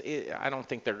 because I don't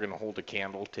think they're going to hold a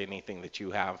candle to anything that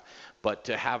you have, but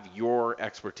to have your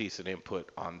expertise and input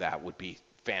on that would be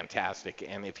fantastic.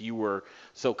 And if you were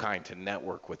so kind to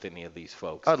network with any of these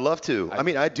folks, I'd love to. I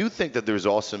mean, I do think that there's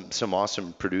some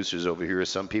awesome producers over here.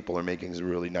 Some people are making some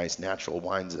really nice natural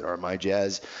wines that are my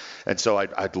jazz, and so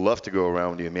I'd love to go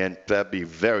around with you, man. That'd be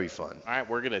very fun. All right,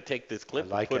 we're gonna take this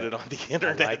clip and put it on the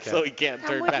internet so we can't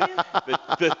turn back.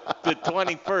 The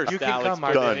 21st, You can Alex. come,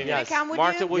 Marta. Done. Yes.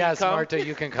 Marta, will you come? Marta,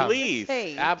 you can come. Please,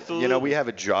 absolutely. We have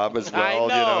a job as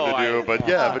well, I know, to do. But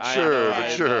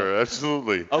sure,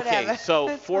 absolutely. Okay, so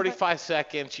 45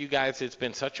 seconds, you guys. It's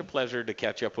been such a pleasure to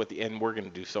catch up with you, and we're going to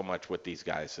do so much with these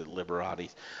guys at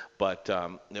Liberatis. But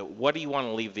what do you want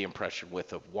to leave the impression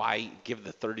with of why? Give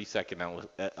the 30-second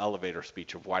elevator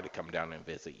speech of why to come down and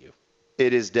visit you.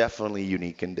 It is definitely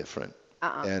unique and different,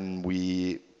 and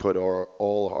we put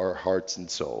all our hearts and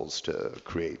souls to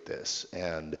create this,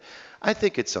 and I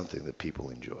think it's something that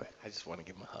people enjoy. I just want to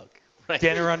give them a hug.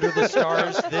 Dinner Under the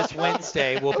Stars this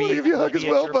Wednesday will be. I'll give you a hug as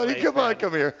well, buddy. Come on,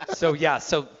 come here.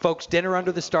 So folks, Dinner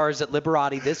Under the Stars at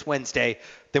Liberati this Wednesday.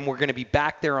 Then we're going to be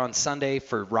back there on Sunday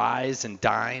for Rise and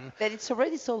Dine. But it's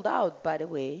already sold out, by the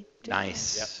way.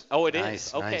 Nice. Yep. Oh, it nice,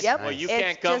 is? Okay. Nice, yep. Well, you It's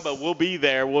can't come, but we'll be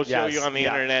there. We'll show you on the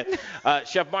internet.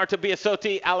 Chef Marta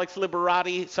Biasotti, Alex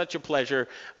Liberati, such a pleasure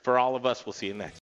for all of us. We'll see you next.